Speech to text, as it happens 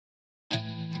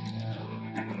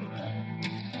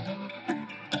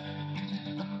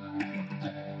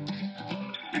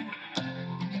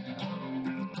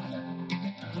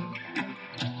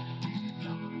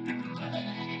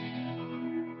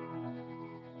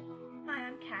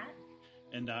Kat.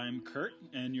 And I'm Kurt,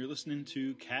 and you're listening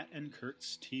to Kat and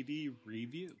Kurt's TV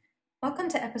Review. Welcome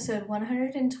to episode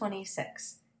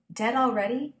 126, Dead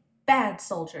Already? Bad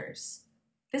Soldiers.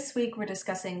 This week we're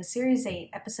discussing Series 8,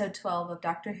 Episode 12 of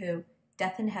Doctor Who,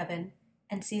 Death in Heaven,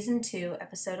 and Season 2,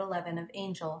 Episode 11 of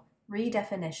Angel,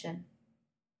 Redefinition.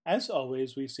 As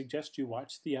always, we suggest you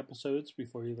watch the episodes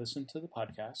before you listen to the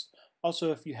podcast.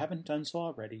 Also, if you haven't done so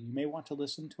already, you may want to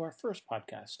listen to our first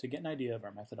podcast to get an idea of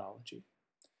our methodology.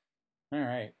 All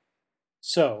right.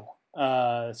 So,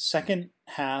 second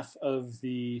half of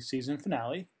the season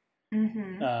finale,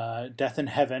 Death in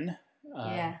Heaven.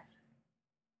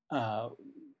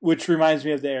 Which reminds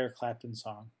me of the Eric Clapton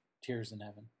song, Tears in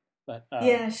Heaven. But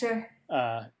yeah, sure.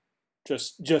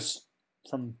 Just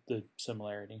from the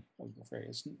similarity of the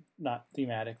phrase, not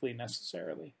thematically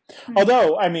necessarily.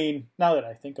 Although, I mean, now that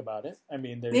I think about it, I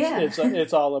mean,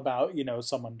 it's all about,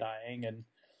 someone dying and,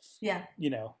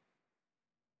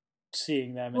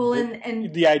 seeing them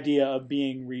and the idea of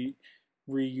being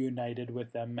reunited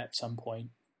with them at some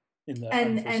point in the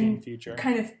unforeseen future.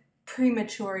 Kind of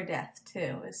premature death,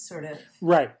 too, is sort of...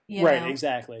 Right,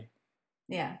 exactly.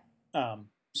 Yeah.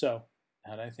 So,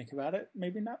 now that I think about it,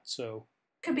 maybe not so...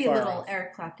 Could be a little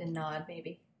Eric Clapton nod,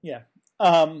 maybe. Yeah.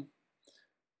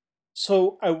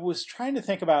 So I was trying to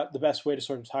think about the best way to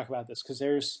sort of talk about this, because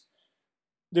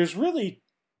there's really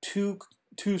two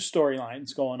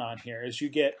storylines going on here. As you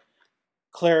get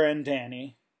Clara and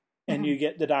Danny, and you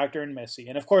get the Doctor and Missy,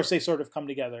 and of course they sort of come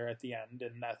together at the end,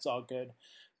 and that's all good.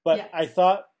 But I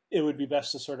thought it would be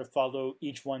best to sort of follow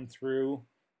each one through,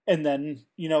 and then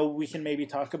we can maybe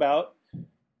talk about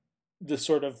the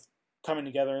sort of coming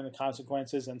together and the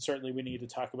consequences, and certainly we need to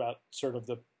talk about sort of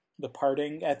the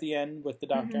parting at the end with the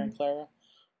Doctor and Clara.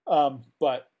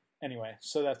 But anyway,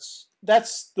 so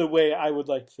that's the way I would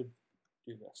like to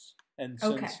do this. And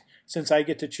since I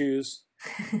get to choose,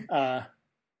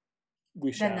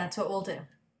 we shall. Then that's what we'll do.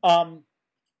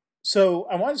 So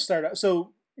I want to start out.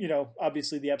 So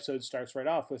obviously the episode starts right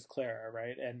off with Clara,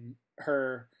 right, and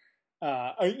her.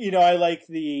 I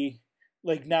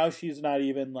like now she's not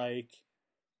even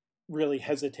really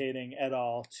hesitating at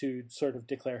all to sort of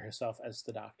declare herself as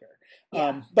the Doctor.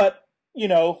 But,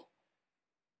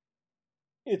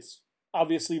 it's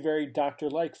obviously very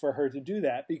Doctor-like for her to do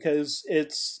that, because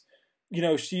it's,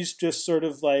 she's just sort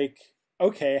of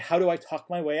okay, how do I talk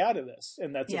my way out of this?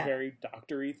 And that's a very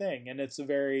Doctor-y thing. And it's a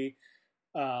very,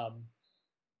 sort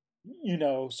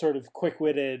of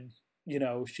quick-witted,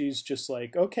 she's just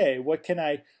okay, what can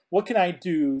I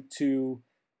do to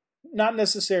not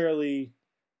necessarily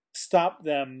stop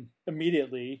them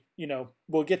immediately,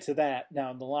 we'll get to that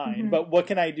down the line, but what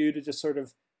can I do to just sort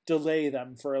of delay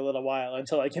them for a little while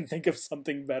until I can think of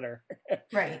something better?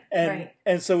 Right.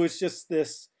 And so it's just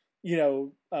this,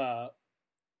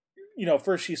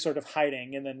 first she's sort of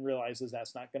hiding and then realizes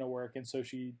that's not going to work. And so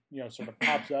she, sort of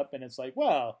pops up, and it's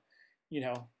well,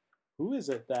 who is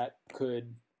it that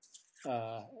could,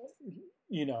 hide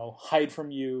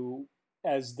from you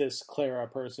as this Clara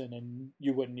person, and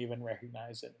you wouldn't even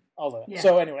recognize it. All of that. Yeah.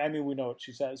 So anyway, I mean, we know what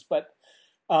she says, but,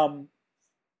 I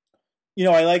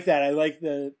like that. I like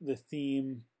the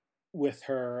theme with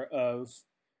her of,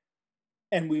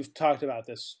 and we've talked about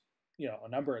this, a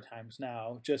number of times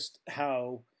now, just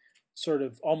how sort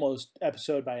of almost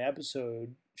episode by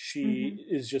episode, she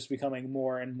is just becoming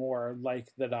more and more like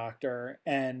the Doctor.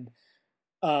 And,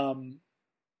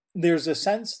 there's a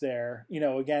sense there,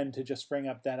 again, to just bring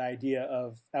up that idea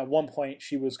of, at one point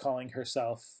she was calling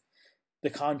herself the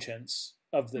conscience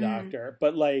of the Doctor,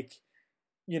 but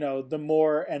the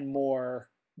more and more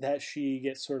that she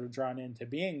gets sort of drawn into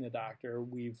being the Doctor,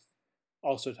 we've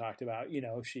also talked about,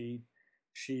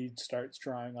 she starts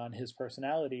drawing on his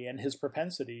personality and his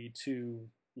propensity to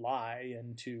lie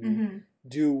and to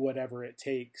do whatever it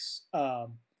takes.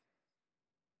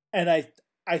 And I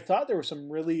thought there were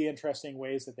some really interesting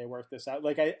ways that they worked this out.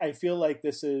 I feel like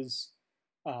this is,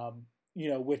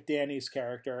 with Danny's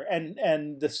character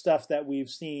and the stuff that we've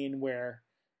seen where,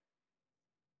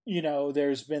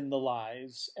 there's been the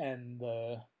lies and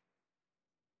the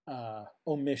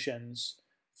omissions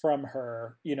from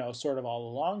her, sort of all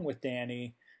along with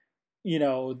Danny,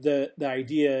 the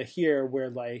idea here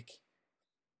where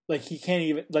he can't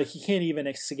even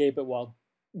escape it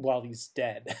while he's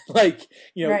dead. Right.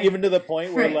 Even to the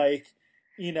point where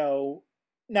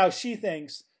now she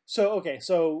thinks, so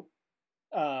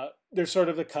there's sort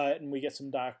of the cut and we get some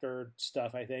Doctor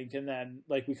stuff, I think. And then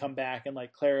we come back and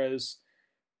Clara's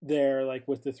there,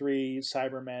 with the three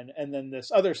Cybermen, and then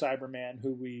this other Cyberman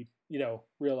who we,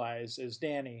 realize is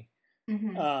Danny,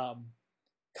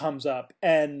 comes up,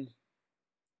 and,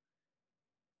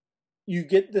 you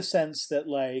get the sense that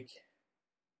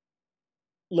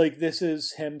like this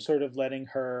is him sort of letting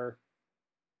her,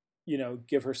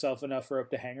 give herself enough rope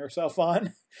to hang herself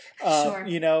on, Sure.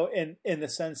 in the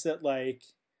sense that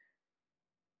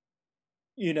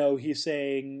he's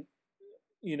saying,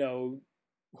 you know,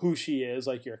 who she is,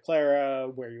 like you're Clara,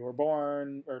 where you were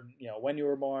born, or when you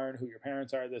were born, who your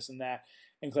parents are, this and that.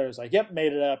 And Clara's like, "Yep,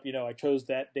 made it up. I chose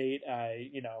that date.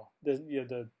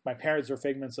 My parents are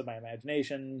figments of my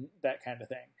imagination, that kind of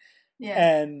thing."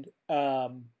 Yeah.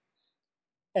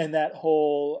 And that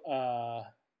whole,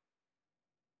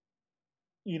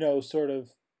 sort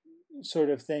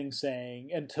of thing, saying,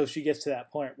 until she gets to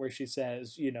that point where she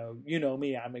says,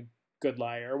 me, I'm a good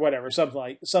liar, or whatever,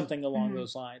 something along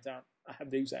those lines. I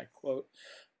have the exact quote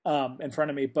in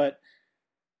front of me, but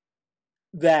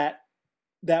that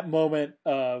moment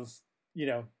of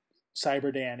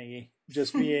Cyber Danny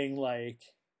just being like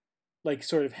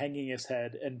sort of hanging his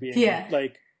head and being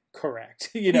like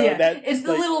correct, that it's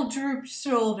the little drooped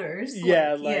shoulders.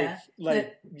 Yes,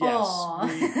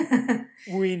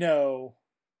 we know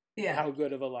how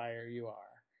good of a liar you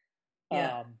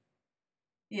are.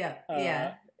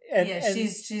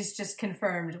 She's just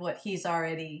confirmed what he's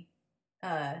already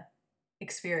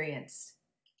experienced.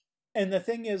 And the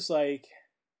thing is, I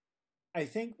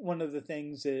think one of the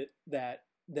things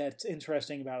that's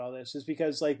interesting about all this is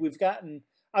because we've gotten,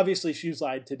 obviously she's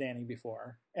lied to Danny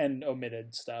before and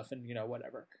omitted stuff and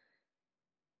whatever,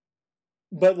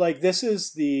 but this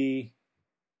is the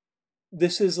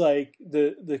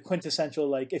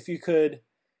quintessential, if you could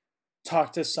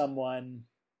talk to someone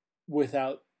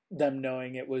without them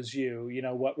knowing it was you,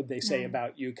 what would they say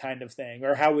about you, kind of thing,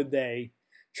 or how would they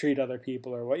treat other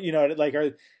people, or what,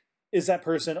 is that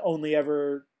person only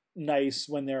ever nice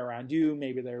when they're around you?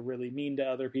 Maybe they're really mean to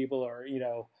other people, or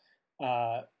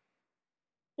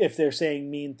if they're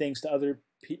saying mean things to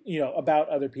about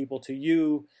other people to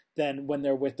you, then when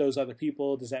they're with those other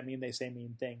people, does that mean they say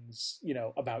mean things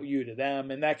about you to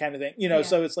them, and that kind of thing?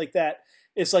 So it's like that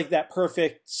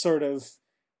perfect sort of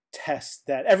test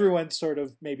that everyone sort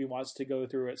of maybe wants to go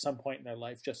through at some point in their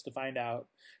life, just to find out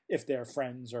if their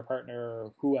friends or partner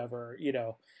or whoever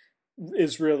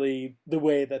is really the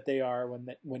way that they are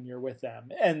when you're with them.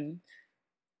 And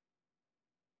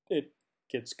it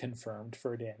gets confirmed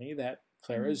for Danny that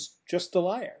Clara's just a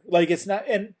liar. It's not,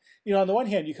 and on the one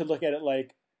hand you could look at it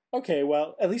okay,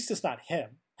 well, at least it's not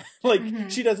him.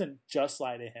 She doesn't just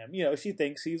lie to him. She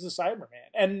thinks he's a Cyberman,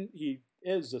 and he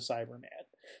is a Cyberman.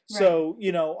 Right. So,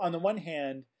 on the one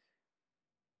hand,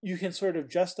 you can sort of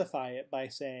justify it by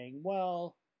saying,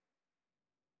 well,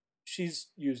 she's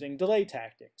using delay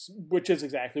tactics, which is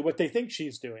exactly what they think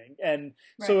she's doing. And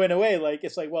so in a way,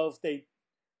 it's well, if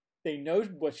they know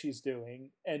what she's doing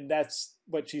and that's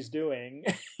what she's doing,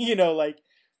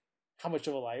 how much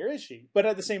of a liar is she? But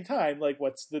at the same time,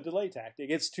 what's the delay tactic?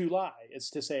 It's to lie.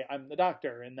 It's to say I'm the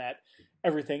doctor and that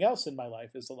everything else in my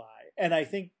life is a lie. And I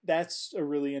think that's a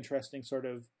really interesting sort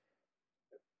of,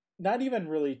 not even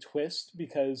really twist,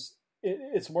 because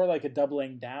it's more like a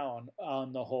doubling down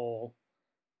on the whole,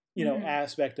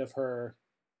 aspect of her,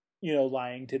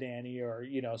 lying to Danny, or,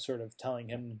 sort of telling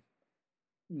him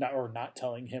not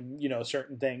telling him,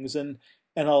 certain things and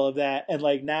all of that. And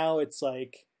now it's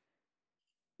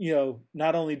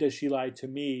not only does she lie to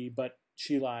me, but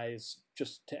she lies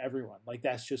just to everyone.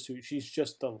 That's just who she's,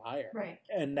 just a liar. Right.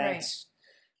 And that's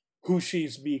who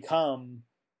she's become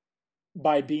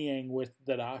by being with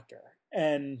the doctor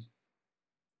and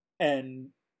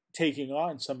taking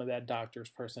on some of that doctor's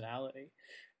personality.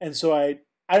 And so I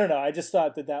don't know. I just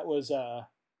thought that was a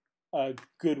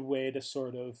good way to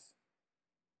sort of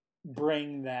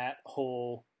bring that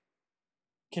whole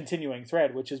continuing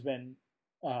thread, which has been,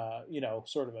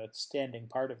 sort of a standing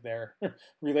part of their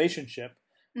relationship,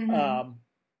 the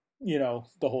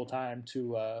whole time,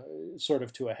 to sort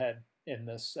of to a head in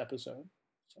this episode.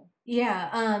 So.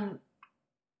 Yeah.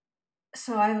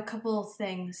 So I have a couple of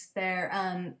things there.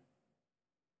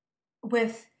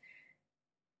 The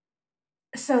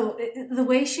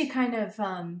way she kind of,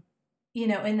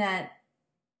 in that,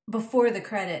 before the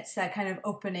credits, that kind of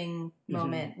opening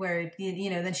moment where,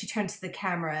 then she turns to the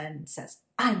camera and says,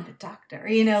 I'm the doctor,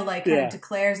 kind of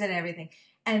declares it and everything.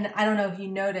 And I don't know if you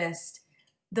noticed,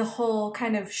 the whole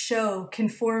kind of show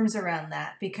conforms around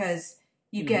that, because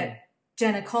you get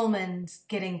Jenna Coleman's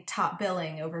getting top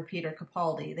billing over Peter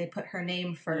Capaldi. They put her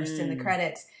name first in the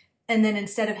credits. And then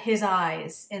instead of his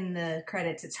eyes in the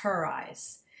credits, it's her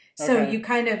eyes. So you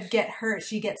kind of get her,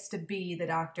 she gets to be the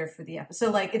doctor for the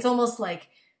episode. So it's almost like,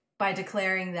 by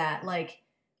declaring that,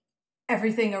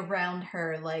 everything around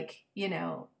her,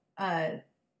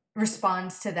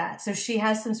 responds to that. So she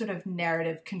has some sort of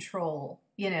narrative control,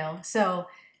 So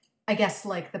I guess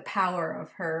like the power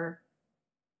of her,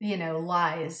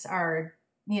 lies are,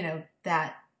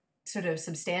 that sort of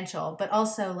substantial, but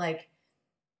also like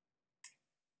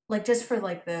just for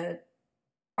like the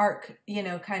arc,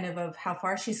 kind of how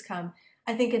far she's come.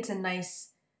 I think it's a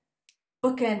nice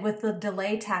bookend with the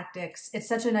delay tactics. It's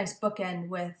such a nice bookend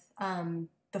with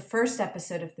the first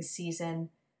episode of the season,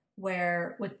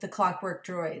 where with the clockwork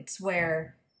droids,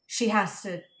 where she has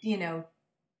to,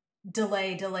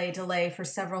 delay for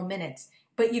several minutes.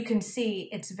 But you can see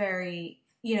it's very,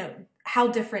 how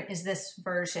different is this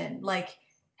version? Like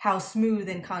how smooth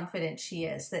and confident she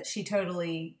is, that she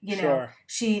totally, Sure.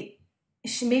 she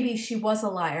maybe she was a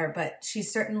liar, but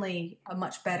she's certainly a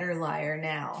much better liar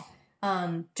now.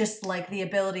 Just like the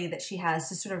ability that she has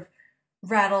to sort of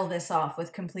rattle this off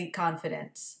with complete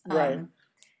confidence. Right.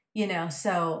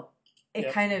 So it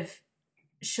Yep. kind of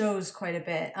shows quite a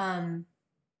bit. And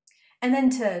then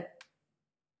to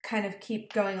kind of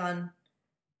keep going on,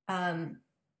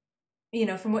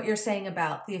 from what you're saying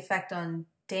about the effect on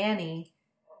Danny,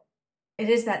 it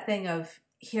is that thing of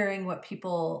hearing what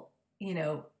people,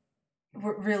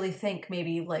 really think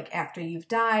maybe like after you've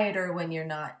died or when you're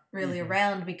not really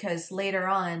around, because later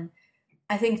on,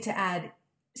 I think to add,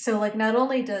 so like not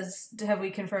only have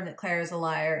we confirmed that Claire is a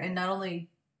liar, and not only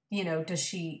is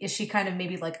she kind of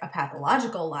maybe like a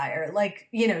pathological liar, like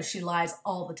she lies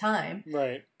all the time,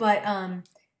 Right. but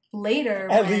later,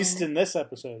 at least in this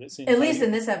episode, it seems at least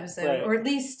in this episode, right. or at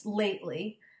least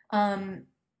lately, then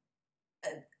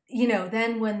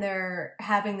when they're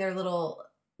having their little,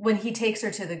 when he takes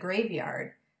her to the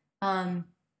graveyard,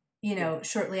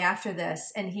 shortly after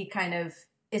this, and he kind of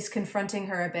is confronting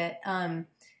her a bit, and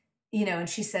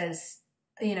she says,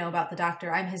 about the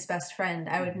doctor, I'm his best friend.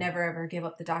 I would never ever give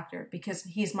up the doctor because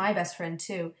he's my best friend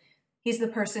too. He's the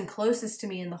person closest to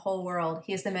me in the whole world.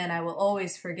 He is the man I will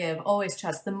always forgive, always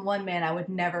trust, the one man I would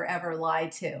never ever lie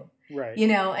to. Right.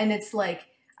 And it's like,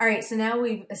 all right, so now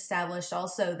we've established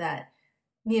also that,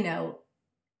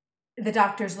 the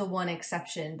doctor's the one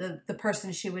exception, the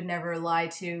person she would never lie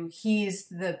to. He's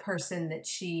the person that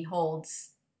she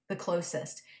holds the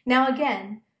closest. Now,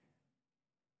 again,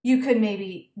 you could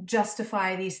maybe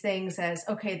justify these things as,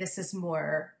 okay, this is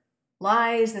more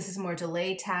lies, this is more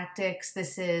delay tactics,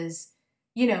 this is,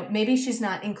 maybe she's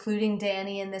not including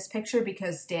Danny in this picture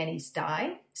because Danny's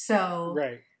died. So,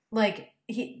 right. Like,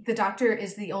 the doctor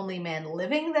is the only man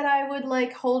living that I would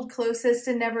like hold closest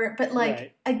and never, but like,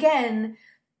 right. Again,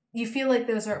 you feel like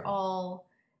those are all,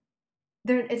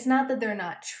 it's not that they're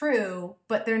not true,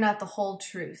 but they're not the whole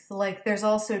truth. Like, there's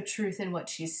also truth in what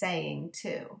she's saying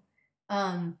too.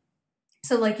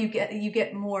 So like you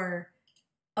get more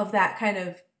of that kind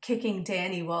of kicking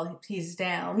Danny while he's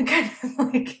down, kind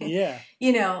of like,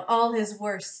 all his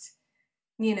worst,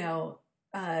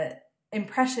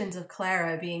 impressions of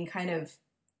Clara being kind of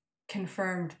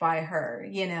confirmed by her,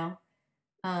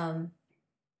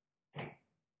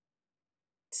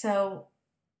 So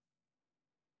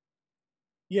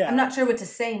yeah, I'm not sure what to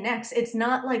say next. It's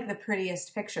not like the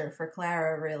prettiest picture for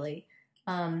Clara, really.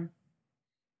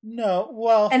 No,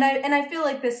 well, and I feel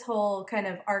like this whole kind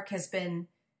of arc has been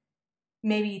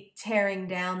maybe tearing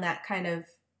down that kind of,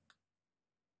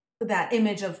 that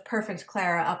image of perfect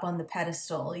Clara up on the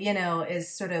pedestal,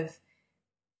 is sort of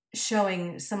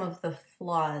showing some of the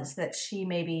flaws that she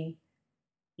maybe,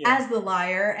 as the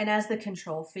liar and as the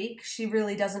control freak, she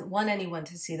really doesn't want anyone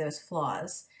to see those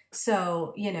flaws.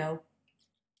 So,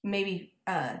 maybe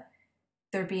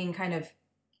they're being kind of,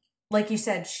 like you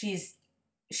said, she's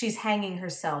hanging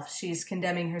herself, she's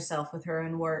condemning herself with her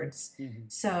own words.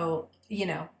 So,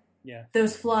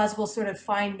 those flaws will sort of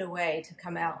find a way to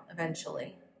come out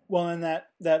eventually. Well, and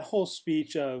that whole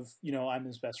speech of, I'm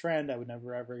his best friend, I would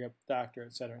never ever get the doctor,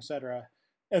 et cetera,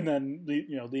 and then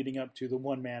leading up to the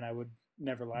one man I would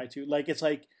never lie to. Like, it's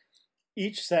like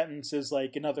each sentence is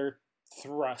like another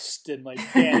thrust in like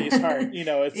Danny's heart.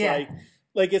 It's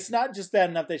like it's not just that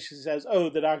enough that she says, "Oh,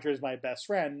 the doctor is my best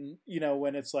friend."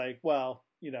 When it's like, well,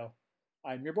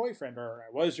 I'm your boyfriend, or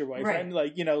I was your boyfriend.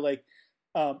 Right.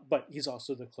 But he's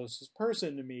also the closest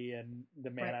person to me, and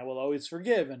the man right. I will always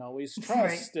forgive and always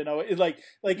trust. Right.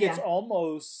 It's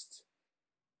almost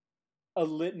a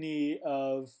litany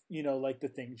of like the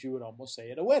things you would almost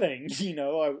say at a wedding.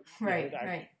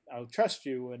 Right. I'll trust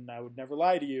you, and I would never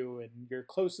lie to you, and you're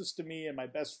closest to me, and my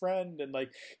best friend, and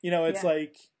it's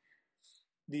like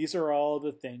these are all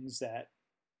the things that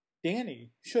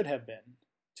Danny should have been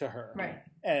to her, right?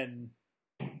 And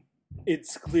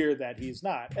it's clear that he's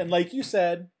not. And like you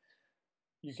said,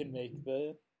 you can make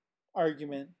the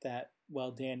argument that,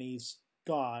 well, Danny's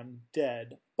gone,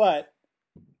 dead. But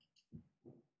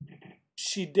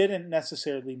she didn't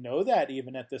necessarily know that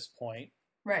even at this point,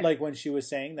 Right. like when she was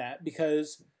saying that,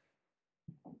 because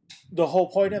the whole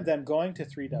point of them going to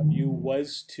 3W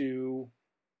was to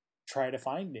try to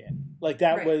find Danny. Like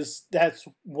that's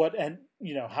what, and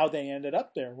how they ended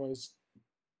up there was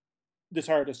the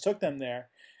TARDIS took them there,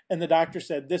 and the doctor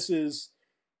said, "This is,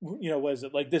 was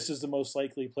it like this is the most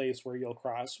likely place where you'll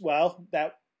cross?" Well,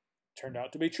 that turned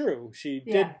out to be true. She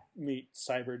did meet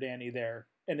Cyber Danny there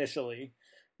initially,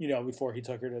 before he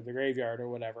took her to the graveyard or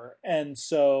whatever, and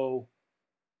so,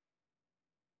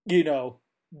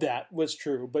 that was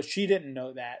true, but she didn't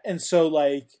know that, and so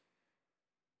like.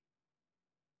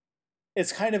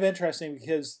 It's kind of interesting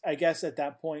because I guess at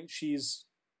that point she's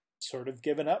sort of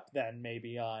given up then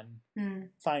maybe on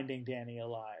finding Danny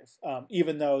alive,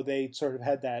 even though they sort of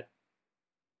had that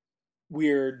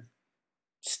weird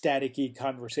staticky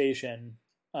conversation,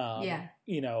 in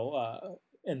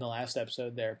the last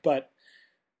episode there. But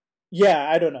yeah,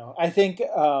 I don't know. I think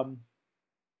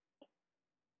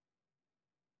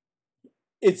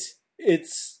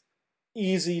it's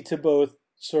easy to both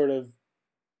sort of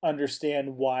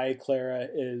understand why Clara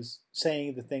is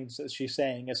saying the things that she's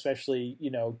saying, especially,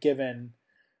 given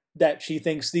that she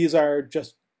thinks these are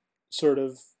just sort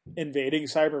of invading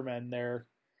Cybermen. They're,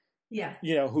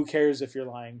 who cares if you're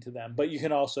lying to them? But you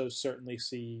can also certainly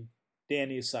see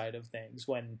Danny's side of things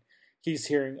when he's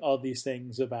hearing all these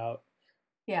things about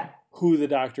who the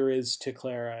doctor is to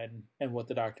Clara and what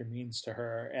the doctor means to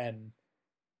her, and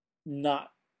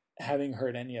not having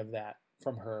heard any of that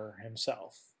from her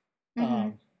himself.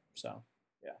 So,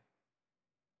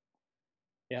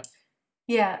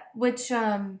 yeah, which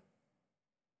I'm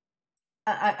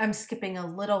skipping a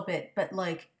little bit, but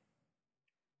like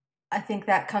I think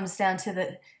that comes down to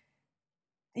the,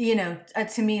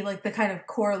 to me, like the kind of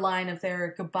core line of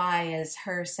their goodbye is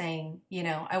her saying,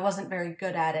 I wasn't very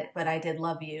good at it, but I did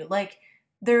love you. Like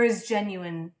there is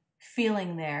genuine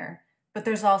feeling there, but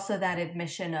there's also that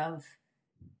admission of,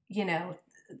 there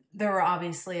were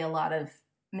obviously a lot of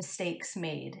mistakes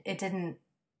made. It didn't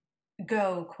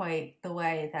go quite the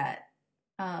way that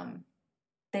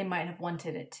they might have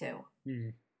wanted it to.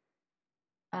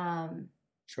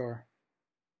 Sure.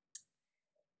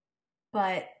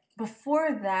 But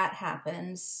before that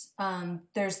happens,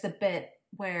 there's the bit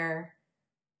where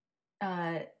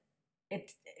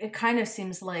it kind of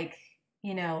seems like,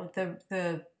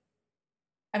 the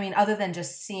I mean, other than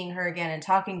just seeing her again and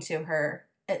talking to her,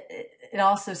 it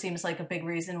also seems like a big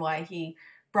reason why he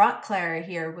brought Clara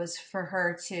here was for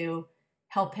her to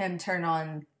help him turn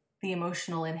on the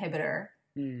emotional inhibitor.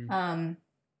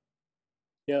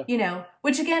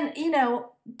 Which again,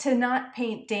 to not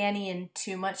paint Danny in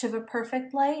too much of a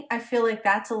perfect light, I feel like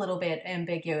that's a little bit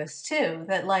ambiguous too.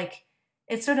 That like,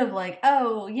 it's sort of like,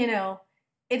 oh,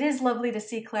 it is lovely to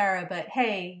see Clara, but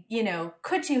hey,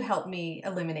 could you help me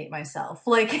eliminate myself?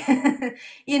 Like,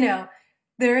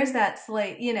 there is that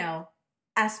slight,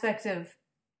 aspect of,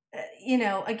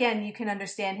 again, you can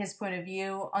understand his point of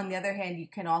view. On the other hand, you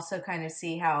can also kind of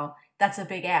see how that's a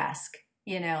big ask,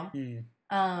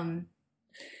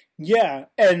 Yeah,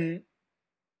 and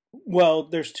well,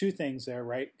 there's two things there,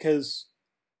 right? Because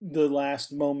the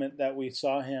last moment that we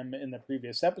saw him in the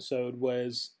previous episode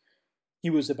was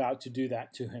he was about to do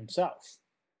that to himself.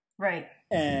 Right.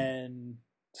 And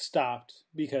stopped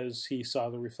because he saw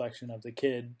the reflection of the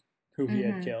kid who he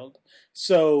had killed.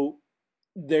 So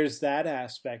there's that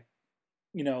aspect,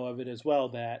 of it as well,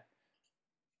 that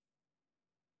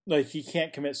like he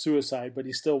can't commit suicide, but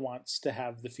he still wants to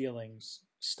have the feelings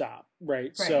stop,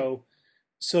 right? So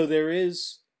there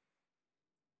is,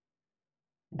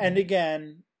 and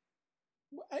again,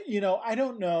 I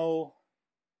don't know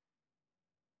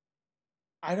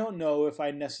if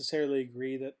I necessarily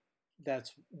agree that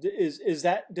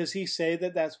does he say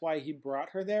that that's why he brought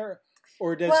her there,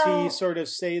 or does he sort of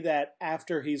say that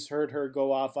after he's heard her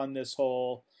go off on this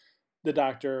whole the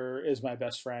doctor is my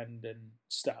best friend and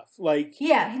stuff, like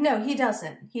no, he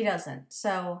doesn't,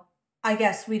 so I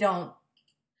guess we don't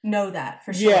know that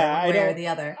for sure, one way or the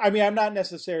other. I mean, I'm not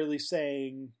necessarily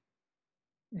saying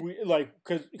we like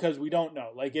because we don't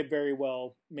know, like it very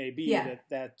well may be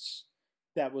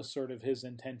that was sort of his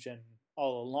intention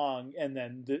all along, and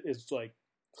then it's like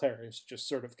Claire is just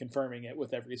sort of confirming it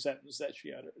with every sentence that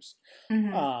she utters.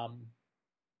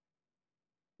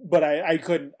 But I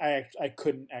couldn't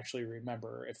actually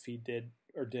remember if he did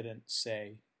or didn't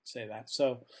say that.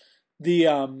 So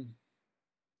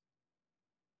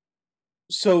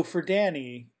so for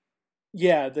Danny,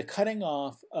 the cutting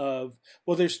off of,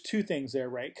 well, there's two things there,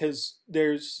 right? Because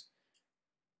there's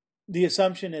the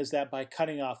assumption is that by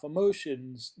cutting off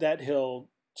emotions, that he'll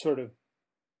sort of,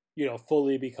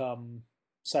 fully become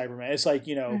Cyberman. It's like,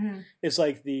 it's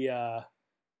like the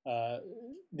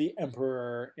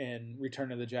Emperor in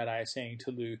Return of the Jedi saying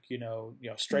to Luke,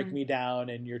 strike me down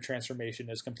and your transformation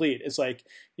is complete. It's like,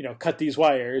 cut these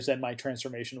wires and my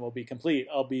transformation will be complete.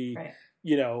 I'll be,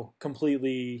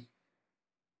 completely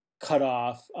cut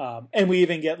off. And we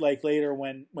even get like later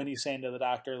when he's saying to the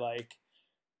Doctor, like,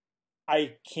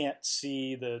 I can't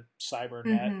see the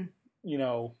cybernet,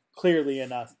 clearly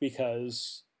enough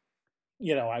because,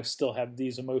 I still have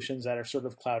these emotions that are sort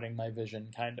of clouding my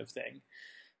vision, kind of thing.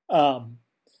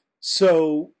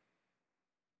 So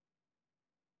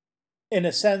in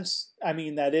a sense, I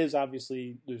mean, that is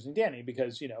obviously losing Danny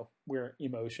because, we're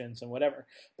emotions and whatever.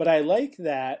 But I like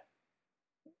that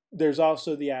there's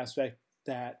also the aspect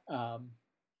that,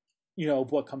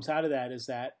 what comes out of that is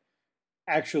that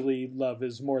actually love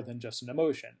is more than just an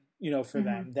emotion, for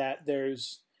them, that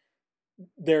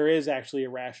there is actually a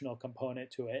rational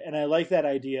component to it. And I like that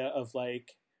idea of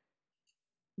like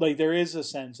there is a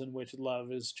sense in which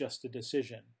love is just a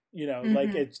decision,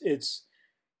 like it's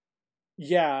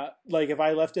yeah, like if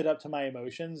I left it up to my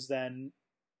emotions, then,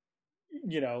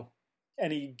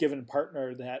 any given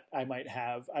partner that I might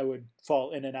have, I would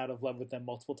fall in and out of love with them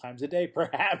multiple times a day,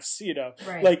 perhaps,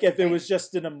 like if it was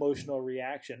just an emotional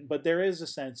reaction. But there is a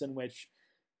sense in which,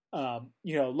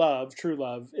 love, true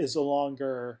love, is a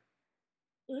longer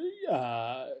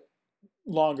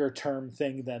term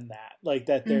thing than that. Like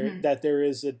that there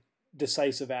is a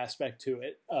decisive aspect to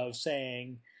it of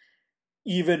saying,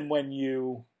 even when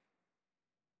you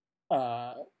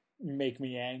make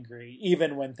me angry,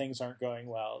 even when things aren't going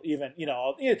well, even,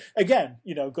 again,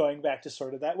 going back to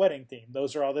sort of that wedding theme,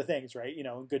 those are all the things, right?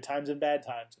 Good times and bad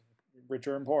times,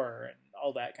 richer and poorer, and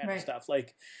all that kind of stuff.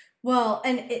 Like, well,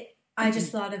 and I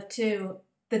just thought of too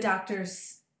the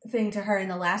Doctor's thing to her in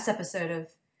the last episode of,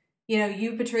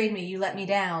 you betrayed me, you let me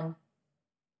down.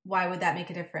 Why would that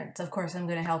make a difference? Of course I'm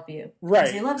going to help you. Right.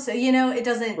 Because he loves you. It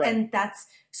doesn't, and that's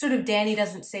sort of, Danny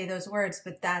doesn't say those words,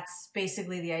 but that's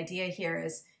basically the idea here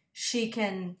is she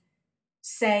can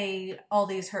say all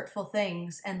these hurtful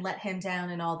things and let him down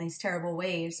in all these terrible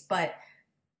ways, but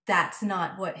that's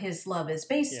not what his love is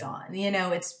based on.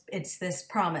 It's this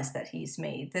promise that he's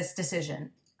made, this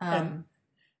decision. And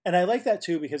I like that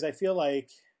too, because I feel like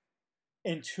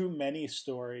in too many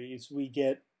stories, we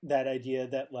get that idea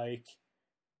that like,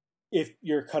 if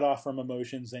you're cut off from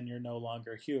emotions, then you're no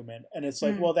longer human. And it's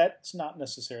like, well, that's not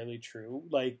necessarily true.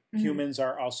 Like humans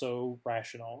are also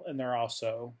rational and they're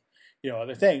also,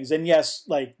 other things. And yes,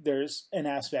 like there's an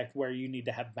aspect where you need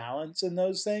to have balance in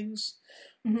those things.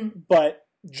 But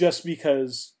just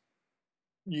because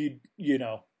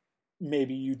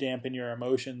maybe you dampen your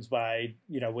emotions by,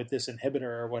 with this inhibitor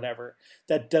or whatever,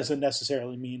 that doesn't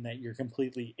necessarily mean that you're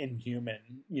completely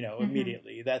inhuman,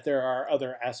 immediately, that there are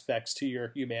other aspects to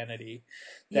your humanity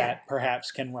that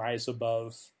perhaps can rise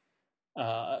above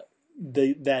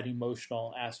that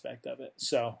emotional aspect of it.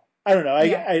 So I don't know.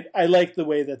 I like the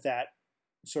way that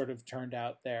sort of turned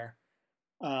out there.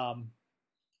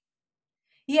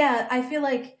 Yeah, I feel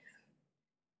like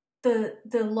the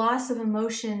loss of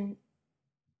emotion,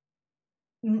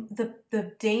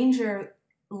 the danger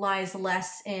lies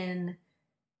less in,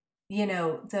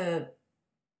 the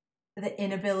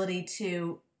inability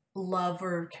to love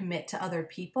or commit to other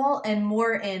people, and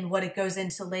more in what it goes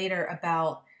into later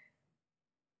about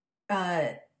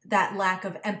that lack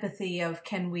of empathy of,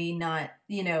 can we not,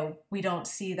 we don't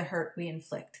see the hurt we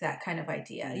inflict, that kind of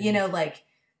idea. Like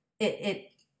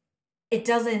it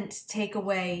doesn't take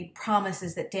away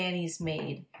promises that Danny's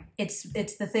made. It's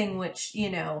the thing which,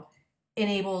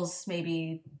 enables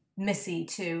maybe Missy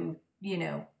to,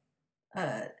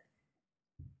 I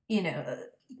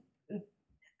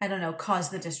don't know, cause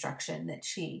the destruction that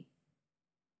she,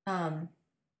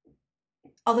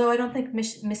 although I don't think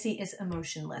Missy is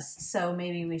emotionless, so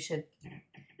maybe we should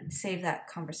save that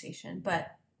conversation.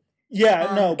 But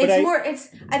but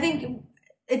I think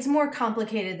it's more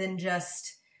complicated than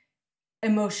just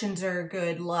emotions are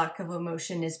good, lack of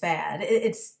emotion is bad.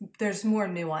 There's more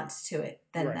nuance to it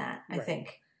than that, I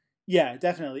think. Yeah,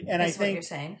 definitely. And That's what you're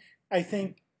saying. I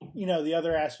think, the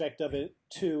other aspect of it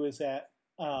too is that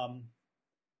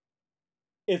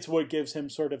it's what gives him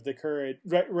sort of the courage.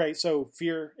 Right. So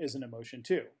fear is an emotion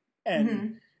too.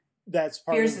 And that's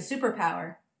part of... Fear is a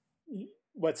superpower.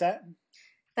 What's that?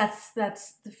 That's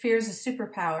the fear is a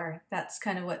superpower. That's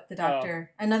kind of what the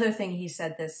Doctor, another thing he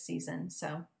said this season.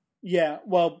 So yeah,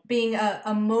 well, being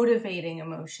a motivating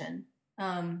emotion.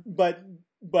 But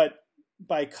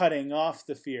by cutting off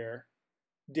the fear,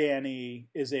 Danny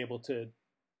is able to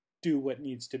do what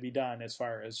needs to be done as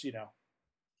far as,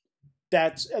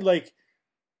 that's like,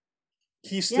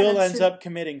 he still ends true. up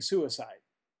committing suicide.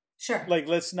 Sure. Like,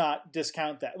 let's not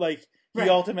discount that. Like, he Right.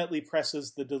 ultimately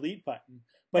presses the delete button,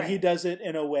 but he does it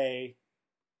in a way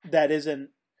that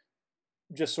isn't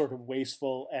just sort of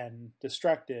wasteful and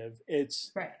destructive.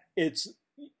 It's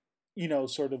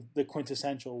sort of the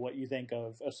quintessential what you think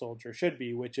of a soldier should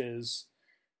be, which is,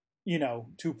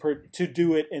 to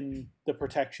do it in the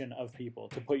protection of people,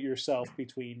 to put yourself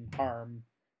between harm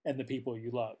and the people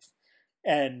you love.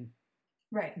 And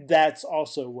that's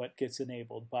also what gets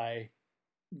enabled by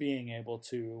being able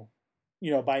to,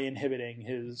 by inhibiting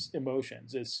his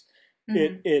emotions.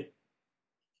 It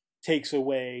takes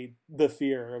away the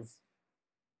fear of,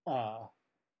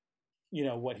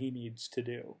 what he needs to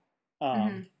do.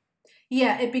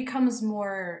 Yeah, it becomes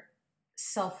more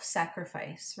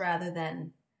self-sacrifice rather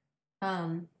than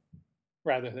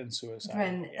suicide.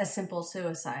 Than a simple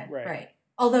suicide. Right.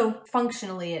 Although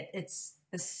functionally it's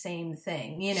the same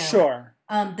thing, Sure.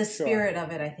 The spirit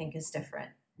of it, I think, is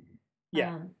different.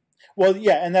 Yeah. Well,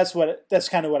 yeah, and that's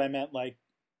kind of what I meant, like,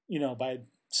 by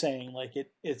saying, like,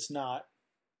 it's not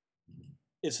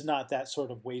that sort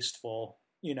of wasteful,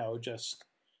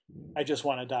 I just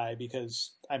want to die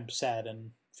because I'm sad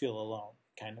and feel alone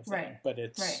kind of thing. Right. But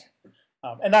it's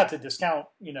and not to discount,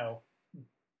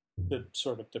 the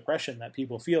sort of depression that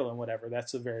people feel and whatever.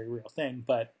 That's a very real thing,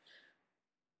 but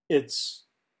it's,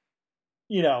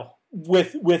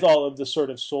 with all of the sort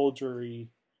of soldiery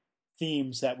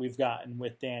themes that we've gotten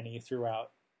with Danny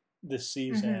throughout this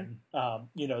season,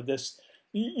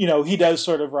 he does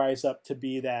sort of rise up to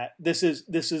be that. This is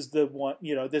the one,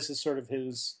 this is sort of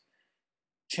his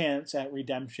chance at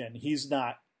redemption. He's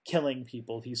not killing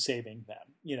people, he's saving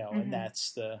them, and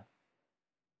that's the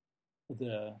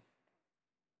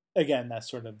again, that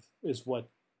sort of is what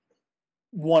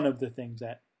one of the things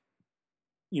that,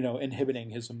 inhibiting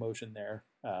his emotion there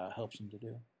helps him to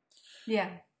do.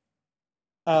 Yeah.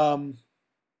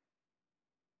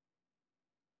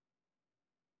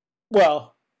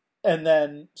 Well, and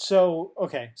then so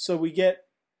we get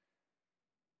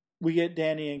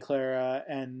Danny and Clara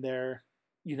and their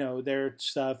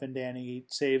stuff, and Danny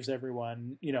saves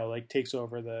everyone, like takes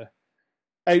over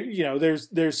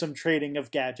there's some trading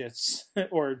of gadgets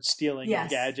or stealing of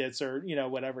gadgets or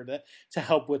whatever to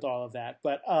help with all of that,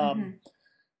 but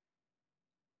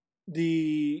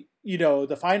the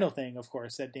final thing, of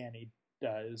course, that Danny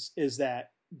does is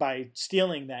that by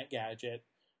stealing that gadget,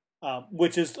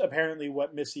 which is apparently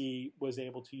what Missy was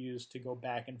able to use to go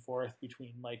back and forth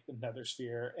between, like, the Nether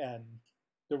Sphere and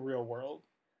the real world.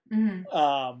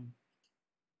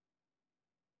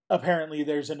 Apparently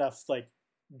there's enough, like,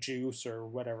 juice or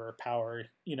whatever power,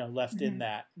 left in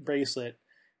that bracelet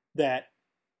that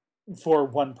for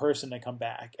one person to come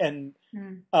back. And,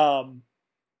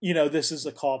 this is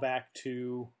a callback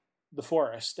to the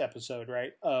Forest episode,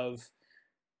 right? Of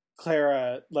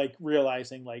Clara, like,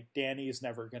 realizing, like, Danny's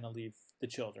never going to leave the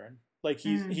children. Like,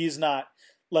 he's not,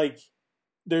 like,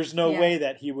 there's no way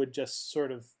that he would just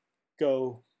sort of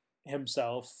go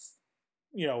himself,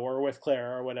 or with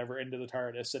Clara or whatever, into the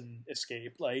TARDIS and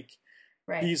escape. Like,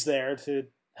 he's there to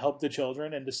help the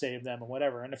children and to save them and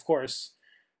whatever. And of course,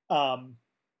 I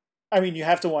mean, you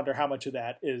have to wonder how much of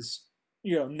that is,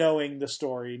 knowing the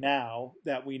story now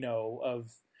that we know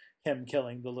of him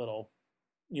killing the little,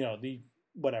 the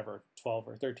whatever 12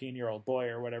 or 13-year-old boy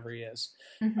or whatever he is,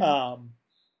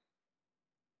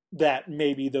 that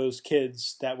maybe those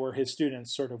kids that were his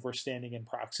students sort of were standing in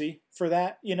proxy for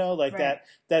that, like that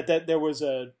there was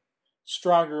a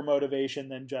stronger motivation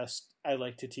than just, I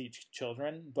like to teach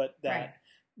children, but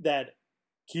that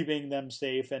keeping them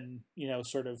safe and,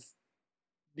 sort of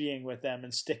being with them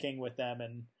and sticking with them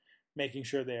and making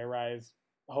sure they arrive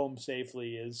home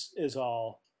safely is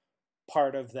all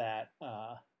part of that,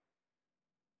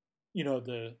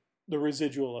 the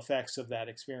residual effects of that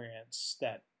experience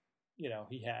that,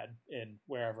 he had in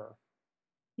wherever,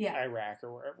 Iraq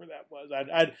or wherever that was.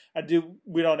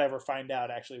 We don't ever find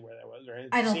out actually where that was, right?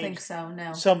 I don't think so,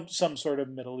 no. Some sort of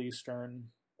Middle Eastern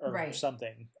or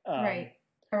something. Right.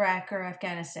 Iraq or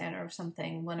Afghanistan or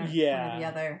something, one or the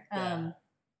other.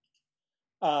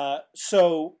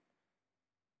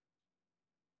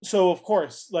 So of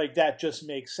course, like, that just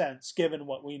makes sense given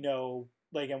what we know,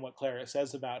 like, and what Clara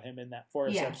says about him in that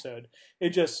Forest episode.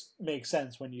 It just makes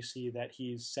sense when you see that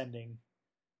he's sending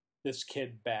this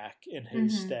kid back in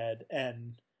his stead,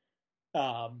 and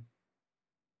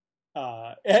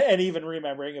even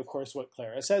remembering, of course, what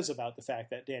Clara says about the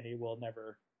fact that Danny will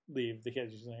never leave the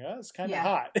kids. She's like, oh, it's kind of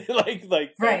hot.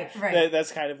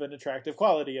 That's kind of an attractive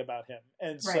quality about him.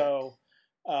 And so,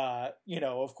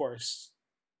 of course,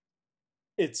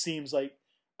 it seems like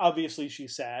obviously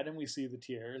she's sad and we see the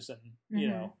tears and you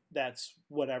know that's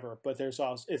whatever, but there's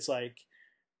also it's like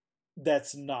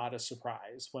that's not a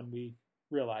surprise when we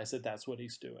realize that that's what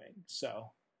he's doing.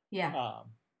 So Yeah.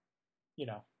 you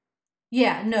know,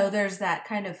 Yeah, no, there's that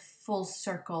kind of full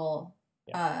circle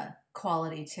yeah.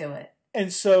 quality to it.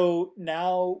 And so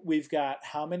now we've got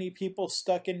how many people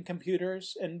stuck in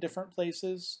computers in different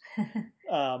places?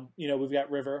 You know, we've got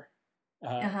River,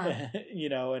 Uh-huh. you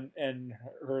know, and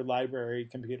her library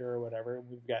computer or whatever.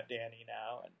 We've got Danny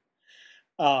now,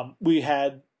 and we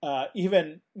had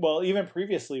even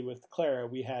previously with Clara,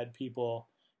 we had people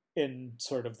in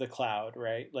sort of the cloud,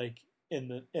 right? Like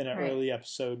in an Right. early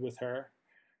episode with her.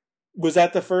 Was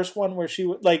that the first one where she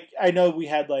would like? I know we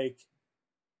had like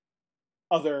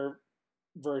other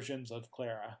versions of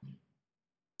Clara.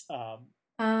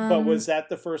 But was that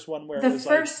the first one where it The was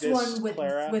like first this one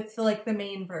Clara? with like the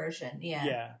main version, yeah.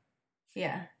 Yeah.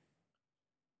 Yeah.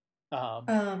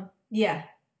 Um, Yeah.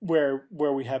 where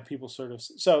we have people sort of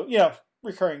so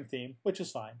recurring theme, which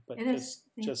is fine, but It is.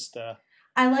 just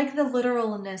I like the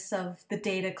literalness of the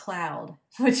data cloud,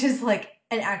 which is like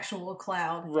an actual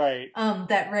cloud. right.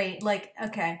 That rate, like,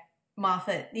 okay,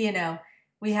 Moffat, you know,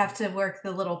 we have to work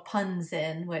the little puns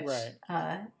in, which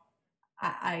Right.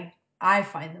 I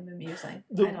find them amusing.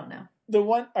 I don't know. The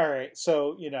one, all right,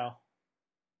 so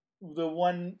the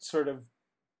one sort of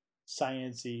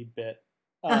sciency bit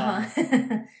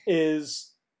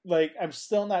is like I'm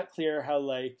still not clear how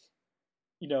like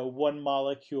one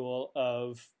molecule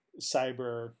of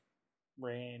cyber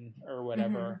rain or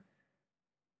whatever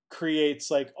creates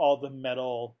like all the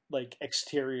metal like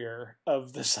exterior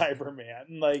of the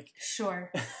Cyberman. Like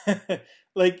sure.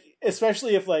 like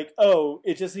especially if like, oh,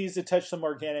 it just needs to touch some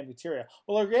organic material.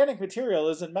 Well, organic material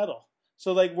isn't metal.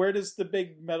 So like where does the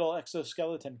big metal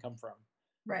exoskeleton come from?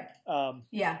 Right.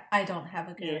 Yeah, I don't have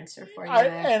a good answer for you there.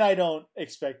 there. And I don't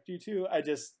expect you to. I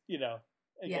just,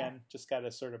 just got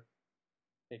to sort of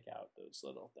pick out those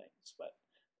little things, but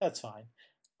that's fine.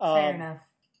 Fair enough.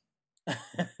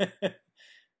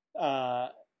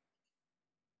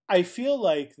 I feel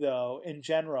like, though, in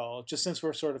general, just since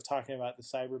we're sort of talking about the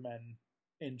Cybermen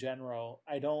in general,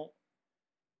 I don't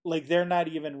like they're not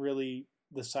even really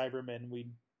the Cybermen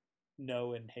we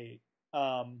know and hate.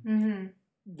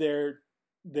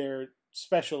 They're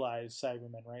specialized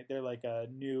Cybermen, right? They're like a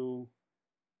new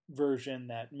version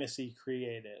that Missy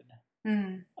created.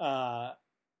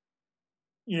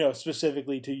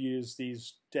 Specifically to use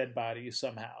these dead bodies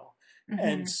somehow.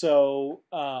 And so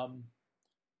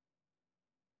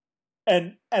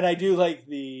and I do like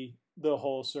the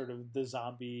whole sort of the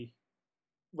zombie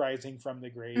rising from the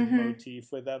grave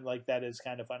motif with them. Like that is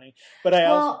kind of funny. But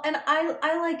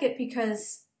I like it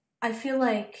because I feel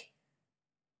like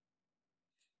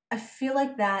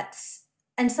that's,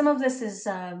 and some of this is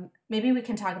maybe we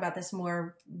can talk about this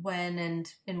more when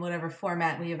and in whatever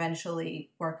format we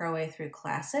eventually work our way through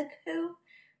classic Who,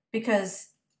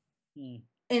 because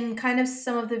in kind of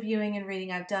some of the viewing and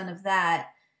reading I've done of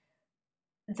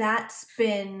that's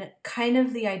been kind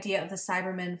of the idea of the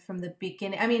Cybermen from the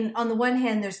beginning. I mean, on the one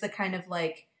hand, there's the kind of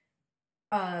like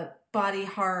body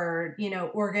horror,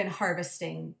 organ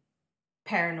harvesting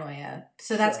paranoia.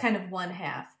 So that's kind of one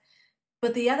half.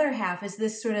 But the other half is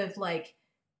this sort of like,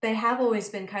 they have always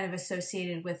been kind of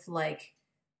associated with like,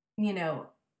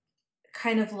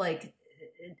 kind of like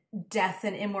death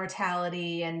and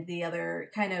immortality and the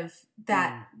other kind of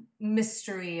that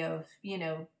mystery of,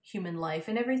 human life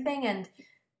and everything.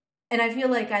 And I feel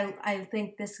like I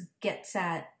think this gets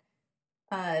at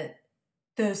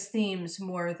those themes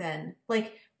more than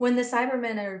like when the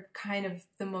Cybermen are kind of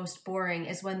the most boring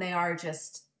is when they are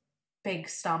just big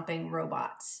stomping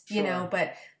robots,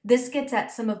 but this gets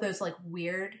at some of those like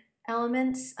weird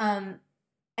elements. And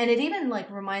it even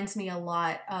like reminds me a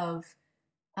lot of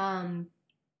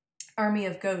Army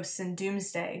of Ghosts and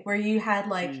Doomsday, where you had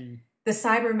like the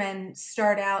Cybermen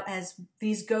start out as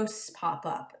these ghosts pop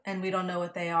up and we don't know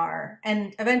what they are.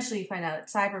 And eventually you find out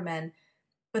it's Cybermen,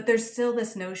 but there's still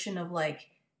this notion of like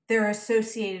they're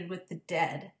associated with the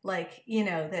dead, like,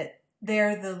 that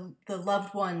they're the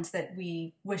loved ones that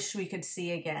we wish we could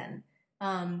see again.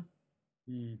 And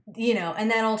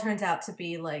that all turns out to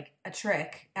be like a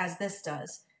trick, as this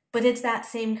does. But it's that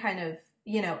same kind of,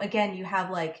 again, you have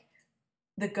like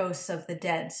the ghosts of the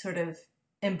dead sort of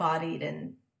embodied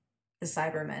in the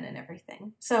Cybermen and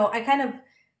everything. So I kind of,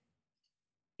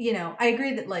 I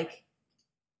agree that like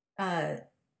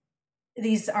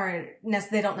these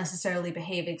they don't necessarily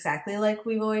behave exactly like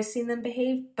we've always seen them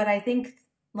behave, but I think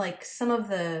like some of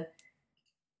the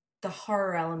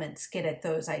horror elements get at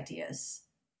those ideas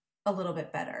a little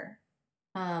bit better.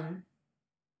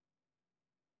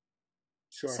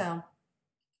 Sure. So,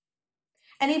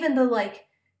 and even the like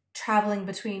traveling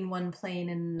between one plane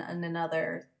and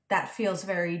another, that feels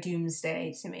very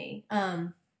doomsday to me.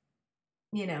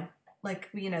 You know,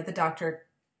 like, the doctor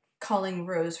calling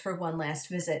Rose for one last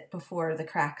visit before the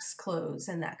cracks close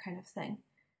and that kind of thing.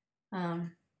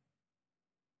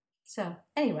 So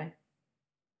anyway.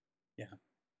 Yeah.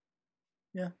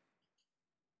 Yeah.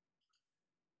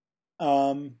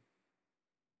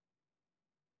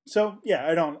 So yeah,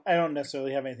 I don't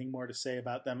necessarily have anything more to say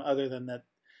about them other than that.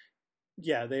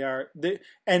 Yeah,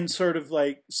 and sort of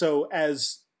like, so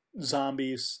as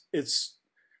zombies, there's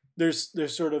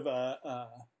sort of a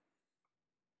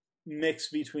mix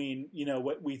between,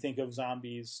 what we think of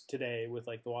zombies today with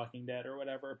like The Walking Dead or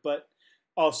whatever, but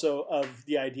also of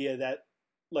the idea that,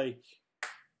 like,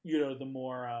 the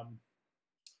more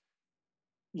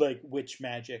like witch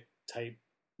magic type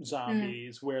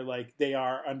zombies, where like they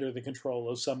are under the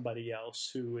control of somebody else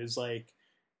who is like,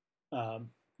 um,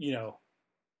 you know,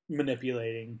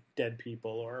 manipulating dead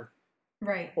people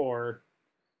Right. or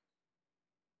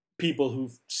people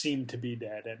who seem to be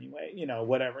dead anyway,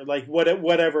 whatever, like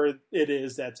whatever it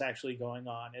is that's actually going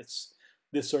on, it's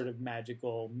this sort of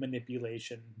magical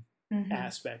manipulation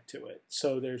aspect to it.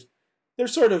 So there's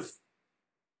sort of,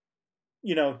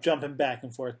 jumping back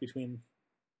and forth between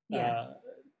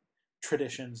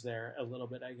traditions there a little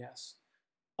bit, I guess.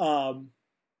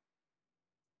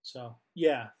 So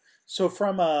yeah, so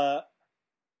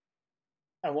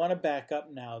I want to back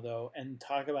up now though and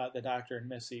talk about the Doctor and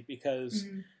Missy, because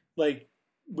like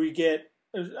we get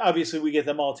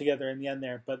them all together in the end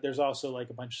there, but there's also like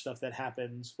a bunch of stuff that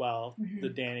happens while the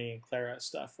Danny and Clara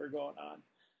stuff are going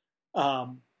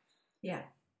on. Yeah.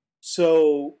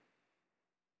 So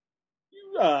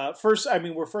first, I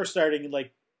mean, we're first starting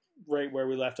like right where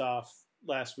we left off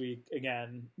last week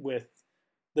again, with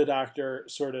the Doctor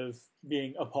sort of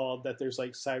being appalled that there's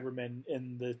like Cybermen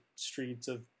in the streets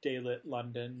of daylit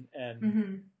London,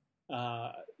 and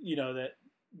that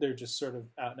they're just sort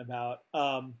of out and about.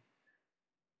 And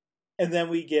then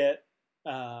we get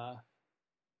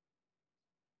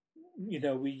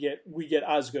we get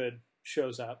Osgood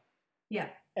shows up. Yeah.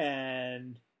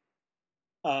 And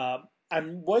I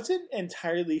wasn't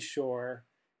entirely sure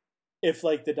if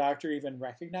like the Doctor even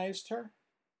recognized her.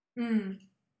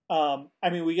 I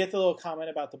mean, we get the little comment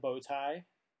about the bow tie.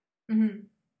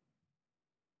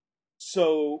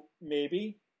 So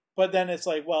maybe, but then it's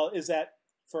like, well, is that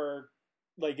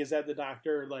the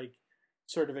Doctor like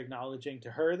sort of acknowledging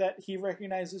to her that he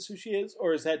recognizes who she is,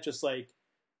 or is that just like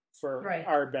for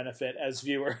our benefit as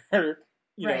viewer,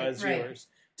 as viewers,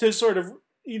 to sort of,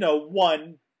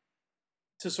 one,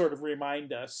 to sort of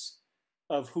remind us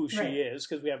of who she is,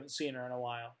 because we haven't seen her in a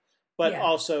while, but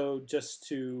also just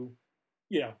to,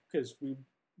 because we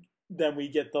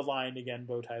get the line again,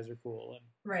 bow ties are cool,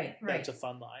 and that's a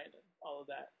fun line, and all of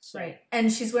that. So. Right,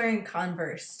 and she's wearing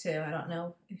Converse too. I don't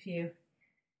know if you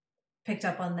picked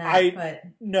up on that, but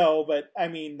no, but I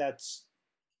mean, that's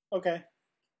okay.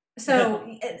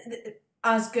 So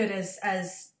Osgood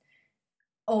as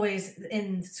always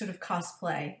in sort of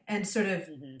cosplay, and sort of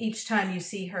each time you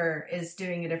see her is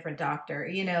doing a different Doctor,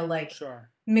 like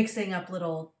mixing up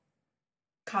little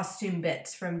costume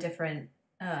bits from different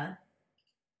but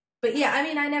yeah, I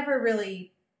mean, I never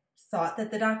really thought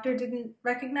that the Doctor didn't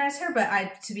recognize her,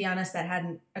 but to be honest, that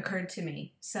hadn't occurred to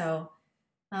me. So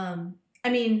I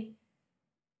mean,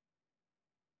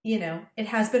 it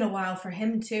has been a while for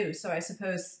him too, so I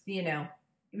suppose,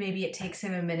 maybe it takes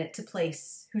him a minute to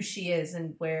place who she is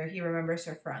and where he remembers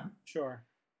her from. Sure.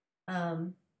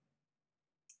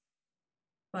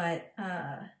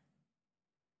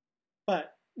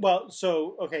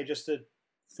 So okay, just to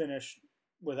finish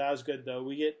with Osgood though,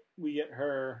 we get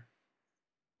her,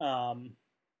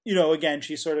 again,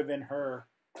 she's sort of in her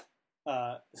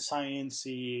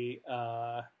science-y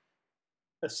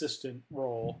assistant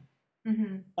role.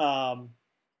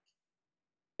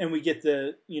 And we get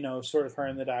the, sort of her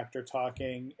and the Doctor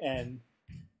talking, and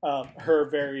her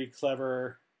very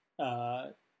clever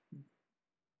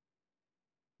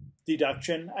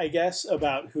deduction, I guess,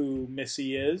 about who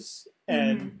Missy is,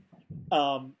 and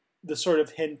the sort of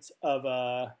hint of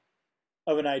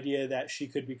an idea that she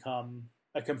could become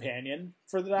a companion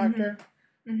for the Doctor.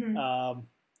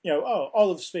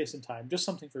 All of space and time, just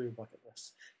something for your bucket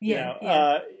list.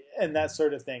 And that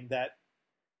sort of thing that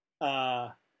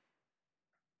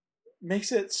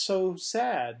makes it so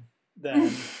sad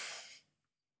then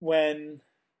when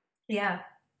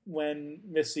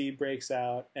Missy breaks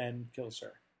out and kills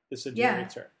her,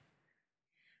 disintegrates her.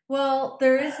 Well,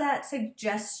 there is that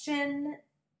suggestion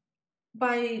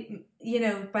by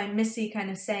by Missy kind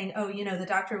of saying, "Oh, the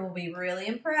doctor will be really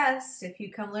impressed if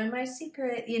you come learn my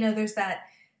secret." There's that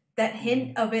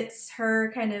hint of it's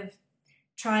her kind of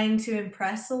trying to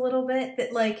impress a little bit,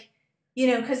 that like,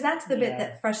 because that's the bit Yeah.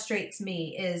 that frustrates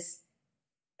me is,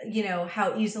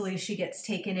 how easily she gets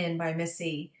taken in by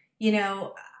Missy.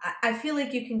 I feel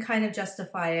like you can kind of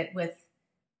justify it with,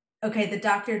 okay, the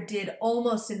doctor did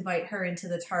almost invite her into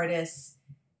the TARDIS.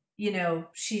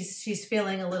 She's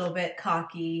feeling a little bit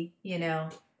cocky,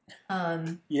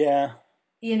 um, Yeah.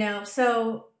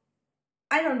 so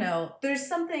I don't know. There's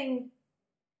something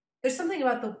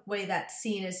about the way that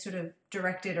scene is sort of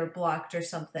directed or blocked or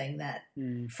something that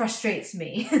Mm. frustrates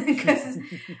me because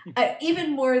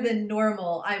even more than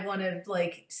normal, I want to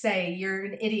like say, "You're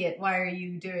an idiot. Why are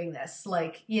you doing this?"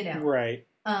 Like, Right.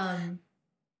 um,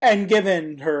 And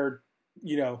given her,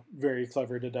 very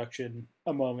clever deduction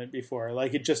a moment before,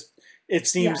 like it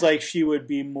seems yeah, like she would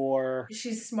be more,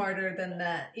 she's smarter than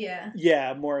that. Yeah,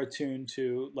 yeah, more attuned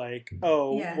to like,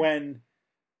 oh, yeah, when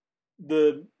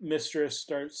the mistress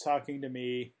starts talking to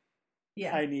me,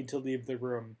 yeah. I need to leave the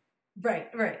room. Right,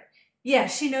 right. Yeah,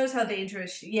 she knows how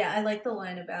dangerous yeah, I like the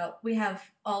line about, "We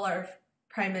have all our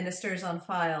prime ministers on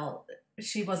file.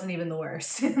 She wasn't even the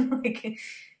worst." Like,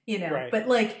 Right. but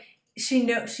like she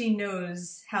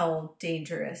knows how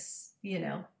dangerous,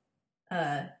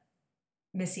 uh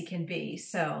Missy can be.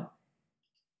 So,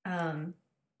 um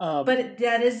Um, but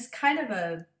that is kind of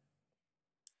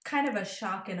a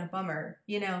shock and a bummer,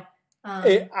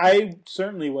 I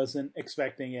certainly wasn't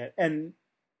expecting it, and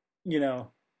you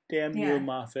know, damn you, yeah.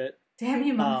 Moffat, Damn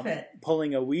you, Moffat.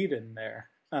 pulling a weed in there.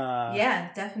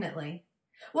 Yeah, definitely.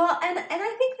 Well, and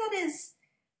I think that is,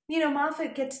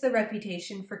 Moffat gets the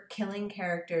reputation for killing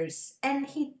characters, and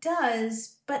he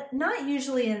does, but not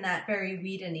usually in that very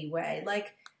Whedon-y way.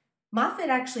 Like, Moffat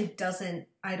actually doesn't,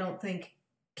 I don't think,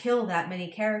 kill that many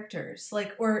characters.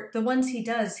 Like, or the ones he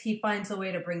does, he finds a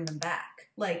way to bring them back.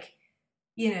 Like,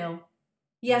 you know,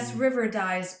 yes, Mm, River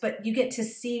dies, but you get to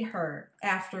see her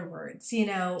afterwards,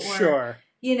 sure.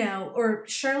 or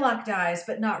Sherlock dies,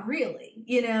 but not really,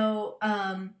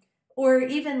 or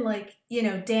even like,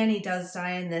 Danny does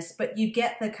die in this, but you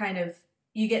get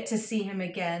to see him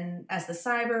again as the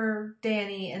cyber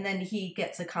Danny, and then he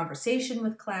gets a conversation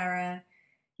with Clara,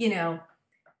 you know.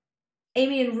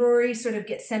 Amy and Rory sort of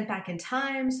get sent back in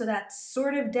time, so that's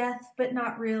sort of death, but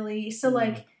not really. So Mm,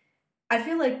 like, I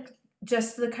feel like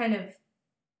just the kind of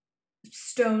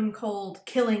stone cold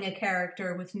killing a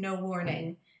character with no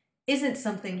warning isn't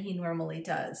something he normally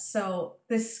does. So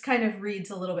this kind of reads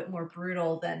a little bit more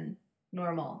brutal than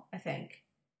normal, I think.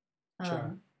 sure.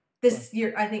 Um,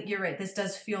 Sure. I think you're right. This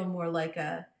does feel more like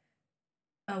a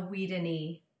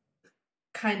Whedon-y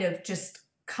kind of just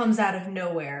comes out of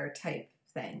nowhere type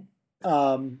thing.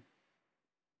 Um,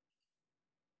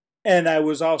 and I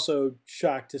was also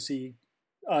shocked to see,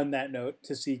 on that note,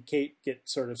 to see Kate get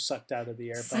sort of sucked out of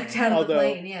the Sucked airplane. out of the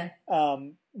Although plane, yeah.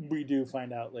 we do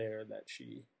find out later that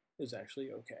she is actually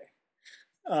okay.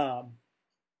 Um,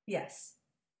 Yes.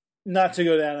 Not to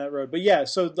go down that road, but yeah.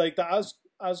 So like the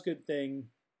Osgood thing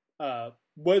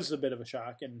was a bit of a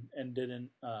shock, and didn't.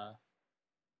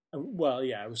 Well,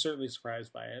 yeah, I was certainly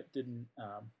surprised by it. Didn't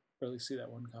really see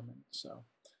that one coming. So,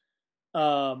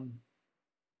 um,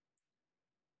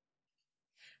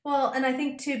 Well, and I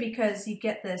think too, because you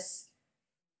get this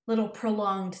little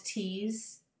prolonged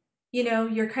tease,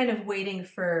 you're kind of waiting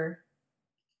for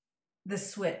the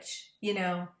switch,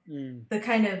 mm, the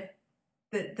kind of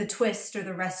the twist or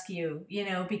the rescue,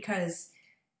 because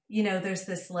there's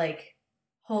this like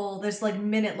there's like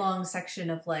minute long section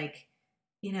of like,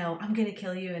 I'm gonna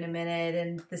kill you in a minute,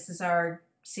 and this is our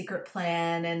secret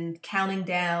plan, and counting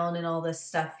down and all this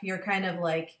stuff. You're kind of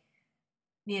like,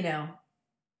 you know,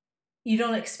 you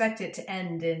don't expect it to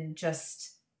end in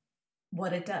just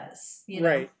what it does,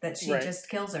 right, that she right. just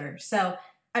kills her. So,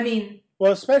 I mean,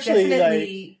 Well, especially like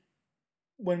definitely,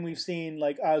 when we've seen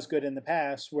like Osgood in the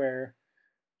past, where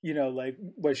like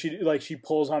what she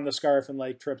pulls on the scarf and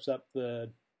like trips up the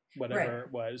right. whatever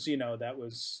it was, that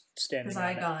was The standing on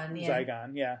it, Zygon, yeah.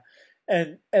 Zygon, yeah,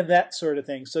 and that sort of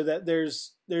thing. So that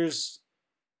there's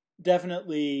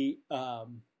definitely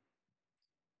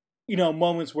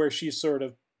moments where she's sort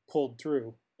of pulled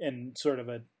through in sort of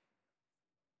a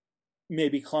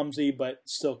maybe clumsy but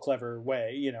still clever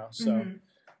way, so Hmm.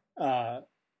 uh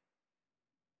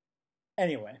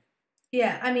anyway.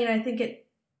 Yeah, I mean, I think it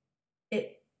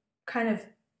kind of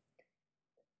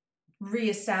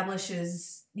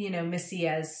reestablishes, Missy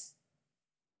as,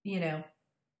 you know,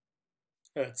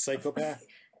 A psychopath.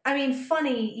 I mean,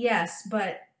 funny, yes,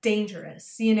 but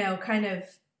dangerous, kind of,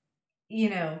 you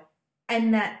know,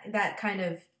 and that kind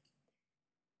of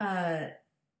uh,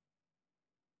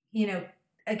 you know,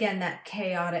 again, that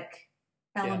chaotic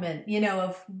Yeah. element,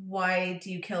 of why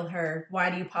do you kill her? Why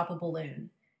do you pop a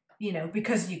balloon?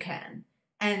 Because you can.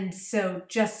 And so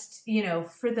just,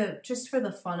 for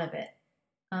the fun of it,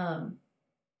 um,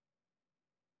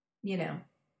 you know,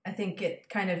 I think it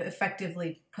kind of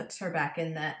effectively puts her back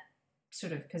in that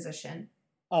sort of position.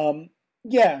 Um,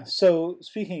 yeah. So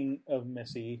speaking of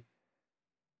Missy,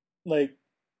 like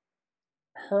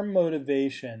her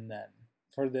motivation then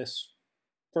for this,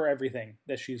 for everything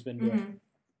that she's been doing, Mm-hmm.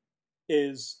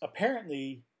 is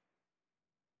apparently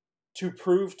to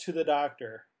prove to the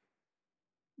doctor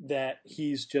that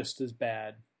he's just as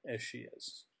bad as she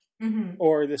is, Mm-hmm.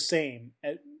 or the same.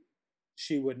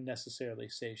 She wouldn't necessarily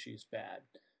say she's bad,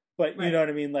 but you know Right. what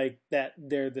I mean. Like that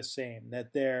they're the same.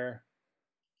 That they're,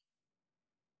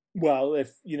 well,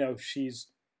 if she's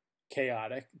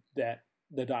chaotic, that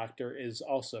the doctor is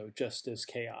also just as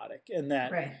chaotic, and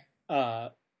that Right. uh,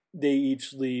 they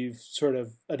each leave sort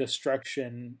of a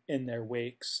destruction in their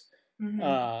wakes,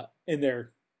 Mm-hmm. in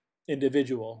their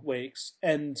individual wakes,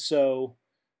 and so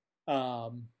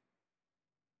um,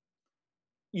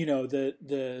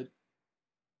 the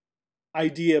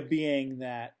idea being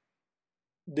that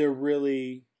they're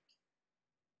really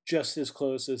just as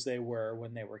close as they were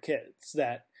when they were kids.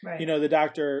 That Right. the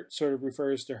doctor sort of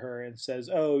refers to her and says,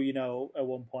 "Oh, at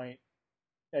one point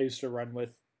I used to run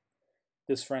with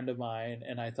this friend of mine,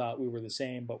 and I thought we were the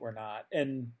same, but we're not."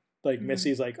 And like Mm-hmm.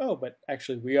 Missy's like, "Oh, but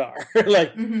actually we are."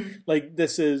 like, Mm-hmm.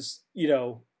 this is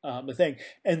the thing.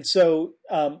 And so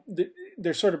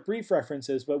there's sort of brief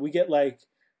references, but we get like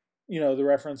the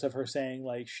reference of her saying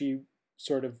like she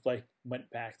sort of like went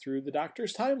back through the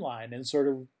doctor's timeline and sort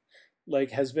of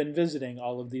like has been visiting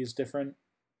all of these different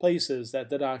places that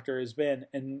the doctor has been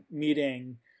and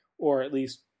meeting, or at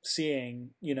least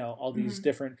seeing all these Mm-hmm.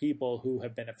 different people who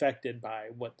have been affected by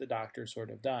what the doctor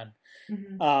sort of done.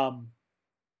 Mm-hmm. um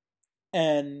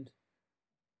and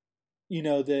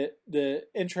the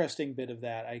interesting bit of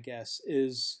that, I guess,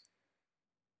 is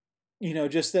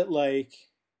just that like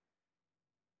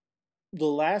the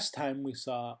last time we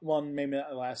saw, well, maybe not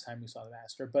the last time we saw the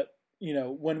master, but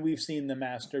when we've seen the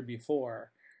master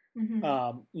before,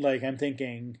 Mm-hmm. like I'm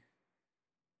thinking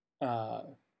uh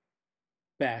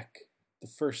back the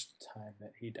first time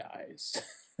that he dies,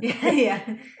 Yeah.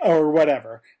 Yeah. or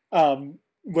whatever,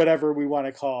 whatever we want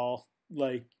to call,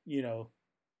 like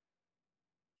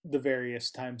the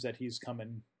various times that he's come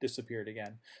and disappeared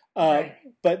again. uh Right.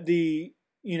 but the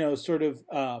sort of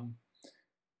I'm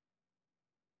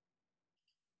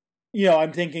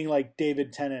thinking like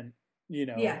David Tennant,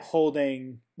 Yeah.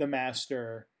 holding the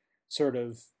master sort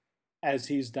of as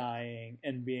he's dying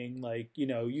and being like,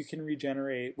 you can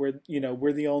regenerate. We're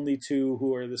the only two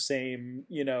who are the same,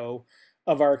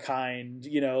 of our kind,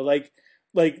 like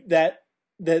that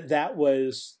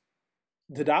was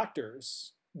the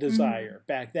doctor's Mm-hmm. desire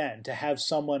back then, to have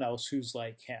someone else who's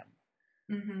like him.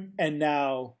 Mm-hmm. And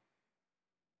now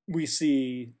we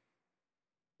see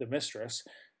the mistress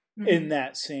in Mm-hmm.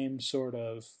 that same sort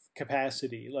of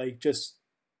capacity, like just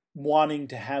wanting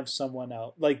to have someone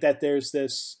else, like that there's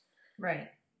this, Right.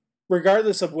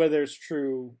 regardless of whether it's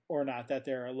true or not that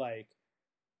they're alike,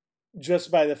 just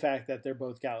by the fact that they're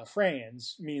both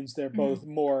Gallifreyans means they're Mm-hmm. both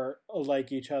more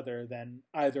like each other than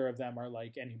either of them are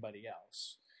like anybody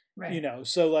else. Right.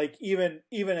 So like even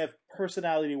if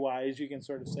personality wise you can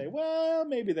sort of say, well,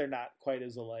 maybe they're not quite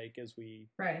as alike as we,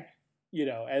 Right.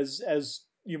 as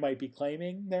you might be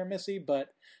claiming they're, Missy, but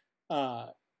uh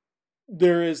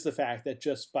there is the fact that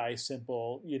just by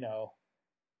simple,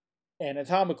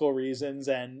 anatomical reasons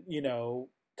and,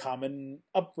 common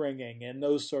upbringing and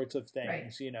those sorts of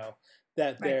Right. things, that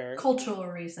Right. they're Cultural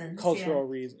reasons. Yeah. cultural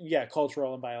reason, yeah,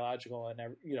 cultural and biological and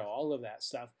all of that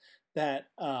stuff, that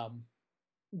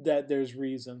that there's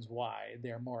reasons why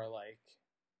they're more like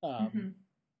um Mm-hmm.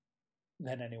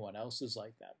 than anyone else is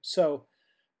like them. So,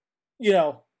 you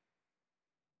know,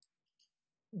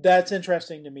 that's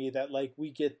interesting to me that like we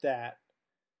get that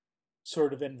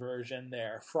sort of inversion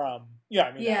there from, yeah,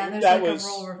 I mean Yeah. There's that like a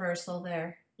role was, reversal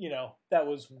there. that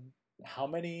was how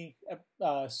many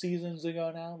seasons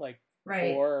ago now, like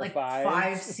Right. 4 or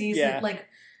 5. Yeah, Like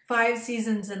 5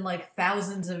 seasons and like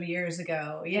thousands of years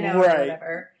ago, or right,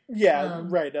 whatever. yeah, Um,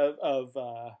 right, of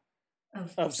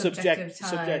of subjective time.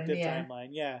 subjective Yeah. timeline,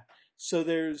 yeah. So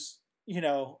there's,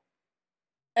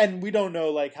 and we don't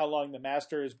know like how long the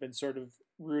master has been sort of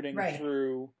rooting Right.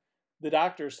 through the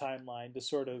doctor's timeline to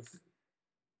sort of,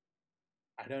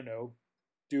 I don't know,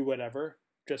 do whatever,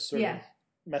 just sort of Yeah.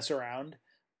 mess around.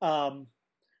 um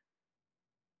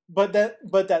but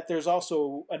that there's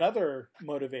also another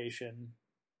motivation,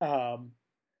 um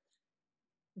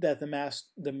that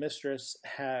the mistress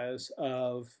has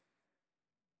of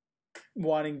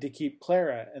wanting to keep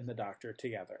Clara and the doctor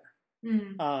together.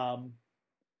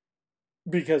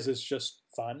 Because it's just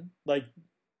fun. Like,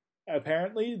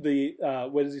 apparently the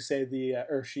what does he say,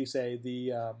 or she say,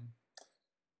 the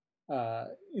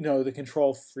the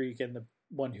control freak and the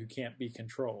one who can't be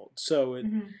controlled. So it,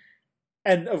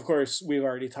 and of course we've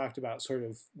already talked about sort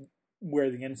of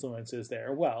where the influence is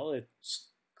there. Well, it's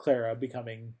Clara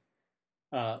becoming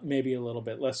maybe a little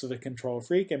bit less of a control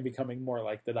freak and becoming more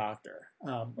like the doctor,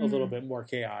 a little bit more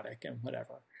chaotic and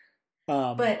whatever.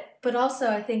 But also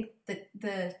I think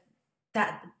the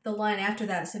line after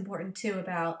that is important too,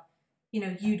 about,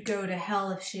 you'd go to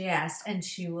hell if she asked, and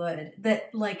she would.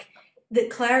 That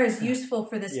Clara is useful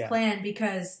for this plan,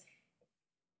 because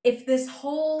if this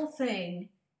whole thing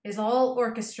is all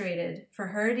orchestrated for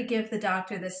her to give the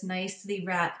doctor this nicely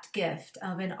wrapped gift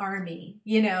of an army,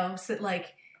 so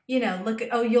look at,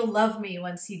 oh, you'll love me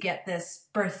once you get this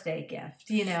birthday gift,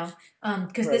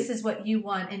 because this is what you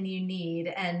want and you need.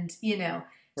 And,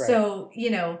 so,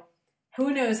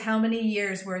 who knows how many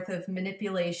years worth of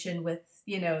manipulation with,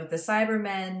 the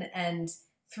Cybermen and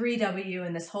 3W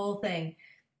and this whole thing.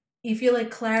 You feel like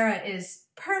Clara is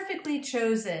perfectly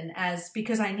chosen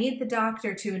because I need the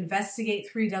doctor to investigate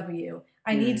 3W.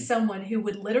 I need someone who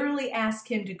would literally ask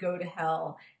him to go to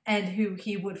hell and who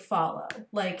he would follow.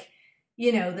 That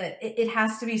it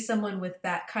has to be someone with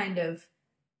that kind of,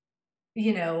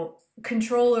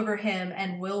 control over him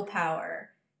and willpower,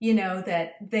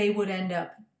 that they would end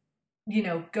up,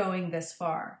 going this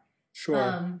far.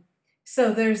 Sure.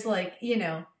 So there's you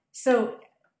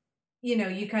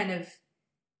kind of,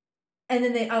 and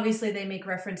then they make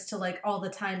reference to all the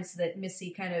times that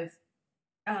Missy kind of,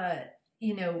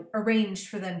 arranged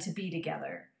for them to be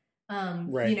together.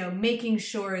 Making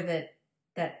sure that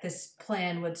this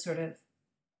plan would sort of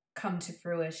come to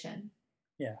fruition.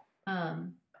 Yeah.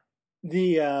 And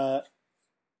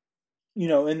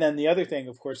then the other thing,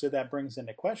 of course, that brings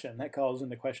into question, that calls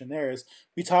into question there, is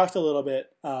we talked a little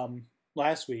bit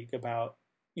last week about,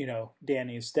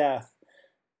 Danny's death,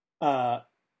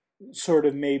 sort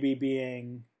of maybe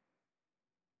being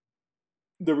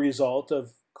the result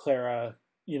of Clara,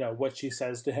 what she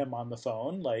says to him on the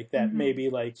phone, like that maybe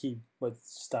he was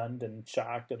stunned and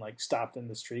shocked and stopped in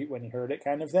the street when he heard it,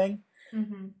 kind of thing.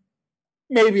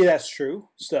 Maybe that's true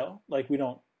still, we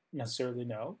don't necessarily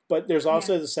know, but there's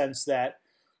also the sense that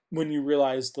when you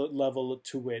realize the level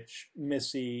to which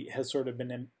Missy has sort of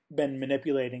been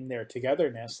manipulating their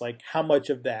togetherness, how much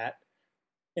of that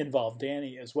involved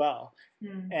Danny as well,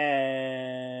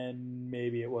 and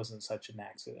maybe it wasn't such an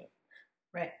accident,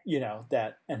 right?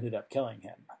 That ended up killing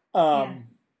him.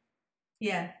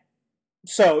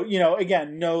 So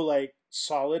again, no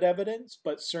solid evidence,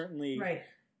 but certainly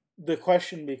the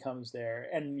question becomes there,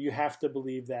 and you have to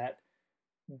believe that,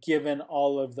 given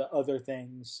all of the other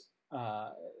things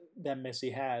that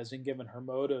Missy has, and given her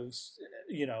motives,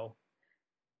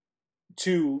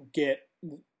 to get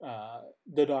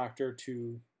the doctor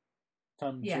to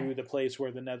come to the place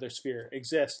where the Nether Sphere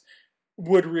exists,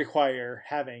 would require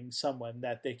having someone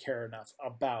that they care enough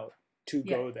about to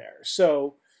go there.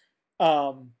 So,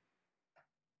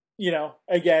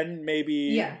 again,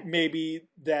 maybe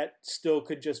that still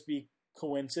could just be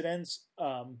coincidence.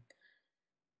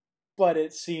 But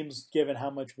it seems, given how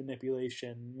much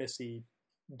manipulation Missy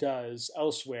does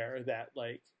elsewhere, that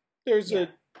there's a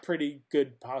pretty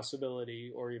good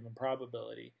possibility, or even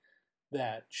probability,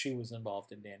 that she was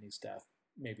involved in Danny's death.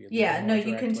 Maybe.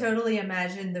 You can totally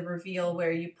imagine the reveal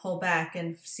where you pull back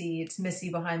and see it's Missy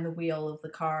behind the wheel of the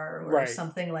car, or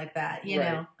something like that.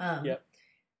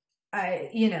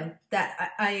 I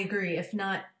agree. If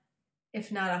not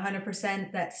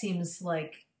 100%, that seems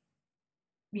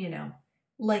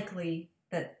likely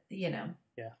that,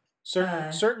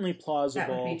 certainly plausible.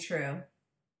 That would be true.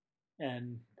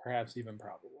 And perhaps even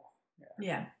probable.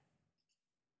 Yeah.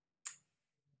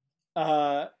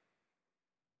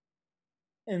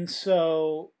 And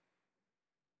so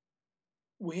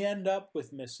we end up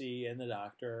with Missy and the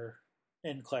doctor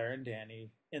and Claire and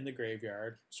Danny in the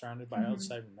graveyard, surrounded by all the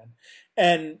Cybermen.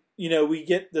 And, we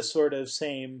get the sort of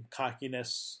same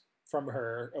cockiness from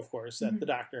her, of course, that the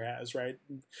doctor has, right?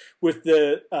 With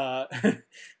the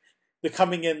the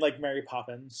coming in like Mary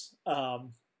Poppins,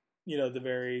 the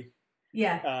very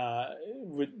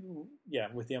with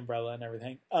the umbrella and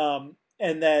everything.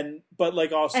 And then, but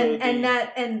also, and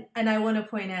I want to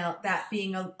point out that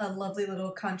being a lovely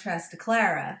little contrast to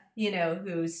Clara,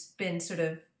 who's been sort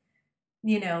of,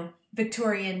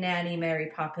 Victorian nanny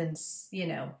Mary Poppins,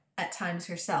 at times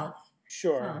herself.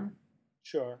 Sure.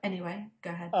 Anyway, go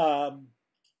ahead.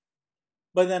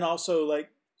 But then also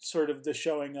sort of the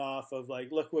showing off of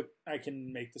like, look what I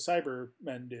can make the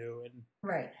Cybermen do, and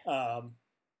Right. I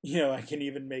can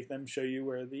even make them show you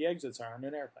where the exits are on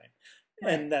an airplane,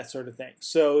 Right. and that sort of thing.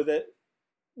 So that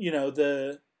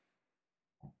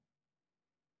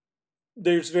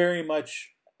there's very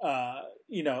much a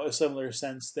similar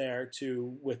sense there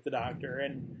to with the Doctor,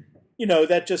 and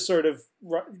that just sort of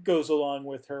goes along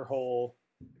with her whole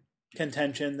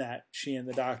contention that she and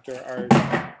the Doctor are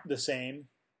the same.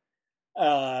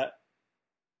 And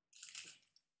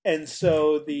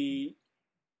so the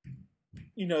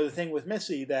thing with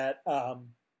Missy that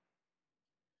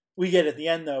we get at the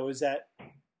end, though, is that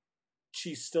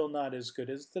she's still not as good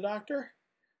as the Doctor,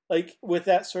 like with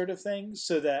that sort of thing.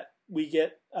 So that we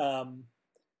get, the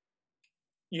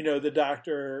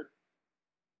Doctor,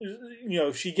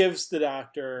 she gives the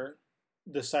Doctor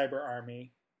the cyber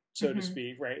army, so to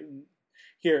speak, right?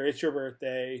 Here, it's your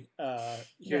birthday.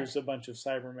 Here's a bunch of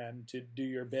Cybermen to do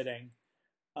your bidding,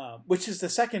 which is the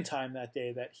second time that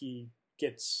day that he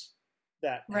gets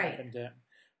that happen to him.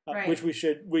 Which we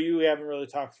haven't really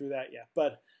talked through that yet,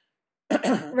 but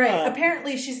right.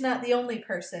 Apparently, she's not the only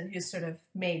person who's sort of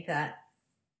made that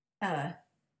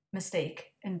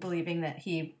mistake in believing that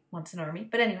he wants an army.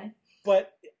 But anyway.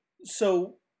 But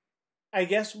so I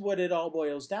guess what it all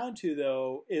boils down to,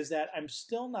 though, is that I'm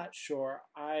still not sure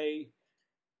I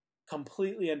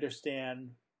completely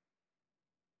understand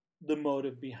the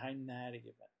motive behind that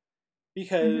even.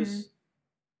 Because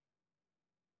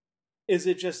is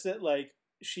it just that, like,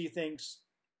 she thinks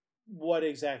what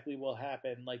exactly will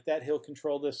happen? Like, that he'll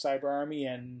control this cyber army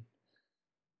and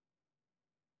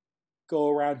go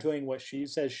around doing what she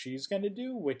says she's going to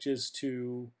do, which is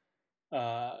to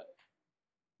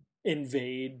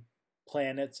invade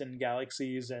planets and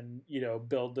galaxies and,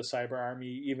 build the cyber army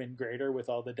even greater with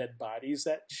all the dead bodies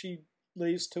that she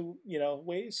lays to,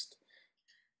 waste?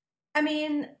 I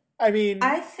mean,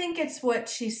 I think it's what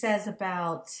she says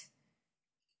about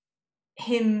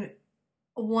him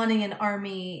wanting an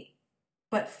army,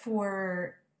 but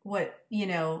for what,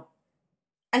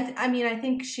 I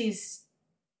think she's,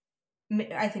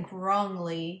 I think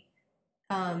wrongly,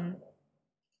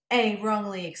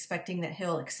 wrongly expecting that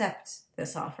he'll accept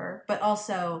this offer, but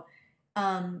also,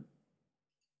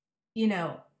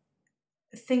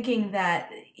 thinking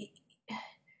that,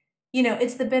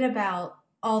 it's the bit about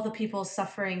all the people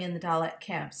suffering in the Dalek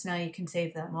camps. Now you can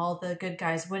save them. All the good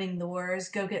guys winning the wars,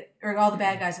 or all the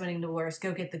bad guys winning the wars,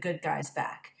 go get the good guys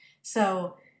back.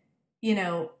 So,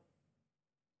 I'm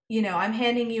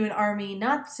handing you an army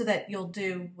not so that you'll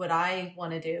do what I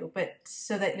want to do, but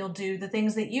so that you'll do the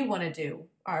things that you want to do,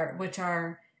 which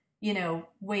are,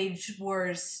 wage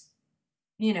wars,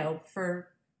 for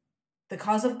the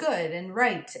cause of good and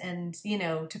right, and,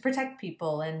 to protect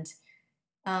people, and,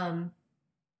 and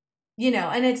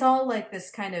it's all like this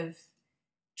kind of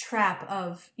trap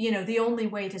of, the only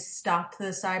way to stop the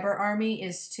cyber army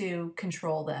is to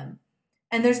control them.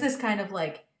 And there's this kind of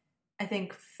like, I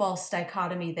think, false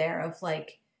dichotomy there of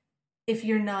like, if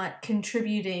you're not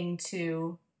contributing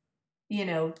to,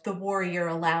 the war, you're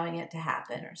allowing it to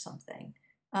happen or something.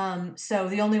 So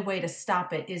the only way to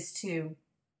stop it is to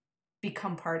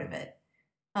become part of it,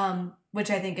 which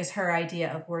I think is her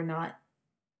idea of we're not,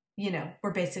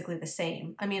 we're basically the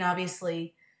same. I mean,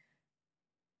 obviously,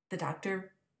 the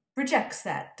Doctor rejects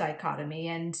that dichotomy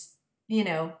and,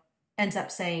 ends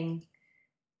up saying,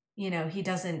 he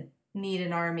doesn't need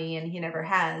an army and he never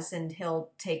has, and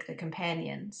he'll take the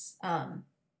companions. And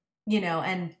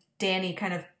Danny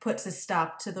kind of puts a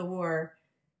stop to the war,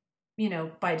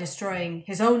 by destroying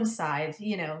his own side,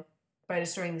 by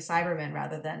destroying the Cybermen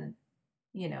rather than,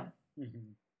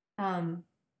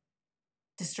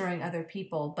 destroying other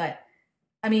people. But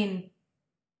I mean,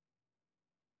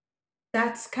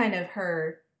 that's kind of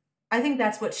her, I think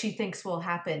that's what she thinks will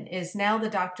happen, is now the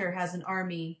Doctor has an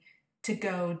army to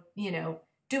go,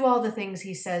 do all the things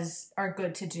he says are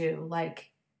good to do, like,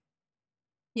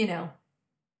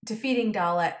 defeating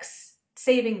Daleks,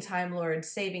 saving Time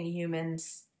Lords, saving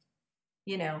humans.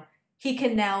 He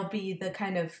can now be the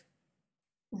kind of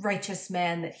righteous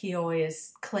man that he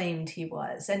always claimed he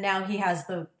was. And now he has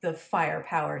the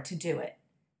firepower to do it,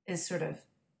 is sort of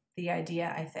the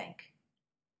idea, I think.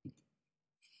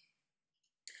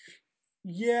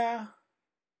 Yeah.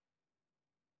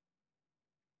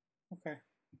 Okay.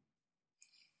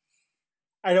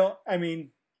 I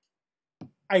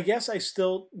guess I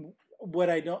still, what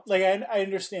I don't, like, I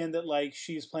understand that, like,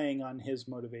 she's playing on his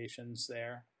motivations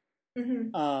there.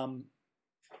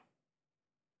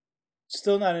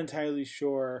 Still not entirely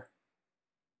sure.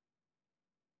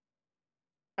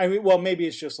 I mean, well, maybe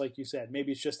it's just like you said.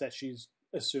 Maybe it's just that she's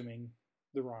assuming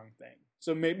the wrong thing.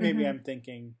 So maybe I'm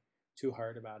thinking too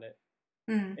hard about it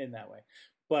in that way.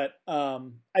 But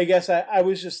I guess I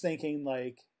was just thinking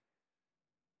like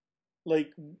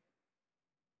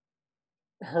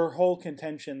her whole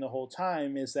contention the whole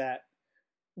time is that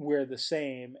we're the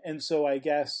same, and so I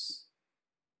guess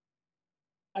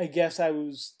I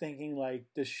was thinking, like,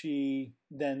 does she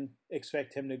then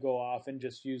expect him to go off and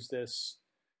just use this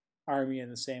army in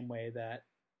the same way that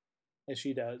as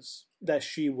she does, that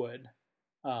she would?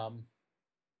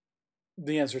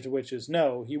 The answer to which is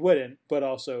no, he wouldn't. But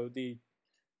also the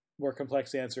more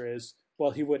complex answer is,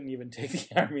 well, he wouldn't even take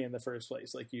the army in the first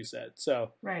place, like you said.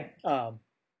 So, right.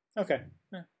 Okay.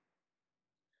 Yeah.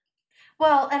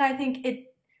 Well, and I think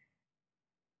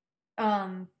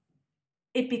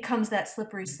it becomes that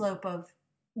slippery slope of,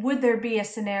 would there be a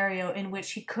scenario in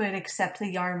which he could accept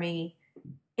the army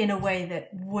in a way that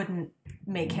wouldn't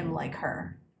make him like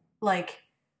her? Like,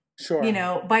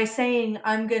 Sure. by saying,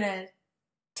 I'm going to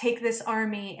take this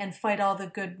army and fight all the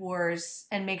good wars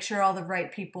and make sure all the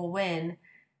right people win,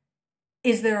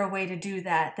 is there a way to do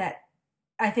that? That,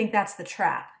 I think that's the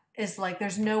trap, is like,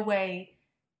 there's no way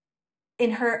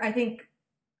in her. I think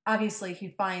obviously he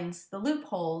finds the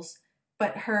loopholes,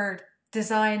 but her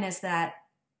design is that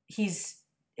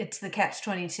it's the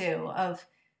catch-22 of,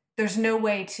 there's no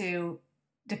way to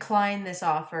decline this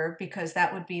offer because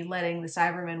that would be letting the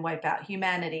Cybermen wipe out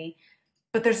humanity,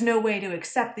 but there's no way to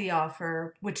accept the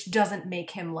offer which doesn't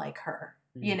make him like her,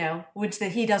 which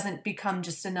that he doesn't become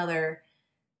just another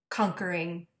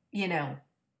conquering,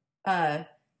 uh,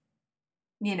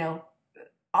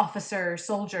 officer,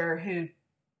 soldier who,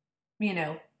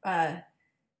 uh,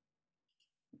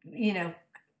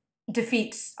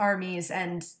 defeats armies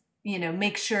and,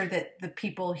 makes sure that the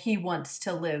people he wants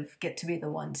to live get to be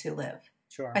the ones who live.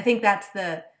 Sure. I think that's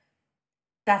the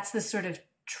sort of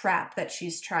trap that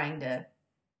she's trying to,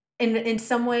 in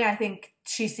some way, I think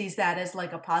she sees that as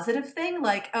like a positive thing.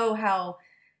 Like, oh,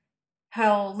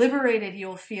 how liberated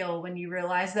you'll feel when you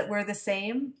realize that we're the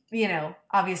same.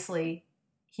 Obviously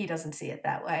he doesn't see it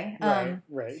that way.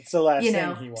 Right. It's the last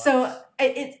thing he wants. So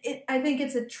I think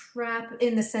it's a trap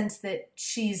in the sense that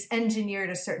she's engineered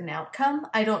a certain outcome.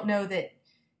 I don't know that,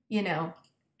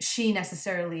 she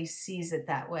necessarily sees it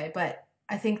that way, but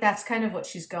I think that's kind of what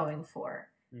she's going for.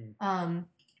 And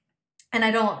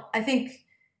I think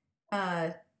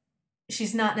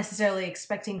she's not necessarily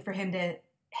expecting for him to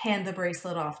hand the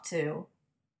bracelet off to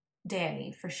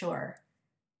Danny, for sure.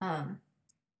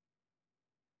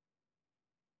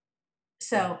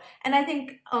 So, and I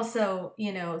think also,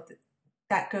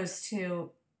 that goes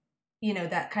to,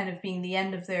 that kind of being the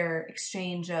end of their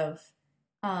exchange of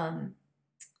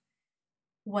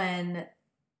when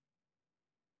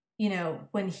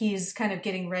he's kind of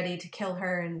getting ready to kill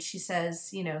her and she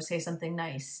says, say something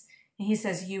nice. And he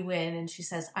says, you win. And she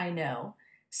says, I know.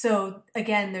 So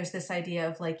again, there's this idea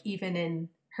of like, even in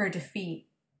her defeat,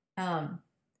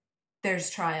 there's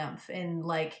triumph in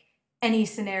like any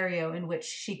scenario in which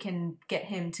she can get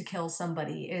him to kill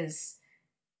somebody is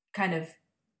kind of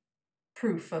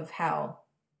proof of how.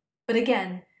 But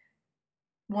again,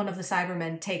 one of the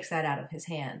Cybermen takes that out of his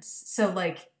hands. So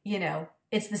like,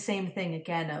 it's the same thing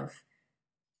again of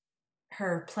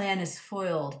her plan is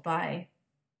foiled by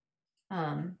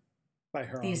her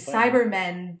these own plan.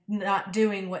 Cybermen not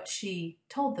doing what she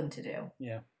told them to do.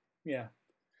 Yeah.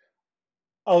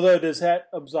 Although, does that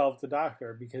absolve the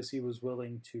Doctor because he was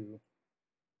willing to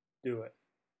do it?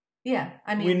 Yeah,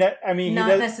 I mean,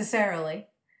 not necessarily.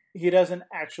 He doesn't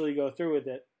actually go through with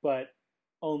it, but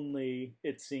only,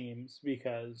 it seems,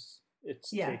 because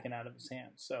it's taken out of his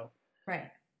hands. So,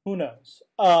 right. Who knows?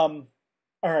 All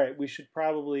right, we should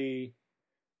probably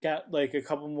get like a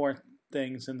couple more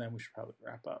things, and then we should probably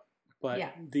wrap up. But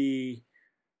the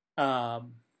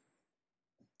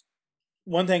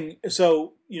one thing,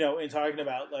 so in talking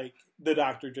about like the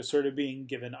Doctor just sort of being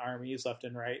given armies left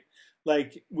and right,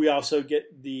 like we also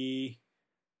get the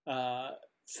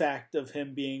fact of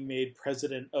him being made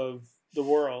president of the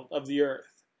world, of the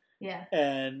Earth. Yeah.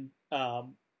 And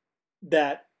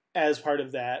that as part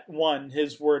of that, one,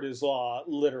 his word is law,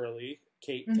 literally,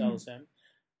 Kate tells him.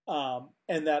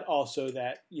 And that also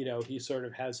that, he sort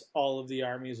of has all of the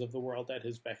armies of the world at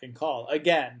his beck and call.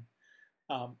 Again,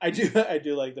 I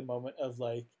do like the moment of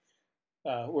like,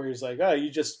 where he's like, oh,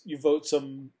 you vote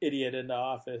some idiot into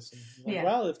office. And like,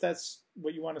 well, if that's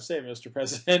what you want to say, Mr.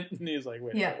 President. And he's like,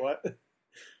 wait, what?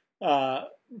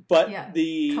 But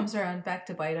comes around back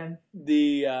to bite him.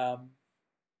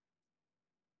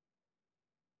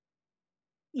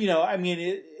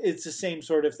 It's the same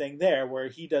sort of thing there, where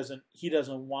he doesn't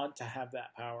want to have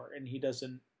that power, and he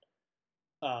doesn't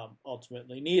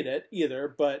ultimately need it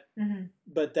either, but Mm-hmm.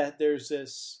 that there's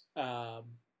this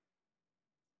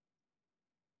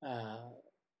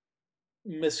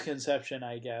misconception,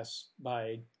 I guess,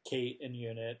 by Kate and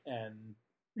Unit and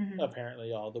Mm-hmm.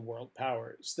 apparently all the world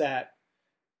powers that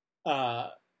uh,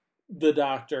 the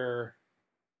Doctor.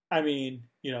 I mean,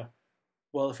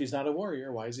 well, if he's not a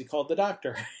warrior, why is he called the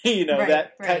Doctor? Right,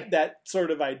 right. that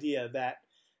sort of idea that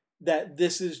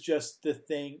this is just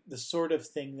the sort of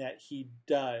thing that he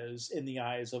does in the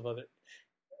eyes of other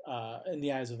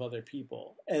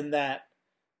people, and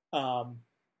um,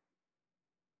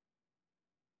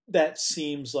 that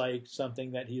seems like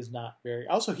something that he's not very.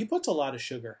 Also, he puts a lot of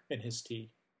sugar in his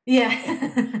tea. Yeah.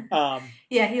 um,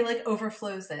 Yeah, he like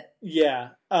overflows it. yeah,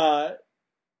 but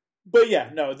yeah,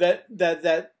 no, that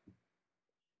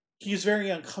he's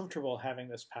very uncomfortable having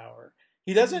this power.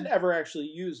 He doesn't Mm-hmm. ever actually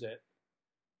use it,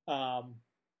 um,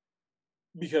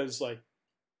 because like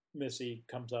Missy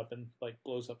comes up and like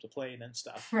blows up the plane and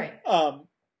stuff. Right.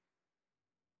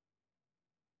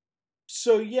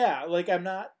 So yeah, like I'm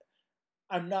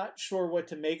not sure what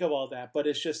to make of all that, but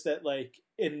it's just that like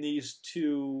in these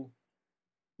two,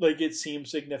 like it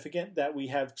seems significant that we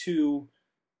have two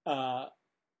uh,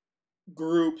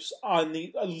 groups on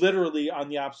the literally on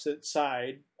the opposite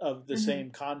side of the Mm-hmm.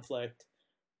 same conflict,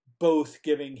 both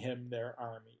giving him their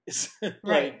armies. Right.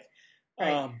 Like,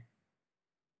 Right. um,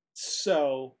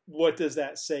 so what does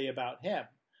that say about him?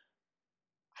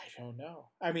 I don't know.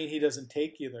 I mean, he doesn't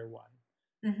take either one,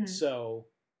 Mm-hmm. so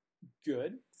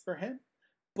good for him.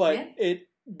 Yeah.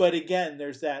 But again,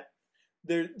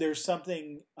 there's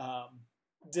something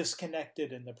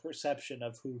disconnected in the perception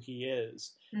of who he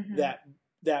is Mm-hmm.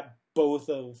 that both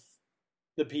of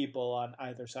the people on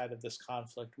either side of this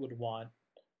conflict would want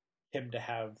him to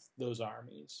have those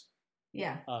armies.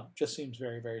 Yeah. Just seems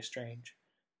very, very strange.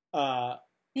 Uh,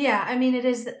 Yeah, I mean, it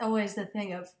is always the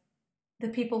thing of the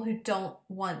people who don't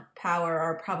want power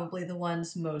are probably the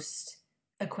ones most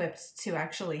equipped to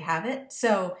actually have it.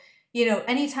 So,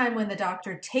 anytime when the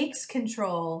Doctor takes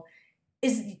control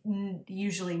is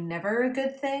usually never a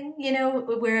good thing,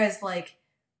 whereas like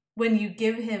when you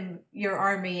give him your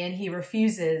army and he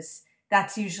refuses,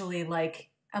 that's usually like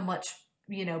a much,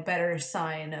 better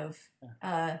sign of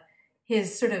uh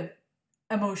his sort of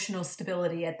emotional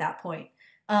stability at that point.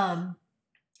 Um,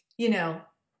 you know,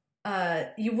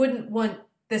 you wouldn't want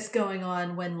this going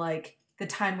on when like the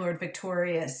Time Lord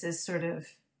Victorious is sort of,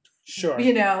 sure.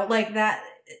 like that.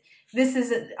 This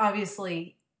is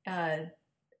obviously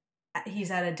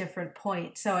he's at a different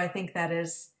point, so I think that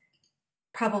is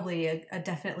probably a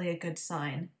definitely a good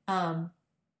sign.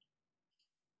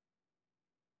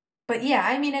 But yeah,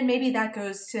 I mean, and maybe that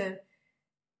goes to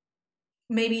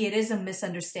maybe it is a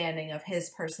misunderstanding of his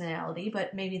personality,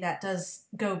 but maybe that does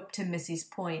go to Missy's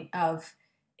point of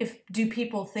if do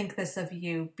people think this of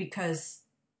you because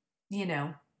you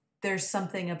know there's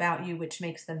something about you which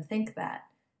makes them think that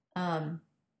um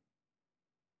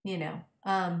you know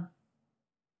um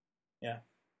Yeah.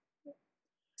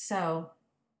 so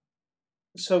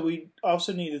So we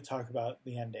also need to talk about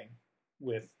the ending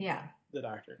with yeah. the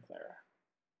Doctor and Clara.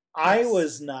 I Yes.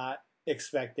 was not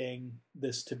expecting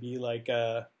this to be like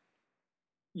a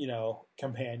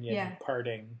companion Yeah.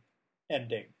 parting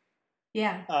ending.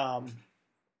 Yeah. Um,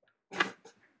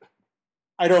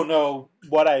 I don't know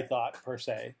what I thought per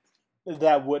se.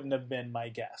 That wouldn't have been my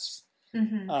guess.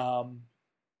 Mm-hmm. Um,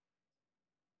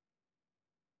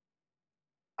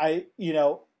 I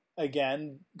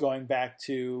again going back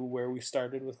to where we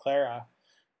started with Clara,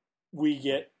 we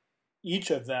get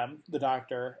each of them, the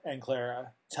Doctor and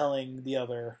Clara, telling the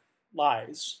other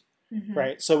lies, Mm-hmm.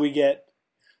 right? So we get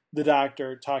the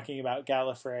Doctor talking about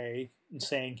Gallifrey and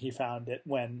saying he found it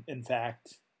when, in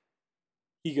fact,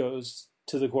 he goes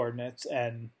to the coordinates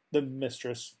and the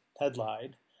mistress had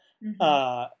lied. Mm-hmm.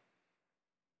 Uh,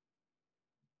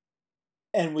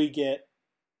 and we get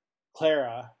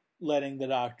Clara letting the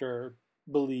Doctor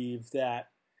believe that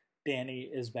Danny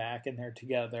is back and they're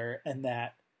together, and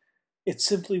that it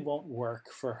simply won't work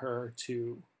for her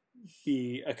to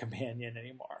be a companion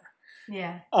anymore.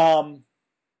 Yeah. Um,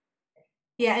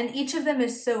 Yeah, and each of them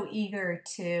is so eager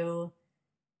to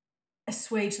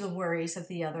assuage the worries of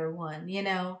the other one,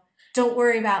 don't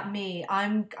worry about me,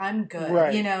 I'm good,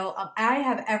 right. I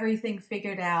have everything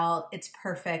figured out, it's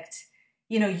perfect,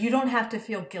 you don't have to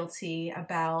feel guilty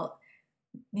about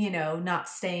not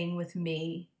staying with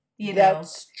me,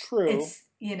 That's true. it's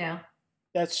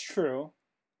That's true.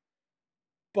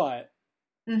 But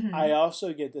I mm-hmm.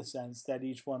 also get the sense that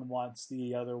each one wants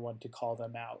the other one to call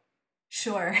them out.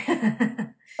 Sure.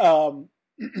 Um,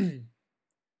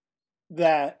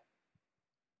 that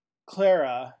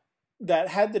Clara that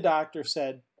had the doctor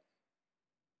said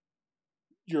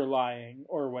you're lying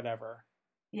or whatever,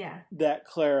 Yeah. that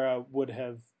Clara would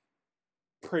have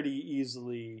pretty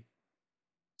easily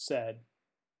said,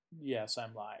 yes,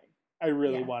 I'm lying. I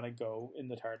really Yeah. want to go in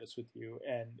the TARDIS with you,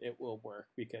 and it will work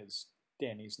because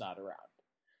Danny's not around.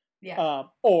 Yeah.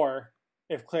 Or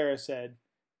if Clara said,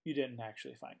 you didn't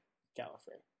actually find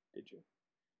Gallifrey, did you?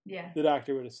 Yeah. The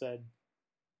doctor would have said,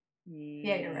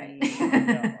 Yeah, you're right. no,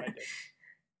 I didn't.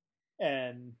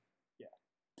 And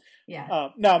Yeah.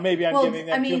 now maybe I'm giving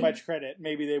them I mean, too much credit.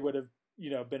 Maybe they would have,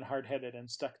 been hard-headed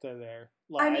and stuck to their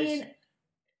lies. I mean,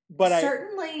 but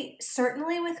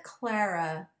certainly with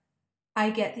Clara,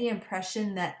 I get the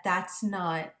impression that that's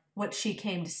not what she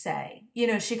came to say.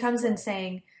 She comes in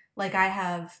saying, like, I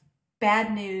have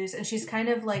bad news, and she's kind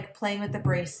of like playing with the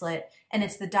bracelet, and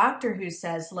it's the doctor who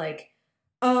says, like,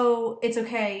 oh, it's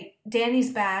okay.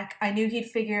 Danny's back. I knew he'd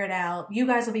figure it out. You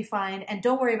guys will be fine, and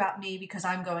don't worry about me because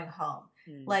I'm going home.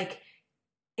 Like,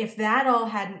 if that all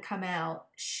hadn't come out,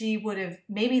 she would have,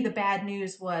 maybe the bad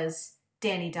news was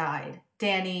Danny died.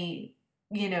 Danny,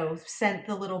 sent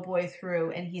the little boy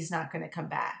through and he's not going to come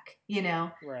back,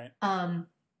 Right.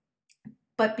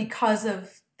 But because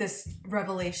of this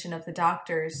revelation of the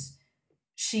doctors,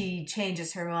 she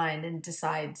changes her mind and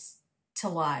decides to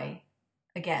lie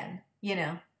again,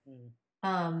 I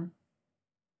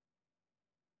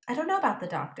don't know about the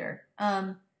doctor.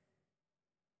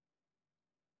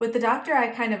 With the doctor,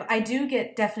 I do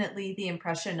get definitely the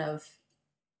impression of,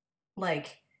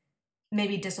 like,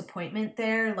 maybe disappointment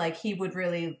there. Like, he would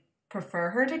really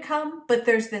prefer her to come, but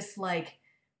there's this, like,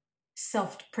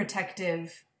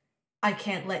 self-protective, I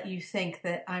can't let you think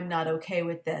that I'm not okay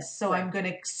with this, so I'm going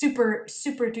to super,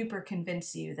 super duper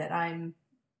convince you that I'm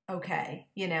okay,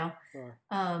 Sure.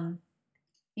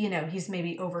 He's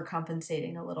maybe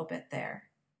overcompensating a little bit there.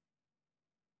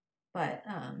 But,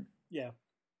 yeah.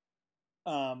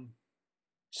 And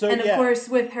of course,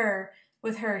 with her,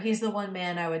 he's the one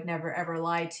man I would never ever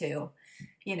lie to,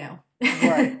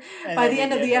 Right. By the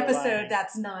end of the episode,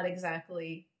 that's not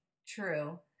exactly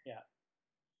true. Yeah.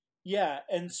 Yeah,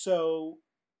 and so,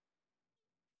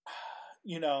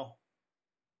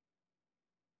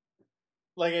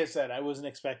 like I said, I wasn't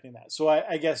expecting that. So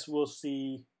I guess we'll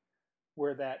see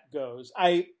where that goes.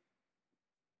 I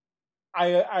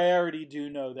already do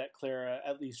know that Clara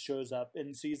at least shows up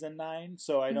in season 9,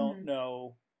 so I don't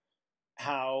know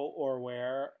how or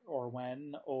where or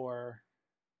when or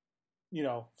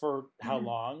for how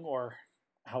long or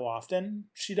how often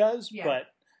she does. But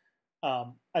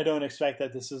I don't expect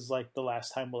that this is like the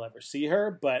last time we'll ever see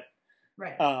her. But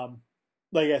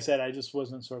like I said, I just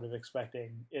wasn't sort of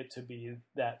expecting it to be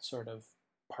that sort of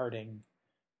parting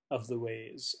of the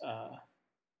ways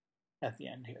at the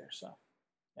end here. So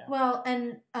yeah. Well,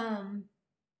 and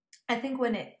I think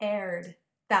when it aired,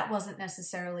 that wasn't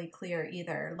necessarily clear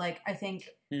either. Like, I think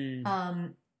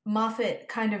Moffat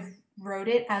kind of wrote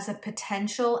it as a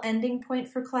potential ending point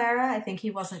for Clara. I think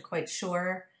he wasn't quite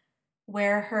sure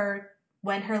when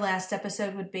her last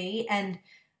episode would be. And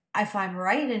if I'm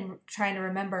right in trying to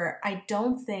remember, I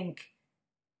don't think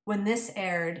when this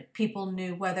aired, people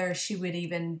knew whether she would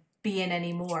even be in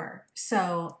any more.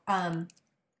 So,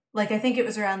 like, I think it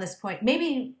was around this point,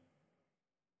 maybe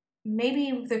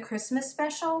the Christmas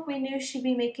special, we knew she'd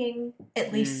be making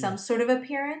at least some sort of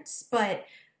appearance, but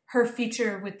her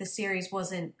future with the series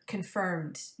wasn't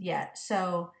confirmed yet.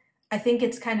 So I think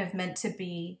it's kind of meant to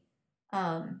be,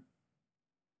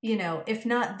 if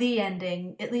not the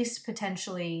ending, at least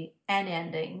potentially an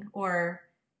ending, or,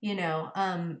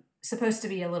 supposed to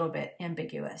be a little bit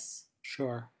ambiguous.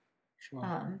 Sure.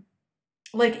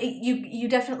 Like, you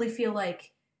definitely feel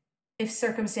like if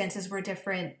circumstances were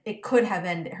different, it could have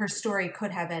ended. Her story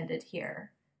could have ended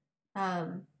here.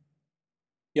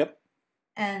 Yep.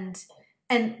 And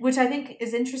which I think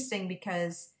is interesting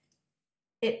because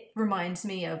it reminds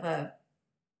me of a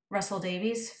Russell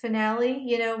Davies finale,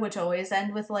 which always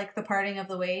end with like the parting of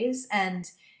the ways, and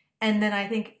then I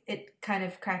think it kind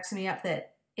of cracks me up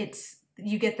that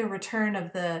you get the return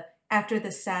of after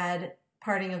the sad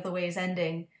parting of the ways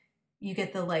ending, you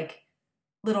get the like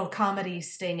little comedy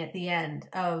sting at the end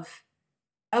of,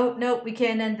 oh no, we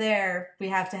can't end there, we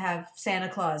have to have Santa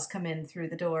Claus come in through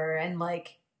the door, and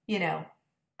like,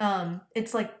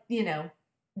 it's like,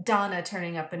 Donna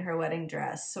turning up in her wedding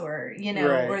dress, or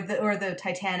or the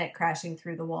Titanic crashing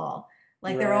through the wall.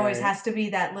 Like, there always has to be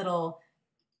that little,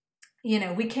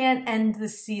 we can't end the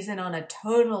season on a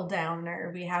total downer,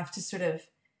 we have to sort of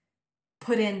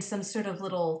put in some sort of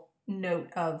little note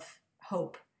of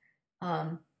hope,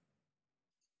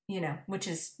 which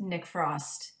is Nick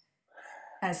Frost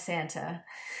as Santa.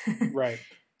 Right.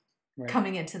 Right.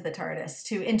 coming into the TARDIS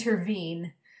to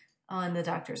intervene on the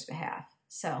Doctor's behalf.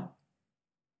 So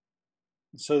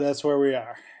that's where we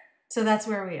are. that's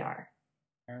where we are.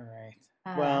 All right.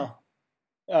 Uh, Well,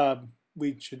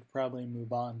 we should probably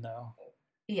move on though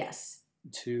yes.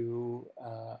 to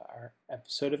our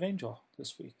episode of Angel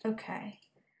this week. Okay.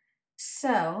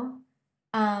 So,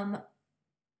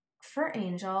 for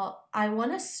Angel, I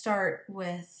want to start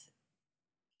with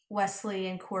Wesley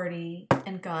and Cordy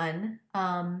and Gunn.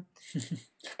 And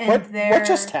what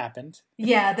just happened?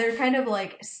 Yeah, they're kind of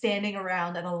like standing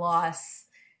around at a loss,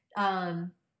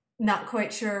 not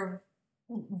quite sure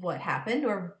what happened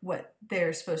or what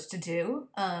they're supposed to do.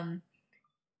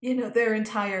 Their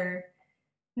entire,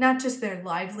 not just their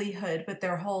livelihood, but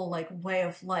their whole like way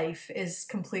of life is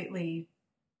completely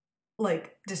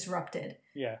like disrupted.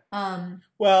 Yeah. Um,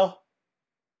 Well,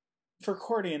 for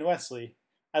Cordy and Wesley,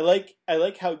 I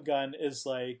like how Gunn is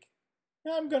like,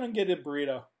 yeah, I'm gonna get a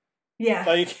burrito. yeah.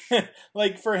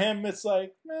 Like for him, it's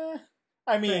like,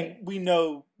 I mean, Right. we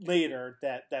know later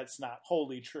that that's not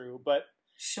wholly true, but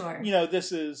Sure.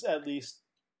 this is at least,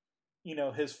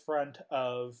 his front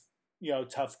of,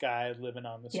 tough guy living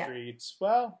on the Yeah. streets.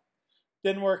 Well,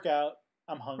 didn't work out.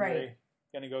 I'm hungry. Right.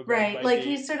 Gonna go grab Right. my Like date.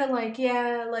 he's sort of like,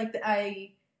 yeah, like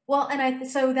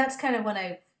so that's kind of what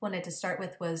I wanted to start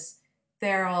with was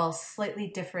they're all slightly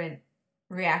different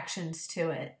reactions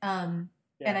to it. And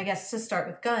I guess to start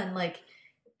with Gunn, like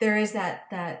there is that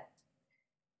that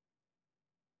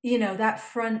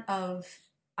front of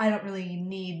I don't really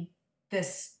need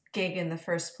this gig in the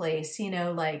first place,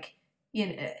 like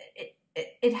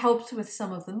it helped with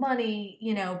some of the money,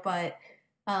 but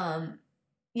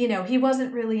he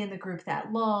wasn't really in the group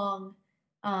that long.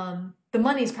 The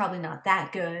money's probably not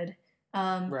that good.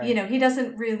 Right. He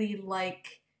doesn't really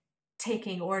like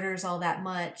taking orders all that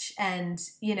much. And,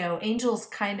 Angel's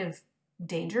kind of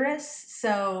dangerous.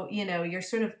 So, you're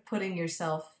sort of putting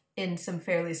yourself in some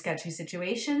fairly sketchy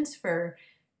situations for,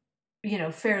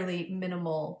 fairly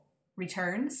minimal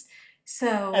returns.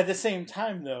 So At the same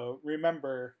time, though,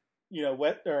 remember,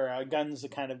 Gunn's the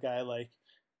kind of guy like,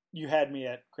 you had me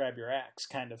at grab your axe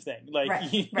kind of thing. Like,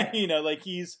 right. like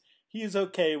he's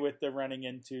okay with the running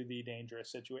into the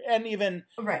dangerous situation. And even,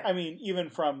 right. I mean, even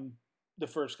from the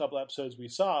first couple episodes we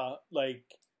saw, like,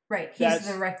 right. He's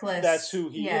the reckless. That's who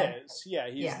he yeah. is. Yeah.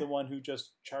 He's the one who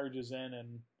just charges in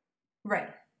and right.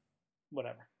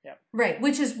 whatever. Yeah. Right.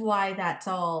 Which is why that's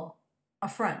all a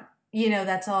front.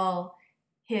 That's all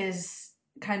his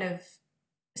kind of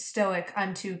stoic,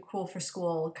 I'm too cool for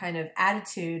school kind of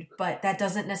attitude, but that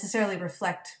doesn't necessarily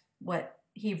reflect what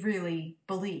he really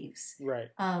believes. Right.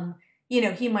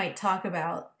 He might talk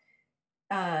about,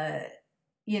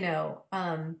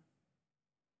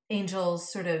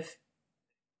 Angel's sort of,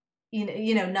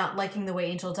 not liking the way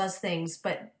Angel does things,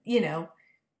 but,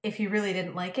 if he really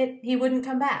didn't like it, he wouldn't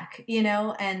come back,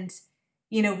 and,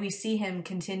 we see him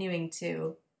continuing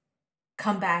to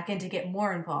come back and to get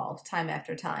more involved time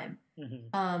after time.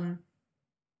 Mm-hmm.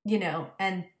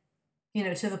 And,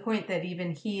 to the point that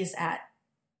even he's at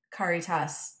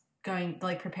Caritas going,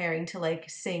 like, preparing to, like,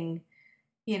 sing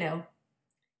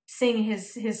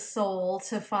his soul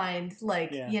to find,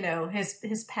 like,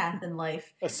 his path in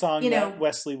life. A song that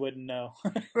Wesley wouldn't know.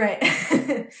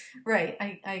 Right. Right.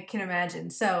 I can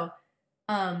imagine. So,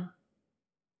 and,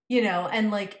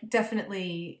 like,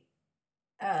 definitely,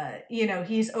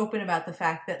 he's open about the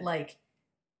fact that, like,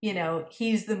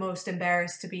 he's the most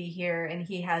embarrassed to be here and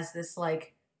he has this,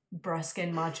 like, brusque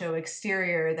and macho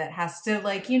exterior that has to,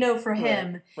 like, for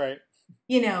him, right.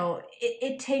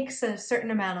 It takes a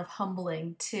certain amount of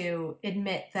humbling to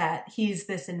admit that he's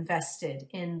this invested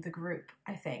in the group,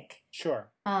 I think. Sure.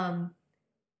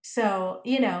 So,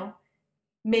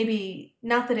 maybe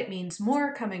not that it means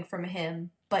more coming from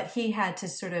him, but he had to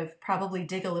sort of probably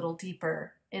dig a little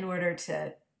deeper in order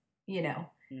to,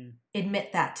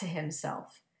 admit that to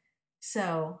himself.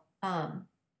 So,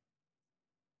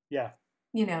 yeah,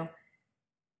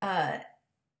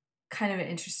 kind of an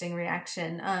interesting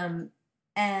reaction.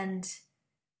 And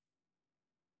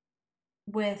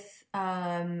with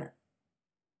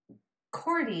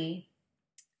Cordy,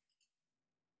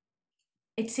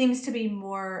 it seems to be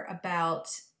more about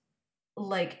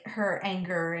like her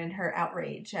anger and her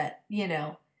outrage at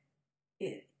her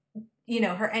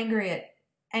anger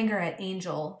at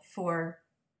Angel for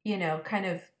kind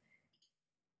of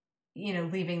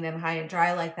leaving them high and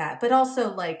dry like that, but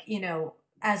also like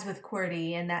as with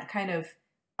Cordy and that kind of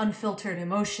unfiltered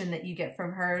emotion that you get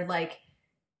from her, like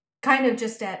kind of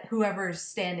just at whoever's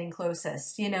standing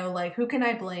closest, like who can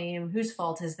I blame? Whose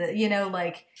fault is that?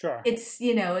 Like sure. It's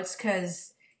it's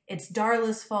because it's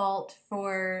Darla's fault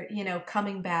for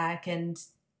coming back and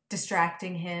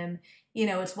distracting him. You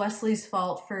know, it's Wesley's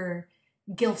fault for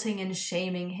guilting and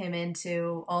shaming him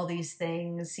into all these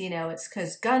things. You know, it's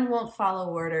because Gunn won't follow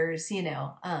orders. You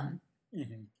know,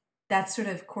 Hmm. that's sort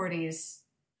of Cordy's.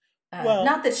 Well,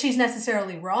 Not that she's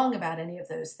necessarily wrong about any of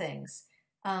those things,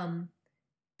 um,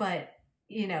 but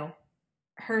you know,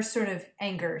 her sort of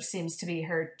anger seems to be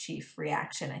her chief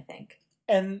reaction, I think.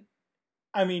 and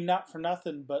I mean, not for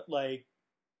nothing, but like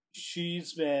she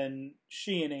and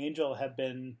Angel have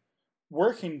been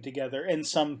working together in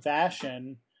some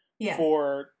fashion Yeah,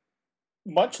 for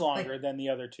much like longer than the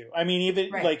other two. I mean,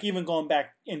 right. even going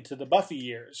back into the Buffy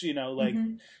years,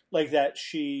 Mm-hmm. like that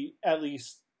she at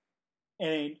least,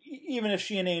 and even if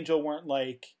she and Angel weren't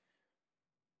like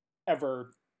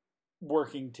ever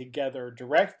working together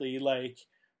directly, like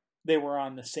they were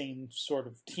on the same sort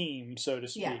of team, so to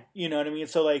Yeah, speak. You know what I mean?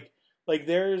 So like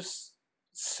there's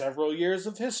several years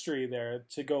of history there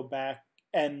to go back,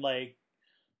 and like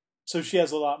so she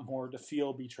has a lot more to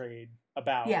feel betrayed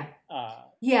about. yeah,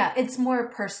 yeah. It's more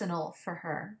personal for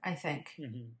her, I think.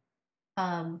 Mhm.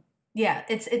 Um, yeah,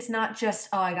 it's not just,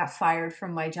 oh, I got fired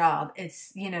from my job.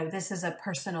 It's, you know, this is a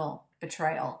personal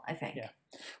betrayal, I Yeah, think.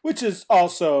 which is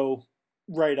also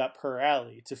right up her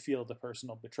alley to feel the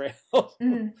personal betrayal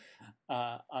Hmm.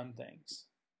 on things.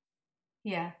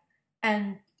 Yeah.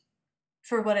 And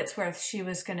for what it's worth, she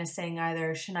was going to sing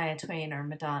either Shania Twain or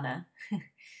Madonna,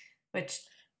 which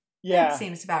that Yeah,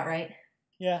 seems about right.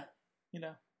 yeah, you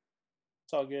know,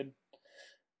 it's all good.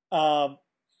 Um,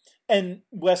 and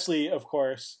Wesley, of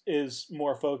course, is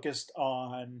more focused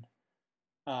on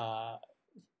uh,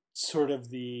 sort of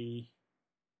the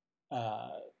uh,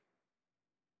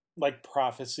 like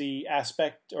prophecy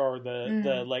aspect, or the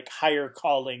Mm, like higher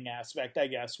calling aspect, I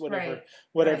guess, right,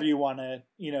 whatever right. you want to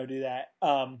do that.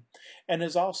 And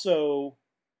is also,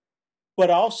 but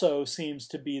also seems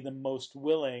to be the most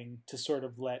willing to sort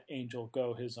of let Angel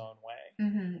go his own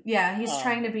way. Yeah, he's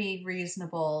trying Um, to be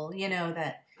reasonable, you know,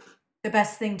 that the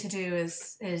best thing to do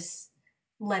is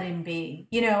let him be.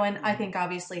 You know, and I mhm. think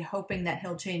obviously hoping that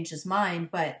he'll change his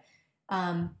mind, but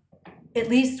um at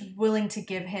least willing to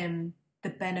give him the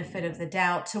benefit of the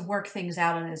doubt to work things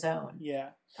out on his own. Yeah.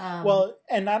 Um Well,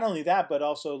 and not only that, but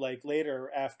also like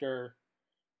later after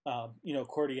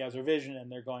Cordy has her vision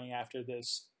and they're going after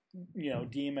this,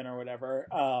 demon or whatever.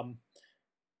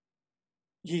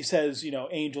 He says,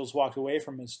 angels walked away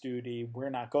from his duty. We're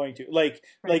not going to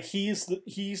right,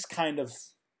 he's kind of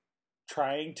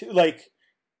trying to like,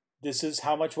 this is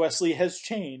how much Wesley has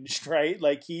changed, right?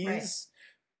 Like right. he's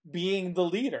being the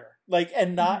leader, like,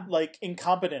 and Hmm. not like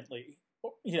incompetently.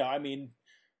 I mean,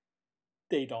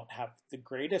 they don't have the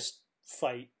greatest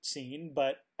fight scene,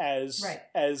 but Right,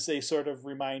 as they sort of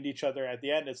remind each other at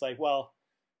the end, it's like, well,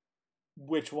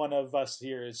 which one of us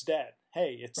here is dead?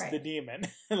 Hey, it's right, the demon.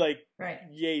 Like, right.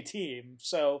 yay team.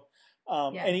 So,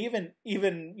 Yeah. and even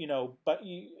but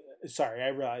sorry, I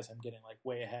realize I'm getting like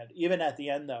way ahead. Even at the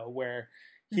end though, where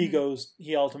Hmm.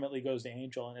 he ultimately goes to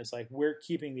Angel, and it's like, we're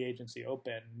keeping the agency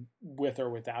open with or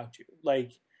without you.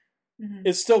 Like, Hmm.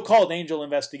 it's still called Angel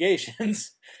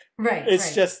Investigations. Right, It's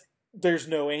right. just there's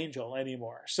no Angel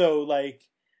anymore. So like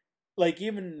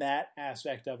even that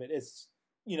aspect of it, it's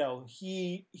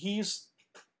he's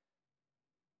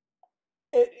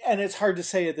and it's hard to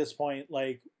say at this point,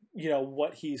 like,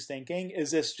 what he's thinking.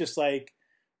 Is this just like,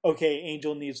 okay,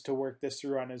 Angel needs to work this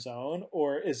through on his own,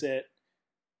 or is it,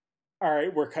 all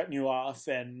right, we're cutting you off,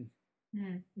 and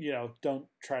Hmm. don't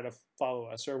try to follow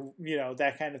us, or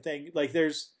that kind of thing. Like,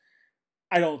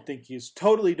 I don't think he's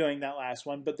totally doing that last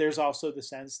one, but there's also the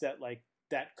sense that like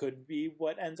that could be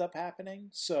what ends up happening.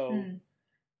 So, Hmm.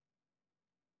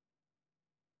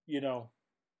 you know,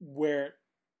 where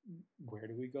where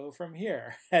do we go from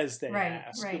here? As they Right,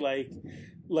 ask, right.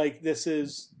 like this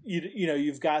is,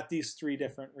 you've got these three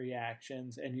different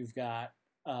reactions, and you've got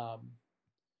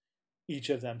each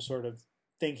of them sort of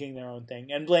thinking their own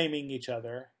thing and blaming each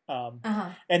other.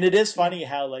 Uh-huh. And it is Yeah. funny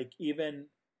how like even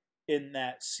in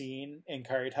that scene in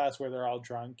Caritas where they're all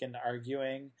drunk and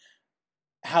arguing,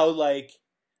 how like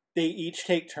they each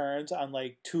take turns on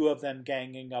like two of them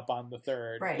ganging up on the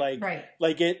third. Right, right.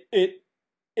 Like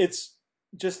it's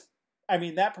just, I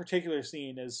mean, that particular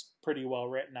scene is pretty well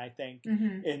written, I think,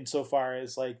 Hmm. insofar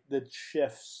as like the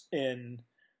shifts in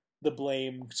the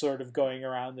blame sort of going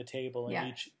around the table, and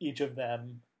Yeah. each of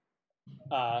them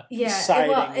Yeah,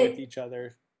 siding with each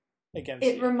other against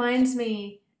it the others. reminds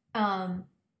me, um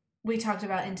we talked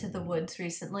about Into the Woods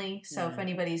recently, so if Mm-hmm.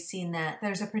 anybody's seen that,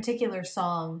 there's a particular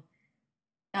song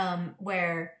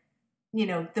where, you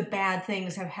know, the bad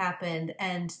things have happened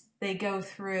and they go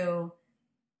through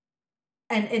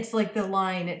and it's like the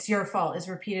line, "It's your fault," is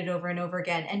repeated over and over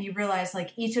again. And you realize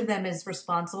like each of them is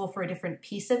responsible for a different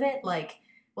piece of it. Like,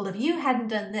 well, if you hadn't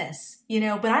done this,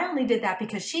 but I only did that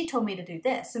because she told me to do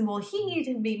this. And well, he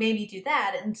needed me maybe do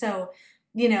that. And so,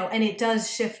 and it does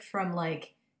shift from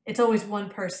like, it's always one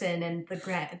person and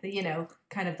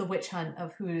kind of the witch hunt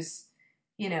of who's,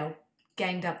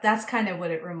 ganged up. That's kind of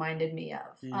what it reminded me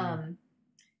of. Mm.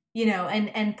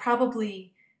 And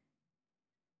probably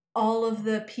all of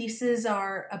the pieces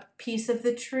are a piece of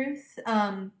the truth,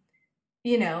 and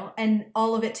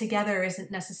all of it together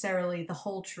isn't necessarily the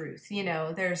whole truth.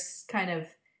 There's kind of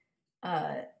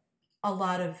a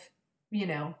lot of,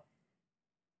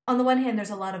 on the one hand,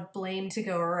 there's a lot of blame to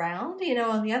go around.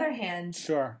 On the other hand,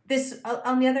 Sure. this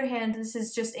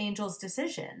is just Angel's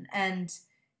decision, and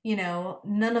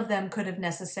none of them could have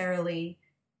necessarily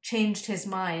changed his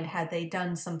mind had they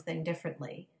done something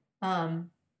differently.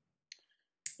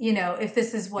 If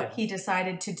this is what he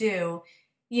decided to do,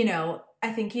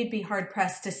 I think you'd be hard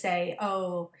pressed to say,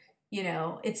 oh,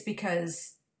 it's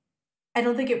because I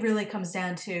don't think it really comes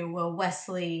down to, well,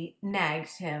 Wesley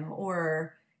nagged him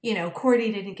or,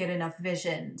 Cordy didn't get enough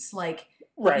visions. Like,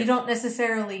 right. You don't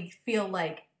necessarily feel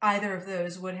like either of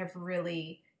those would have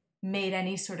really made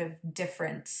any sort of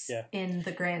difference in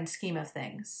the grand scheme of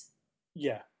things.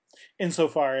 Yeah.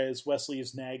 Insofar as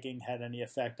Wesley's nagging had any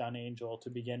effect on Angel to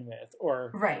begin with,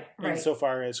 or right.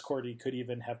 insofar as Cordy could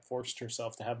even have forced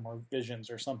herself to have more visions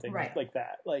or something like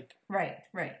that. Like right.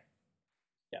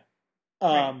 Yeah.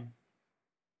 Right.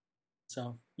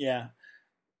 So yeah.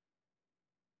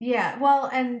 Yeah. Well,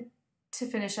 and to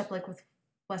finish up, like with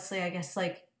Wesley, I guess,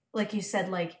 like you said,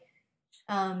 like,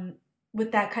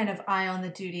 with that kind of eye on the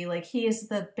duty, like he is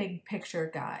the big picture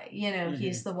guy.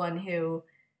 He's the one who,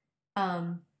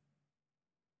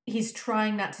 he's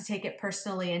trying not to take it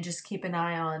personally and just keep an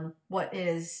eye on what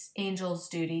is Angel's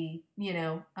duty,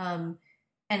 and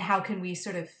how can we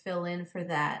sort of fill in for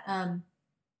that. And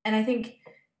I think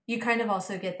you kind of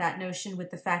also get that notion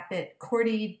with the fact that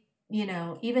Cordy,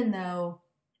 even though,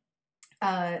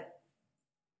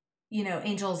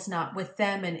 Angel's not with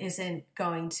them and isn't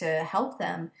going to help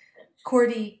them,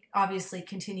 Cordy obviously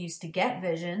continues to get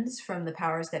visions from the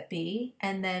powers that be,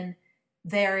 and then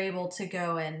they're able to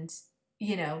go and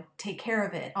take care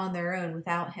of it on their own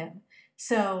without him.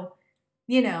 So,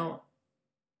 I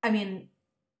mean,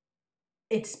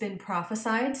 it's been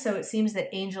prophesied, so it seems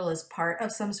that Angel is part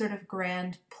of some sort of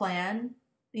grand plan,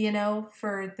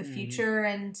 for the future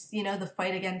and, the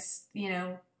fight against,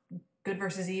 good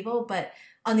versus evil. But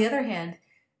on the other hand,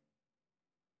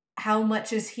 how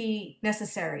much is he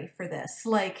necessary for this?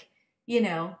 Like,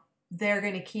 they're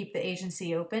going to keep the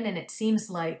agency open, and it seems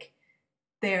like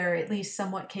they're at least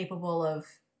somewhat capable of,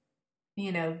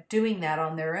 doing that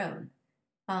on their own.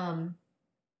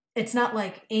 It's not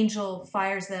like Angel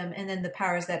fires them and then the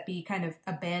powers that be kind of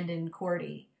abandon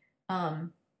Cordy.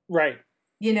 Right.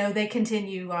 They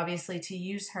continue obviously to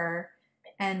use her,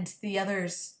 and the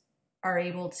others are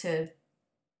able to,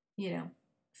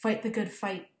 fight the good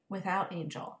fight without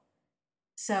Angel.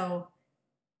 So,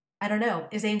 I don't know.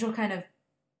 Is Angel kind of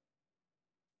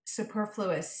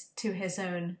superfluous to his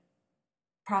own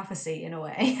prophecy in a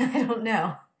way? I don't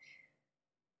know.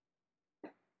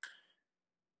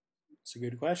 It's a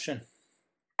good question.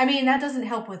 I mean, that doesn't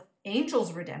help with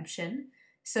Angel's redemption.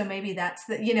 So maybe that's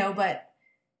but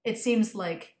it seems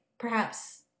like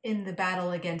perhaps in the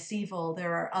battle against evil,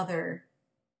 there are other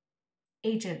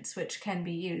agents which can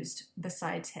be used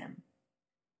besides him.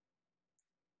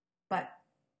 But,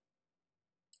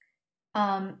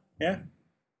 yeah.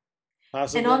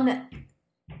 Possibly. And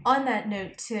on that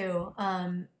note too,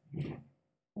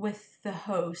 with the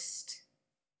host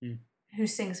who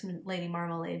sings Lady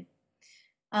Marmalade,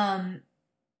 and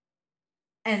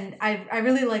I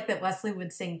really like that Wesley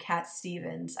would sing Cat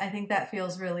Stevens. I think that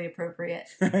feels really appropriate.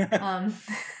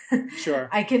 Sure.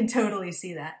 I can totally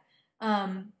see that.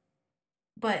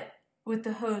 But with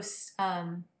the host,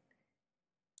 that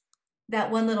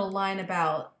one little line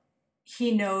about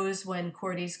he knows when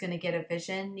Cordy's going to get a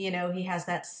vision, he has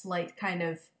that slight kind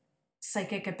of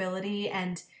psychic ability,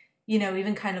 and,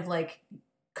 even kind of like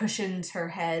cushions her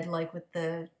head, like with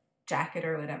the jacket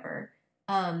or whatever.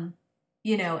 And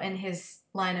his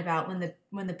line about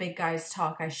when the big guys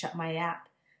talk, I shut my yap.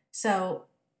 So,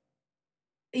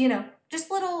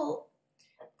 just little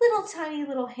tiny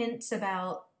little hints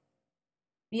about,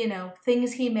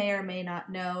 things he may or may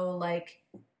not know, like,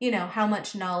 how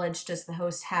much knowledge does the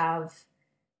host have?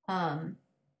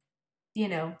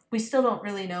 We still don't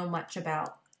really know much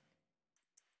about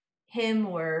him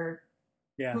or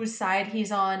whose side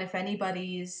he's on, if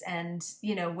anybody's, and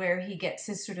where he gets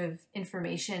his sort of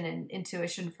information and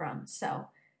intuition from. So,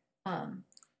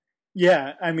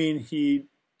 yeah, I mean he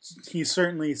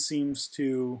certainly seems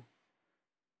to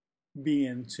be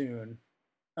in tune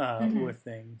with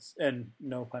things, and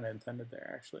no pun intended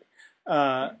there. Actually,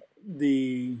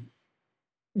 the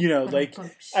like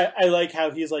I like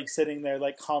how he's like sitting there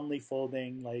like calmly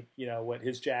folding like what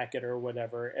his jacket or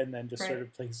whatever, and then just sort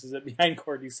of places it behind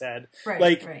Cordy's head.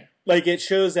 Like it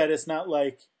shows that it's not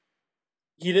like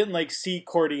he didn't like see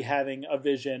Cordy having a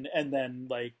vision and then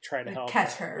like try to help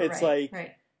catch her. It's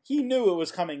he knew it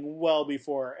was coming well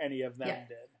before any of them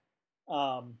did.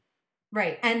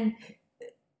 Right, and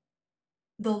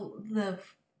the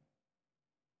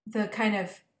kind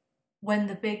of when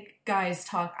the big guys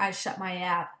talk, I shut my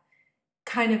app,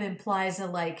 kind of implies a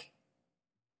like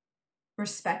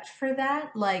respect for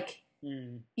that. Like,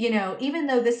 even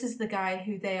though this is the guy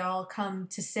who they all come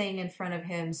to sing in front of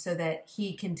him so that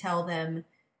he can tell them,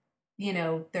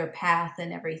 their path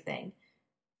and everything,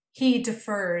 he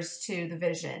defers to the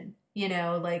vision,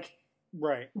 like,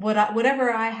 right.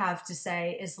 Whatever I have to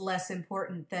say is less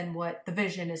important than what the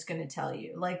vision is going to tell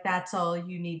you. Like, that's all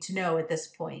you need to know at this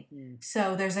point.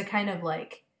 So there's a kind of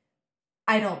like,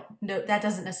 I don't know, that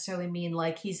doesn't necessarily mean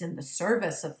like he's in the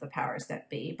service of the powers that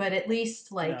be, but at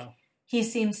least like he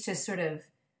seems to sort of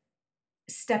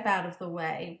step out of the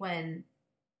way when,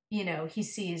 he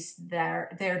sees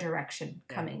their direction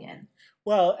coming in.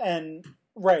 Well, and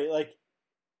right, like,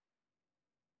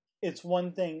 it's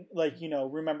one thing, like,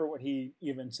 remember what he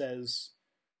even says,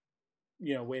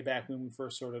 way back when we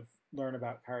first sort of learn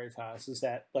about Caritas, is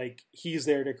that, like, he's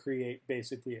there to create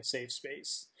basically a safe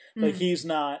space. Like, he's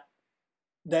not,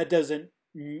 that doesn't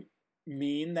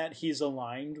mean that he's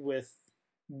aligned with,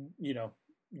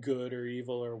 good or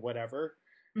evil or whatever,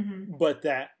 but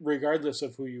that regardless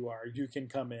of who you are, you can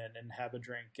come in and have a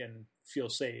drink and feel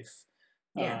safe.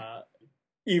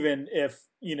 Even if,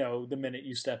 the minute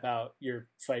you step out, you're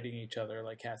fighting each other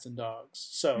like cats and dogs.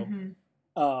 So,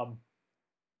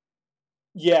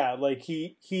 like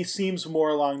he seems more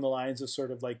along the lines of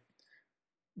sort of like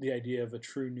the idea of a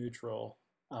true neutral,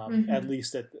 at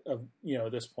least at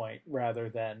this point, rather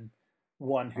than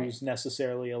one who's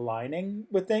necessarily aligning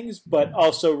with things, but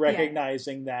also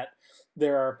recognizing that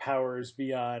there are powers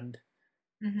beyond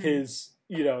his,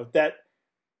 that.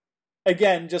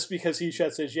 Again, just because he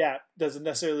shuts his yap doesn't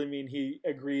necessarily mean he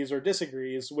agrees or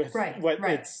disagrees with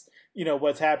it's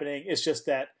what's happening. It's just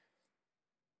that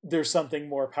there's something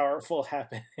more powerful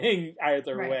happening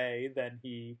either way than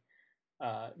he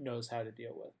knows how to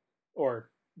deal with or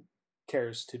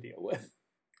cares to deal with.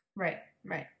 Right.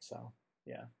 So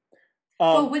yeah.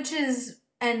 Well, which is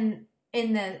in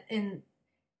that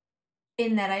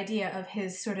idea of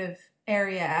his sort of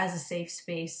area as a safe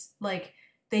space, like.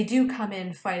 They do come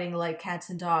in fighting like cats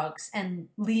and dogs and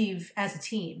leave as a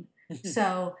team.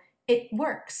 So it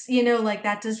works. Like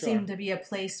that does seem to be a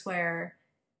place where,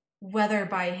 whether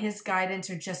by his guidance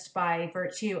or just by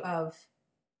virtue of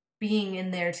being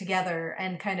in there together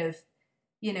and kind of,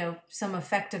 some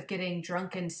effect of getting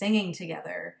drunk and singing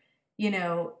together, it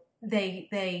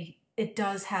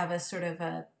does have a sort of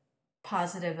a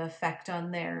positive effect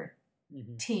on their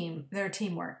team, their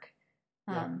teamwork.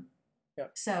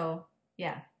 So...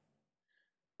 yeah.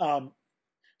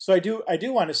 So I do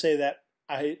want to say that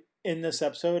in this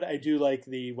episode I do like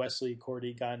the Wesley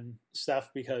Cordy gun stuff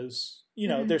because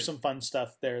there's some fun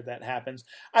stuff there that happens.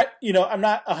 I'm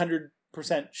not 100%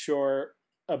 sure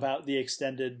about the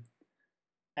extended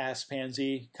ass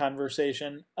pansy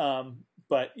conversation,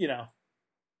 but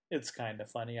it's kind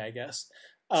of funny, I guess.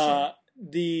 I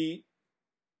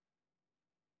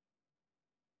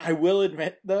will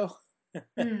admit though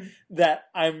that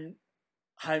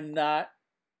I'm not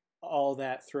all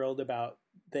that thrilled about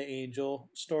the Angel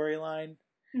storyline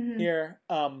here.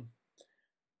 I'm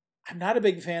not a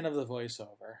big fan of the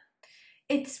voiceover.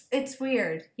 It's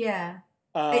weird, yeah.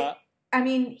 I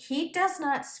mean, he does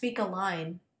not speak a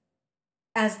line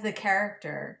as the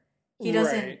character. He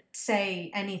doesn't say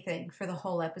anything for the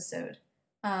whole episode.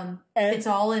 It's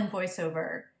all in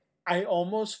voiceover. I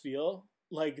almost feel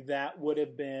like that would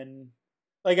have been...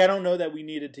 Like, I don't know that we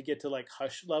needed to get to, like,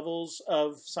 Hush levels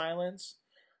of silence,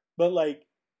 but, like,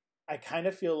 I kind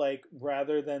of feel like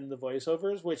rather than the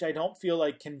voiceovers, which I don't feel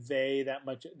like convey that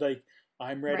much, like,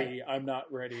 I'm ready, I'm not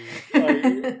ready,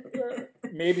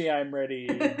 maybe I'm ready.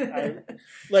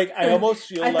 I almost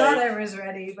feel I thought I was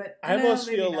ready, but I almost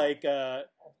feel like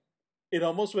it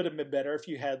almost would have been better if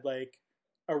you had, like,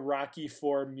 a Rocky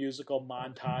IV musical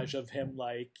montage of him,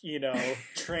 like,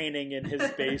 training in his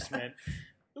basement.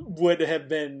 Would have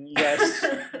been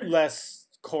less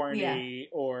corny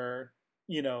or,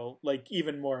 like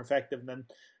even more effective than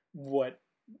what,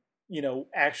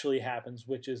 actually happens,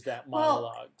 which is that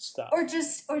monologue stuff. Or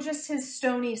just his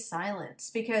stony silence,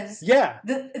 because yeah,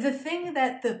 the thing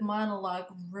that the monologue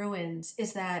ruins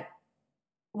is that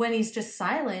when he's just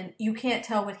silent, you can't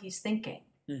tell what he's thinking,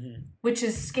 which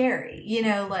is scary.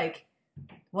 Like,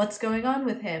 what's going on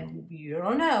with him? You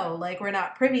don't know. Like, we're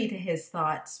not privy to his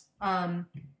thoughts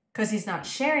because he's not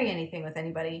sharing anything with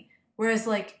anybody. Whereas,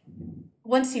 like,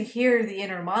 once you hear the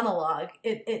inner monologue,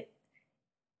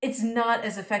 it's not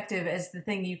as effective as the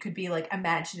thing you could be, like,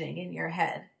 imagining in your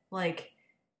head. Like,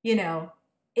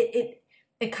 it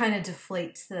kind of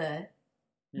deflates the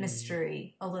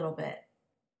mystery a little bit.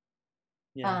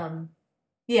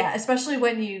 Yeah, especially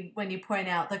when you point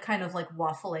out the kind of, like,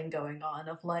 waffling going on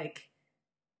of, like,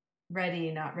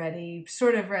 ready, not ready,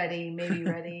 sort of ready, maybe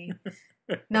ready,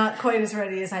 not quite as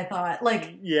ready as I thought.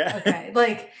 Like, yeah, okay,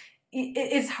 like,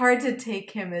 it's hard to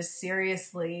take him as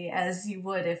seriously as you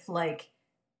would if, like,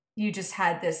 you just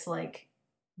had this, like,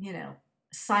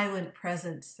 silent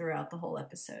presence throughout the whole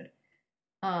episode.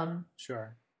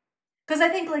 Sure. Because I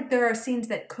think, like, there are scenes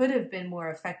that could have been more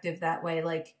effective that way,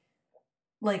 like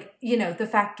the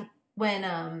fact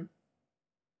when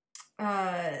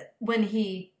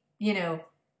he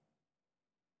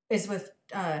is with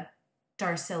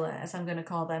Darcilla, as I'm going to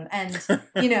call them, and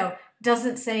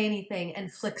doesn't say anything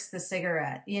and flicks the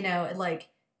cigarette, like,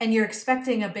 and you're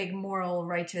expecting a big moral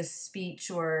righteous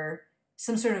speech or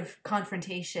some sort of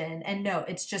confrontation, and no,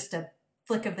 it's just a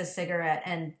flick of the cigarette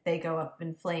and they go up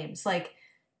in flames, like,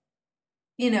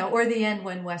 or the end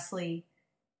when Wesley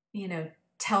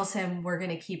tells him we're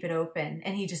going to keep it open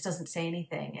and he just doesn't say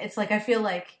anything. It's like, I feel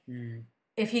like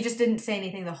if he just didn't say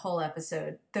anything the whole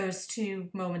episode, those two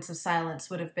moments of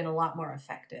silence would have been a lot more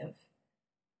effective.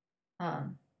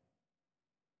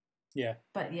 Yeah.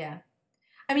 But yeah.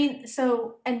 I mean,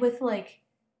 so, and with, like,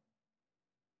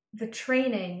 the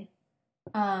training,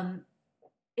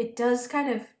 it does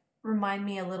kind of remind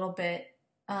me a little bit.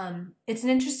 It's an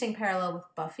interesting parallel with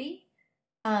Buffy.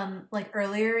 Like,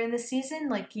 earlier in the season,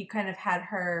 like, you kind of had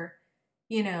her,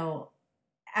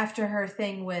 after her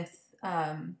thing with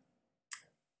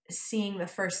seeing the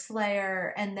first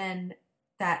Slayer and then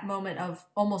that moment of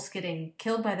almost getting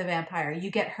killed by the vampire, you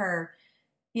get her,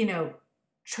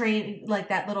 train, like,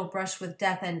 that little brush with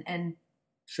death and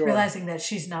sure. realizing that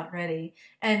she's not ready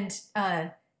and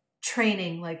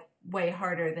training, like, way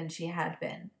harder than she had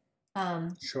been.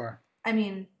 Sure. I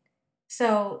mean,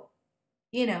 so,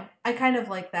 I kind of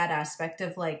like that aspect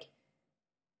of, like,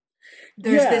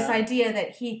 there's this idea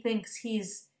that he thinks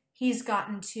he's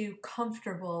gotten too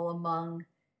comfortable among,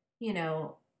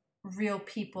 real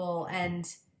people, and,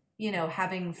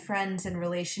 having friends and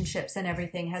relationships and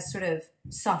everything has sort of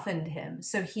softened him.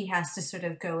 So he has to sort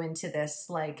of go into this,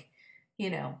 like,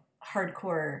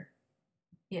 hardcore,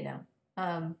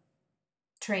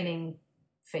 training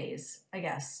phase, I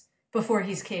guess, before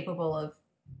he's capable of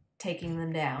taking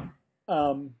them down.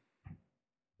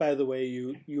 By the way,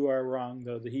 you are wrong,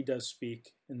 though, that he does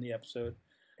speak in the episode.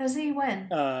 Does he?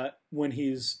 When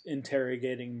he's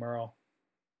interrogating Merle.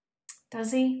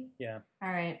 Does he? Yeah. All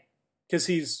right. Because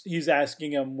he's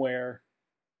asking him where,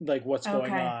 like, what's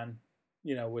going on,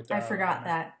 with Darla. I forgot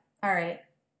that. All right.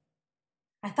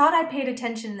 I thought I paid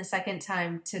attention the second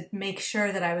time to make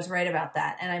sure that I was right about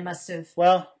that, and I must have.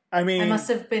 Well, I mean, I must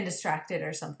have been distracted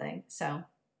or something. So,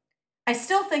 I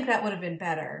still think that would have been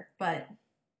better, but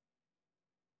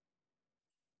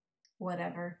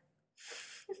whatever.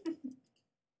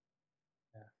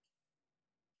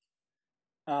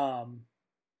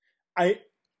 I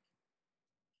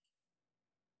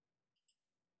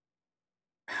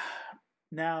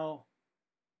now,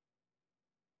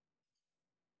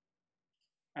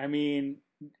 I mean,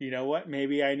 you know what?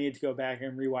 Maybe I need to go back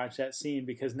and rewatch that scene,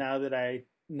 because now that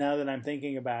I'm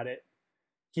thinking about it,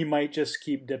 he might just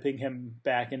keep dipping him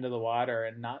back into the water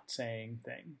and not saying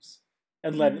things,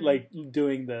 and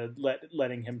doing the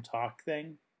letting him talk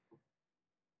thing.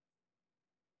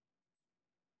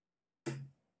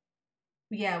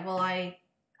 Yeah, well, I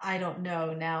don't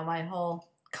know now. My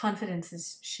whole confidence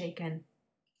is shaken.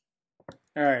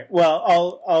 All right.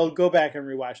 Well, I'll go back and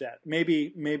rewatch that.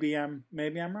 Maybe I'm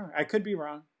wrong. I could be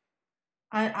wrong.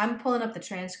 I'm pulling up the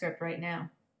transcript right now.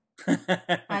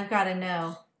 I've got to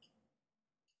know.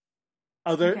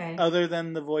 Other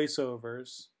than the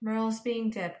voiceovers. Merle's being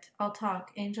dipped. I'll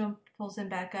talk. Angel pulls him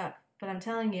back up. But I'm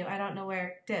telling you, I don't know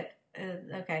where dip.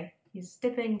 Okay. He's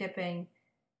dipping.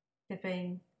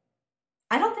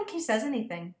 I don't think he says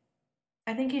anything.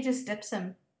 I think he just dips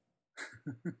him.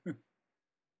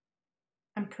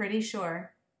 I'm pretty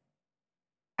sure.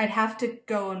 I'd have to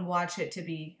go and watch it to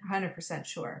be 100%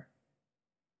 sure.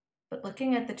 But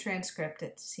looking at the transcript,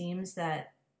 it seems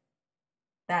that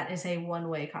that is a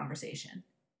one-way conversation.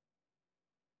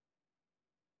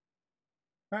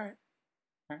 All right.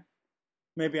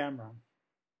 Maybe I'm wrong.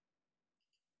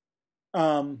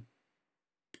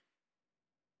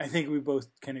 I think we both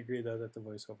can agree, though, that the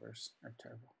voiceovers are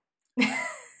terrible.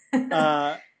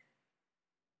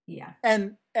 Yeah.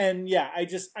 And yeah,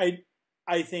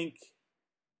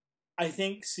 I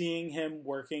think seeing him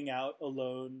working out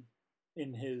alone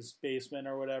in his basement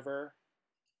or whatever,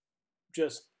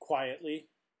 just quietly,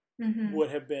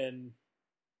 would have been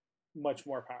much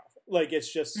more powerful. Like,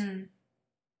 it's just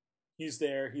he's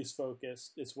there, he's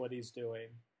focused, it's what he's doing.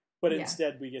 But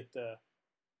instead we get the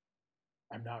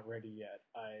I'm not ready yet.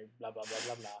 I blah blah blah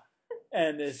blah blah.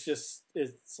 And it's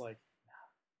like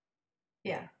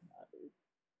yeah.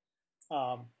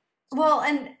 Well,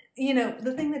 and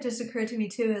the thing that just occurred to me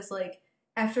too is like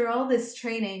after all this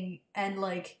training and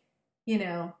like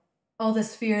all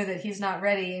this fear that he's not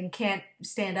ready and can't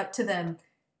stand up to them,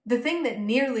 the thing that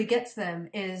nearly gets them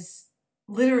is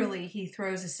literally he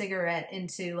throws a cigarette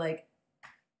into like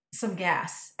some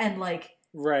gas and like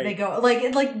they go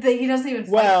he doesn't even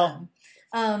fight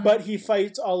them. But he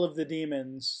fights all of the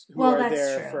demons who are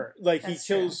there for like he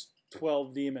kills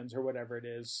 12 demons or whatever it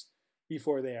is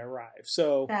before they arrive.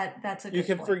 So that's a good you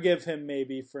can point. forgive him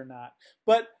maybe for not.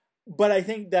 But I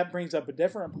think that brings up a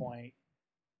different point,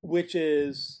 which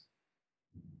is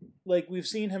like we've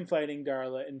seen him fighting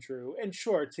Darla and Drew, and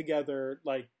sure, together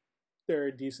like they're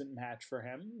a decent match for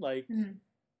him. Like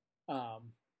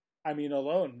I mean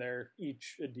alone they're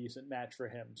each a decent match for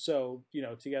him. So,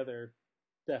 together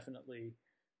definitely.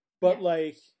 But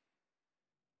like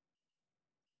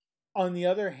on the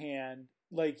other hand,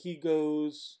 like he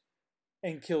goes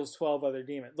and kills 12 other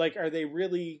demons. Like, are they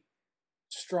really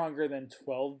stronger than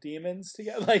 12 demons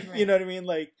together? Like, you know what I mean?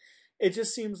 Like, it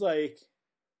just seems like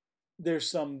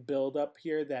there's some buildup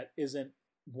here that isn't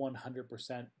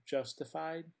 100%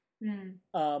 justified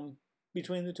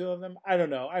between the two of them. I don't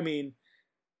know. I mean,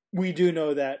 we do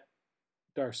know that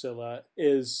Darcilla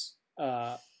is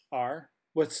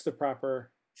what's the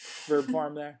proper verb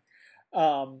form there?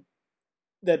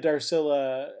 That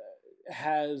Darcilla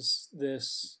has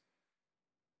this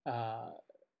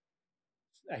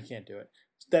I can't do it.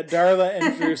 That Darla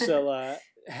and Drusilla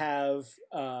have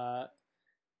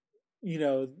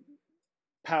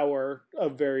power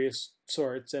of various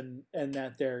sorts and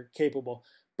that they're capable.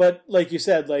 But like you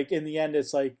said, like in the end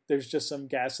it's like there's just some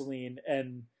gasoline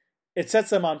and it sets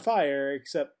them on fire,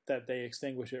 except that they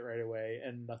extinguish it right away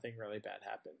and nothing really bad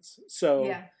happens.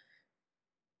 So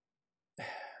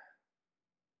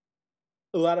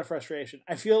a lot of frustration.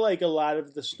 I feel like a lot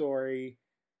of the story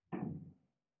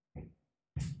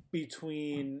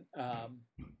between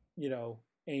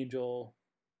Angel,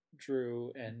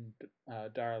 Drew, and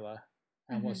Darla.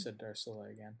 I almost said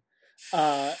Darcilla again.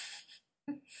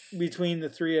 Between the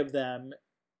three of them,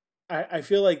 I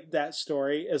feel like that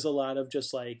story is a lot of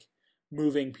just like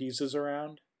moving pieces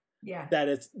around. Yeah.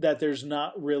 That there's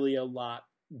not really a lot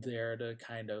there to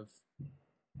kind of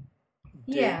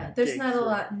there's not a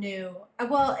lot new.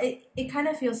 Well, it kind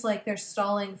of feels like they're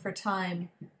stalling for time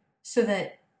so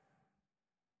that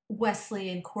Wesley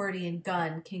and Cordy and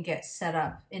Gunn can get set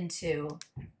up into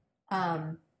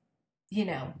the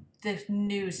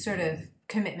new sort of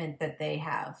commitment that they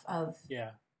have of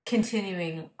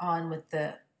continuing on with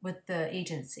the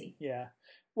agency. Yeah.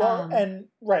 Well, and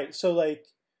right. So like,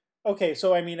 okay.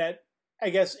 So I mean, I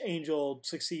guess Angel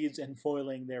succeeds in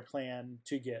foiling their plan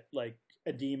to get like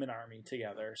a demon army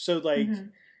together. So like,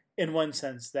 in one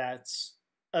sense, that's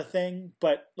a thing,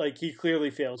 but like he clearly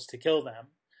fails to kill them.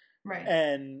 Right.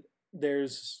 And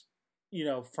there's,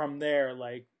 from there,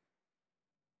 like,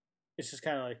 it's just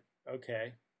kind of like,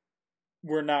 okay,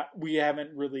 we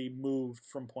haven't really moved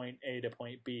from point A to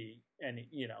point B in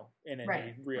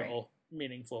any real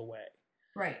meaningful way.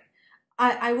 Right.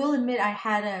 I will admit I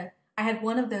had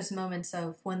one of those moments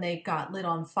of when they got lit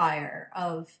on fire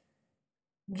of,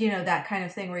 that kind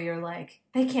of thing where you're like,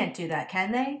 they can't do that,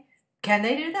 can they? Can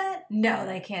they do that? No,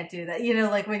 they can't do that.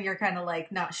 Like when you're kind of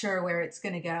like not sure where it's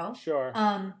going to go. Sure.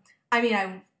 I mean,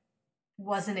 I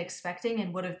wasn't expecting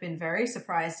and would have been very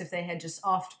surprised if they had just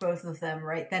offed both of them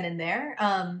right then and there.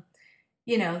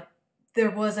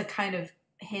 There was a kind of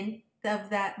hint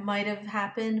of that might have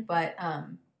happened, but,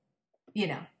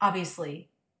 obviously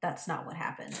that's not what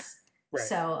happens. Right.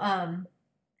 So,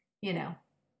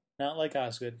 Not like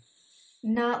Osgood.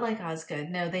 Not like Osgood.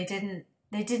 No, they didn't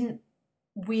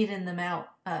weeding them out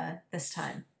this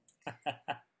time.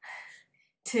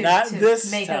 to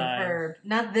make a verb.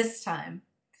 Not this time.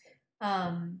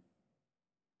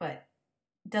 But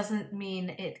doesn't mean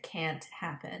it can't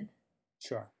happen.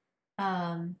 Sure.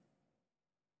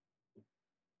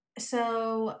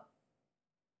 So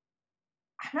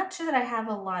I'm not sure that I have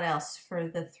a lot else for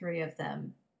the three of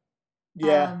them.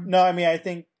 Yeah. No, I mean, I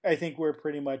think we're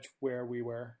pretty much where we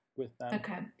were with them.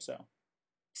 Okay.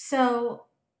 So,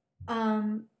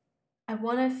 I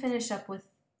want to finish up with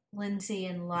Lindsay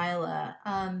and Lila,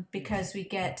 because we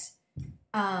get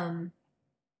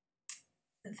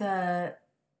the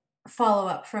follow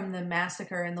up from the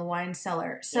massacre in the wine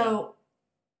cellar. So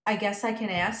I guess I can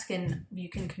ask, and you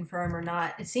can confirm or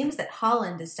not. It seems that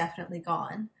Holland is definitely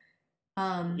gone.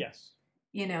 Yes.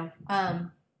 You know,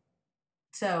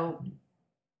 so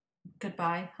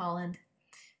goodbye, Holland.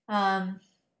 And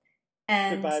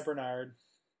goodbye, Bernard.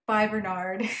 Bye,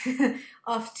 Bernard.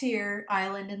 Off to your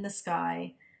island in the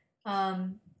sky.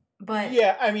 But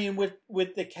yeah, I mean,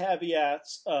 with the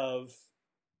caveats of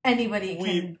anybody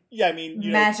can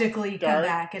magically come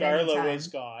back at any time. Darla was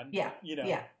gone. Yeah.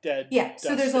 Dead. Yeah.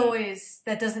 So there's always,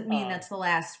 that doesn't mean that's the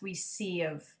last we see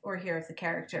of or hear of the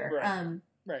character. Right.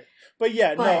 Right. But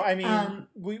yeah, no, I mean,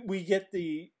 we get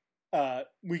the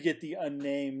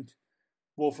unnamed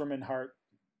Wolfram Hart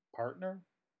partner,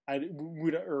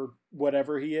 or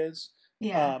whatever he is.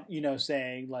 Yeah.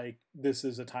 Saying like this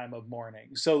is a time of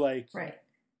mourning. So like right.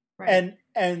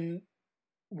 And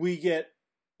we get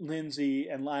Lindsay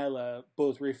and Lila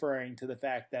both referring to the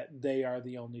fact that they are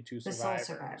the only two survivors.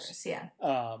 The sole survivors, yeah.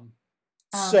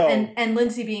 So and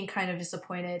Lindsay being kind of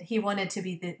disappointed. He wanted to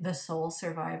be the sole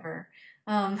survivor.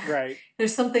 Right.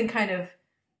 There's something kind of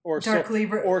darkly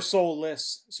or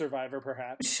soulless survivor,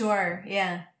 perhaps. Sure.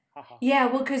 Yeah. Yeah.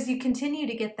 Well, because you continue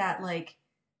to get that like,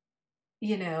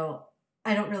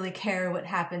 I don't really care what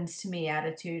happens to me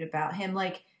attitude about him.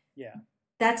 Like, yeah.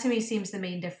 That to me seems the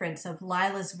main difference of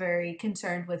Lila's very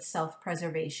concerned with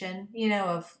self-preservation,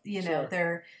 Sure.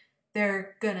 they're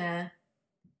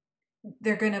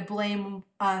gonna blame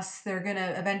us. They're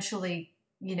gonna eventually,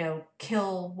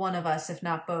 kill one of us, if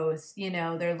not both.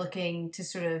 They're looking to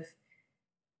sort of,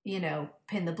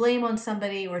 pin the blame on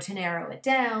somebody or to narrow it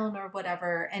down or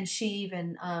whatever. And she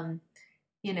even,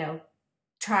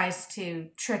 tries to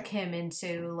trick him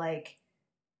into like,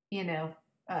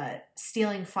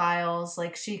 stealing files.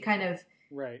 Like she kind of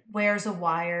wears a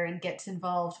wire and gets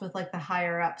involved with like the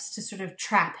higher ups to sort of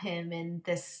trap him in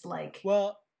this like.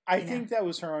 Well, I think that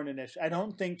was her own initiative. I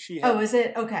don't think she had. Oh, is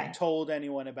it? Okay. Told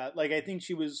anyone about. Like, I think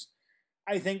she was.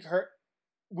 I think her.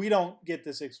 We don't get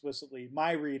this explicitly.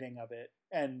 My reading of it,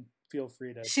 and feel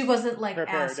free to. She wasn't like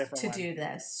asked to do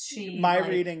this. My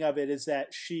reading of it is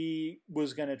that she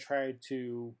was going to try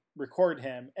to record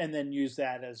him and then use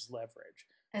that as leverage.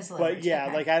 But yeah,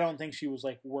 okay. Like I don't think she was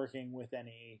like working with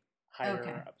any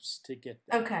higher ups to get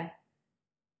that. Okay.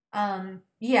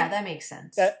 Yeah, that makes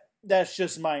sense. That's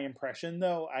just my impression,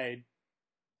 though. I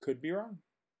could be wrong.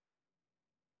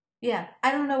 Yeah,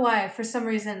 I don't know why. For some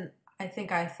reason, I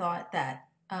think I thought that.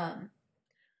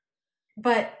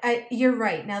 But you're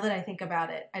right. Now that I think about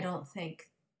it, I don't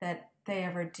think that they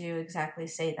ever do exactly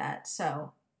say that.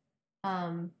 So,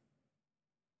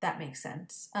 that makes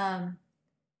sense.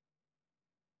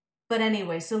 But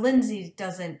anyway, so Lindsay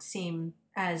doesn't seem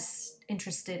as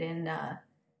interested in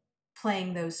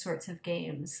playing those sorts of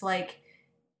games. Like,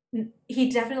 he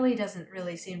definitely doesn't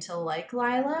really seem to like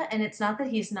Lila, and it's not that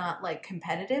he's not like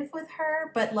competitive with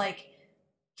her, but like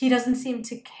he doesn't seem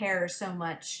to care so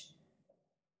much.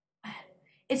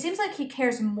 It seems like he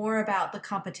cares more about the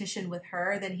competition with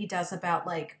her than he does about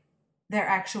like their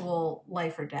actual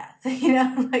life or death.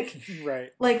 Like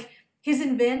right. Like his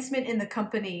advancement in the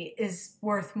company is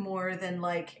worth more than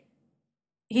like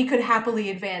he could happily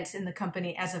advance in the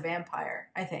company as a vampire,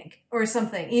 I think, or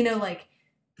something. Like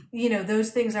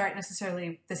those things aren't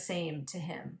necessarily the same to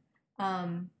him.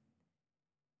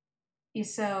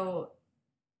 So,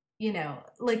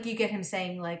 like you get him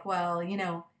saying like, well,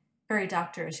 very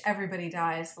doctorish, everybody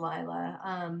dies, Lila.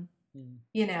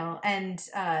 And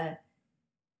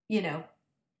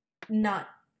not,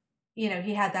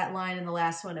 he had that line in the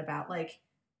last one about like,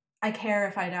 I care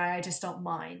if I die, I just don't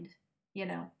mind,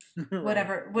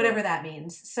 whatever that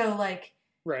means. So like,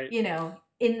 right.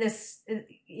 In this,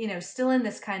 still in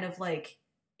this kind of like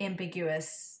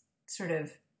ambiguous sort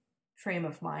of frame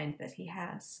of mind that he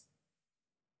has.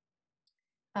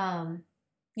 And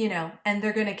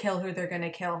they're going to kill who they're going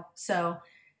to kill. So,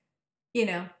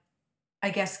 I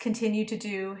guess continue to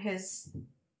do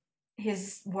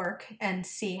his work and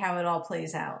see how it all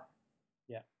plays out.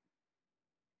 Yeah.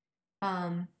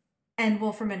 And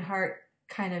Wolfram and Hart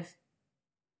kind of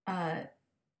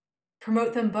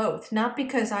promote them both, not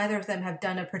because either of them have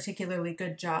done a particularly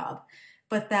good job,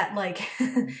 but that like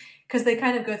because they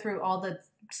kind of go through all the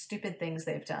stupid things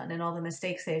they've done and all the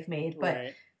mistakes they've made,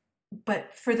 Right.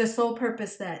 but for the sole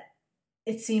purpose that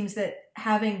it seems that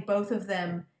having both of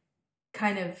them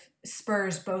kind of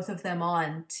spurs both of them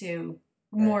on to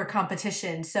more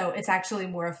competition. So it's actually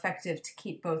more effective to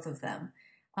keep both of them,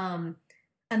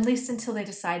 at least until they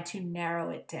decide to narrow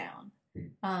it down.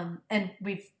 And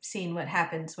we've seen what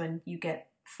happens when you get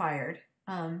fired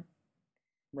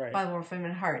by Wolfram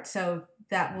and Hart. So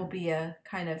that will be a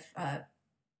kind of a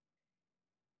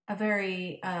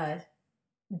very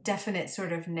definite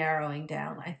sort of narrowing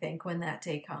down, I think, when that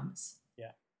day comes.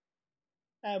 Yeah,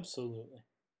 absolutely.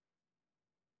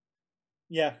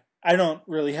 Yeah, I don't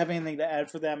really have anything to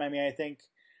add for them. I mean, I think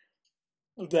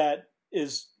that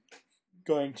is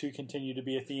going to continue to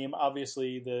be a theme.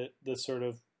 Obviously, the sort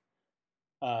of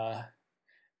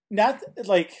not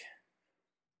like,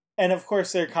 and of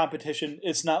course their competition.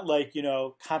 It's not like, you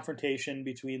know, confrontation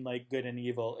between like good and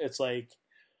evil. It's like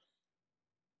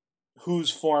whose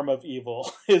form of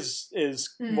evil is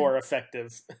more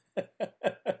effective.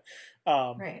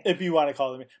 Right. If you want to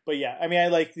call them. But yeah, I mean, I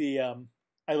like the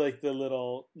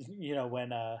little, you know,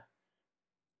 when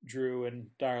Drew and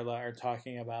Darla are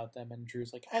talking about them, and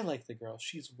Drew's like, I like the girl,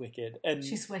 she's wicked, and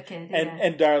she's wicked,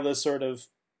 and Darla's sort of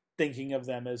thinking of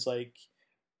them as like,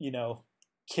 you know,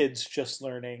 kids just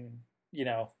learning, you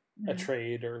know, a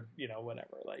trade or, you know,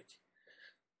 whatever. Like,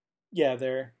 yeah,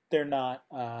 they're not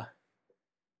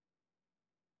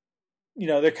you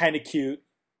know, they're kind of cute,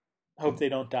 hope they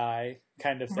don't die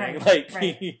kind of thing. Right,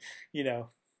 like you know,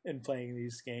 in playing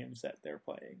these games that they're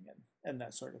playing and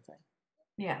that sort of thing.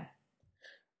 Yeah.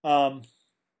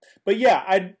 But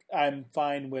yeah, I'm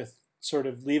fine with sort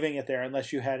of leaving it there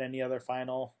unless you had any other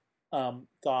final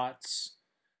thoughts.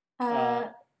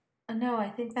 No, I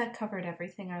think that covered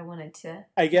everything I wanted to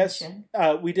I guess mention.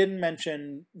 We didn't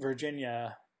mention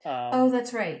Virginia. Oh,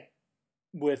 that's right.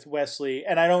 With Wesley,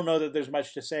 and I don't know that there's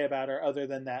much to say about her other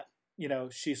than that, you know,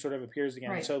 she sort of appears again.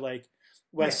 Right. So like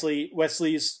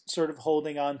Wesley's sort of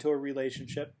holding on to a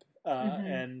relationship,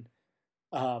 and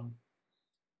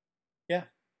yeah,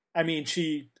 I mean,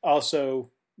 she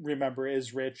also, remember,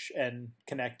 is rich and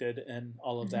connected and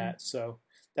all of that, so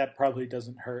that probably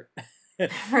doesn't hurt.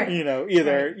 Right. You know,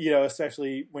 either, you know,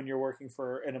 especially when you're working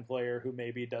for an employer who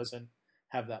maybe doesn't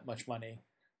have that much money.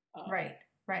 Right.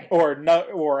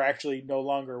 Or actually no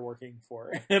longer working for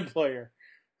an employer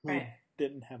who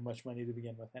didn't have much money to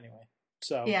begin with anyway.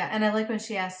 So yeah, and I like when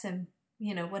she asks him,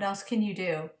 you know, what else can you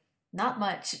do? Not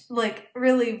much. Like,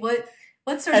 really, what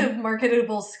sort of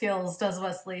marketable skills does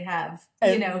Wesley have?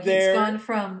 You know, he's gone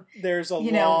from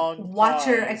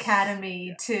Watcher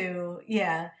Academy to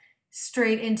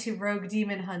straight into rogue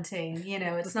demon hunting. You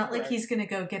know, it's not like he's going to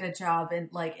go get a job in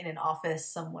an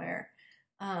office somewhere.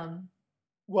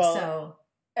 Well, so.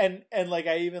 And like,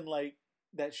 I even like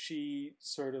that she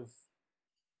sort of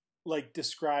like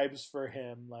describes for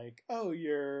him like, oh,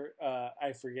 you're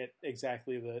I forget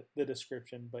exactly the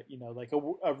description, but you know, like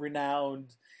a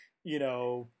renowned, you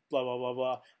know, blah blah blah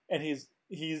blah, and he's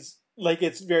like,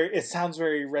 it sounds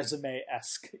very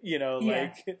resume-esque, you know,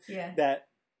 like that,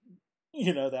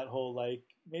 you know, that whole like,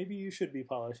 maybe you should be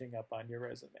polishing up on your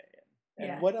resume,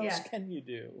 and what else can you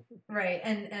do? Right.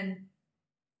 And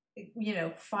you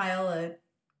know, file a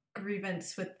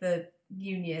grievance with the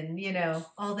union, you know,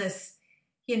 all this,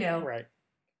 you know,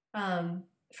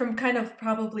 from kind of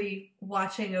probably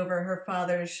watching over her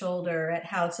father's shoulder at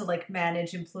how to like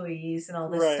manage employees and all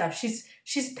this stuff.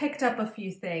 She's picked up a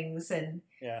few things and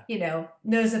you know,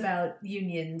 knows about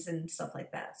unions and stuff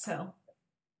like that. So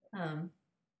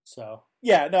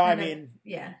yeah, no, I mean,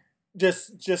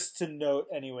 just to note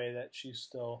anyway that she's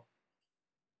still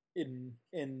in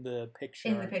the picture.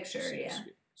 In the picture,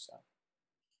 so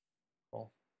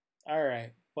cool. All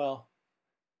right. Well,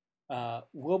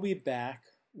 we'll be back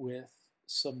with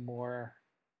some more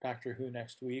Doctor Who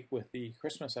next week with the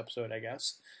Christmas episode, I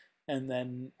guess, and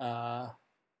then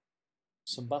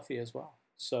some Buffy as well.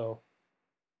 So,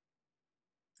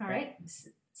 all right.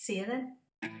 See you then.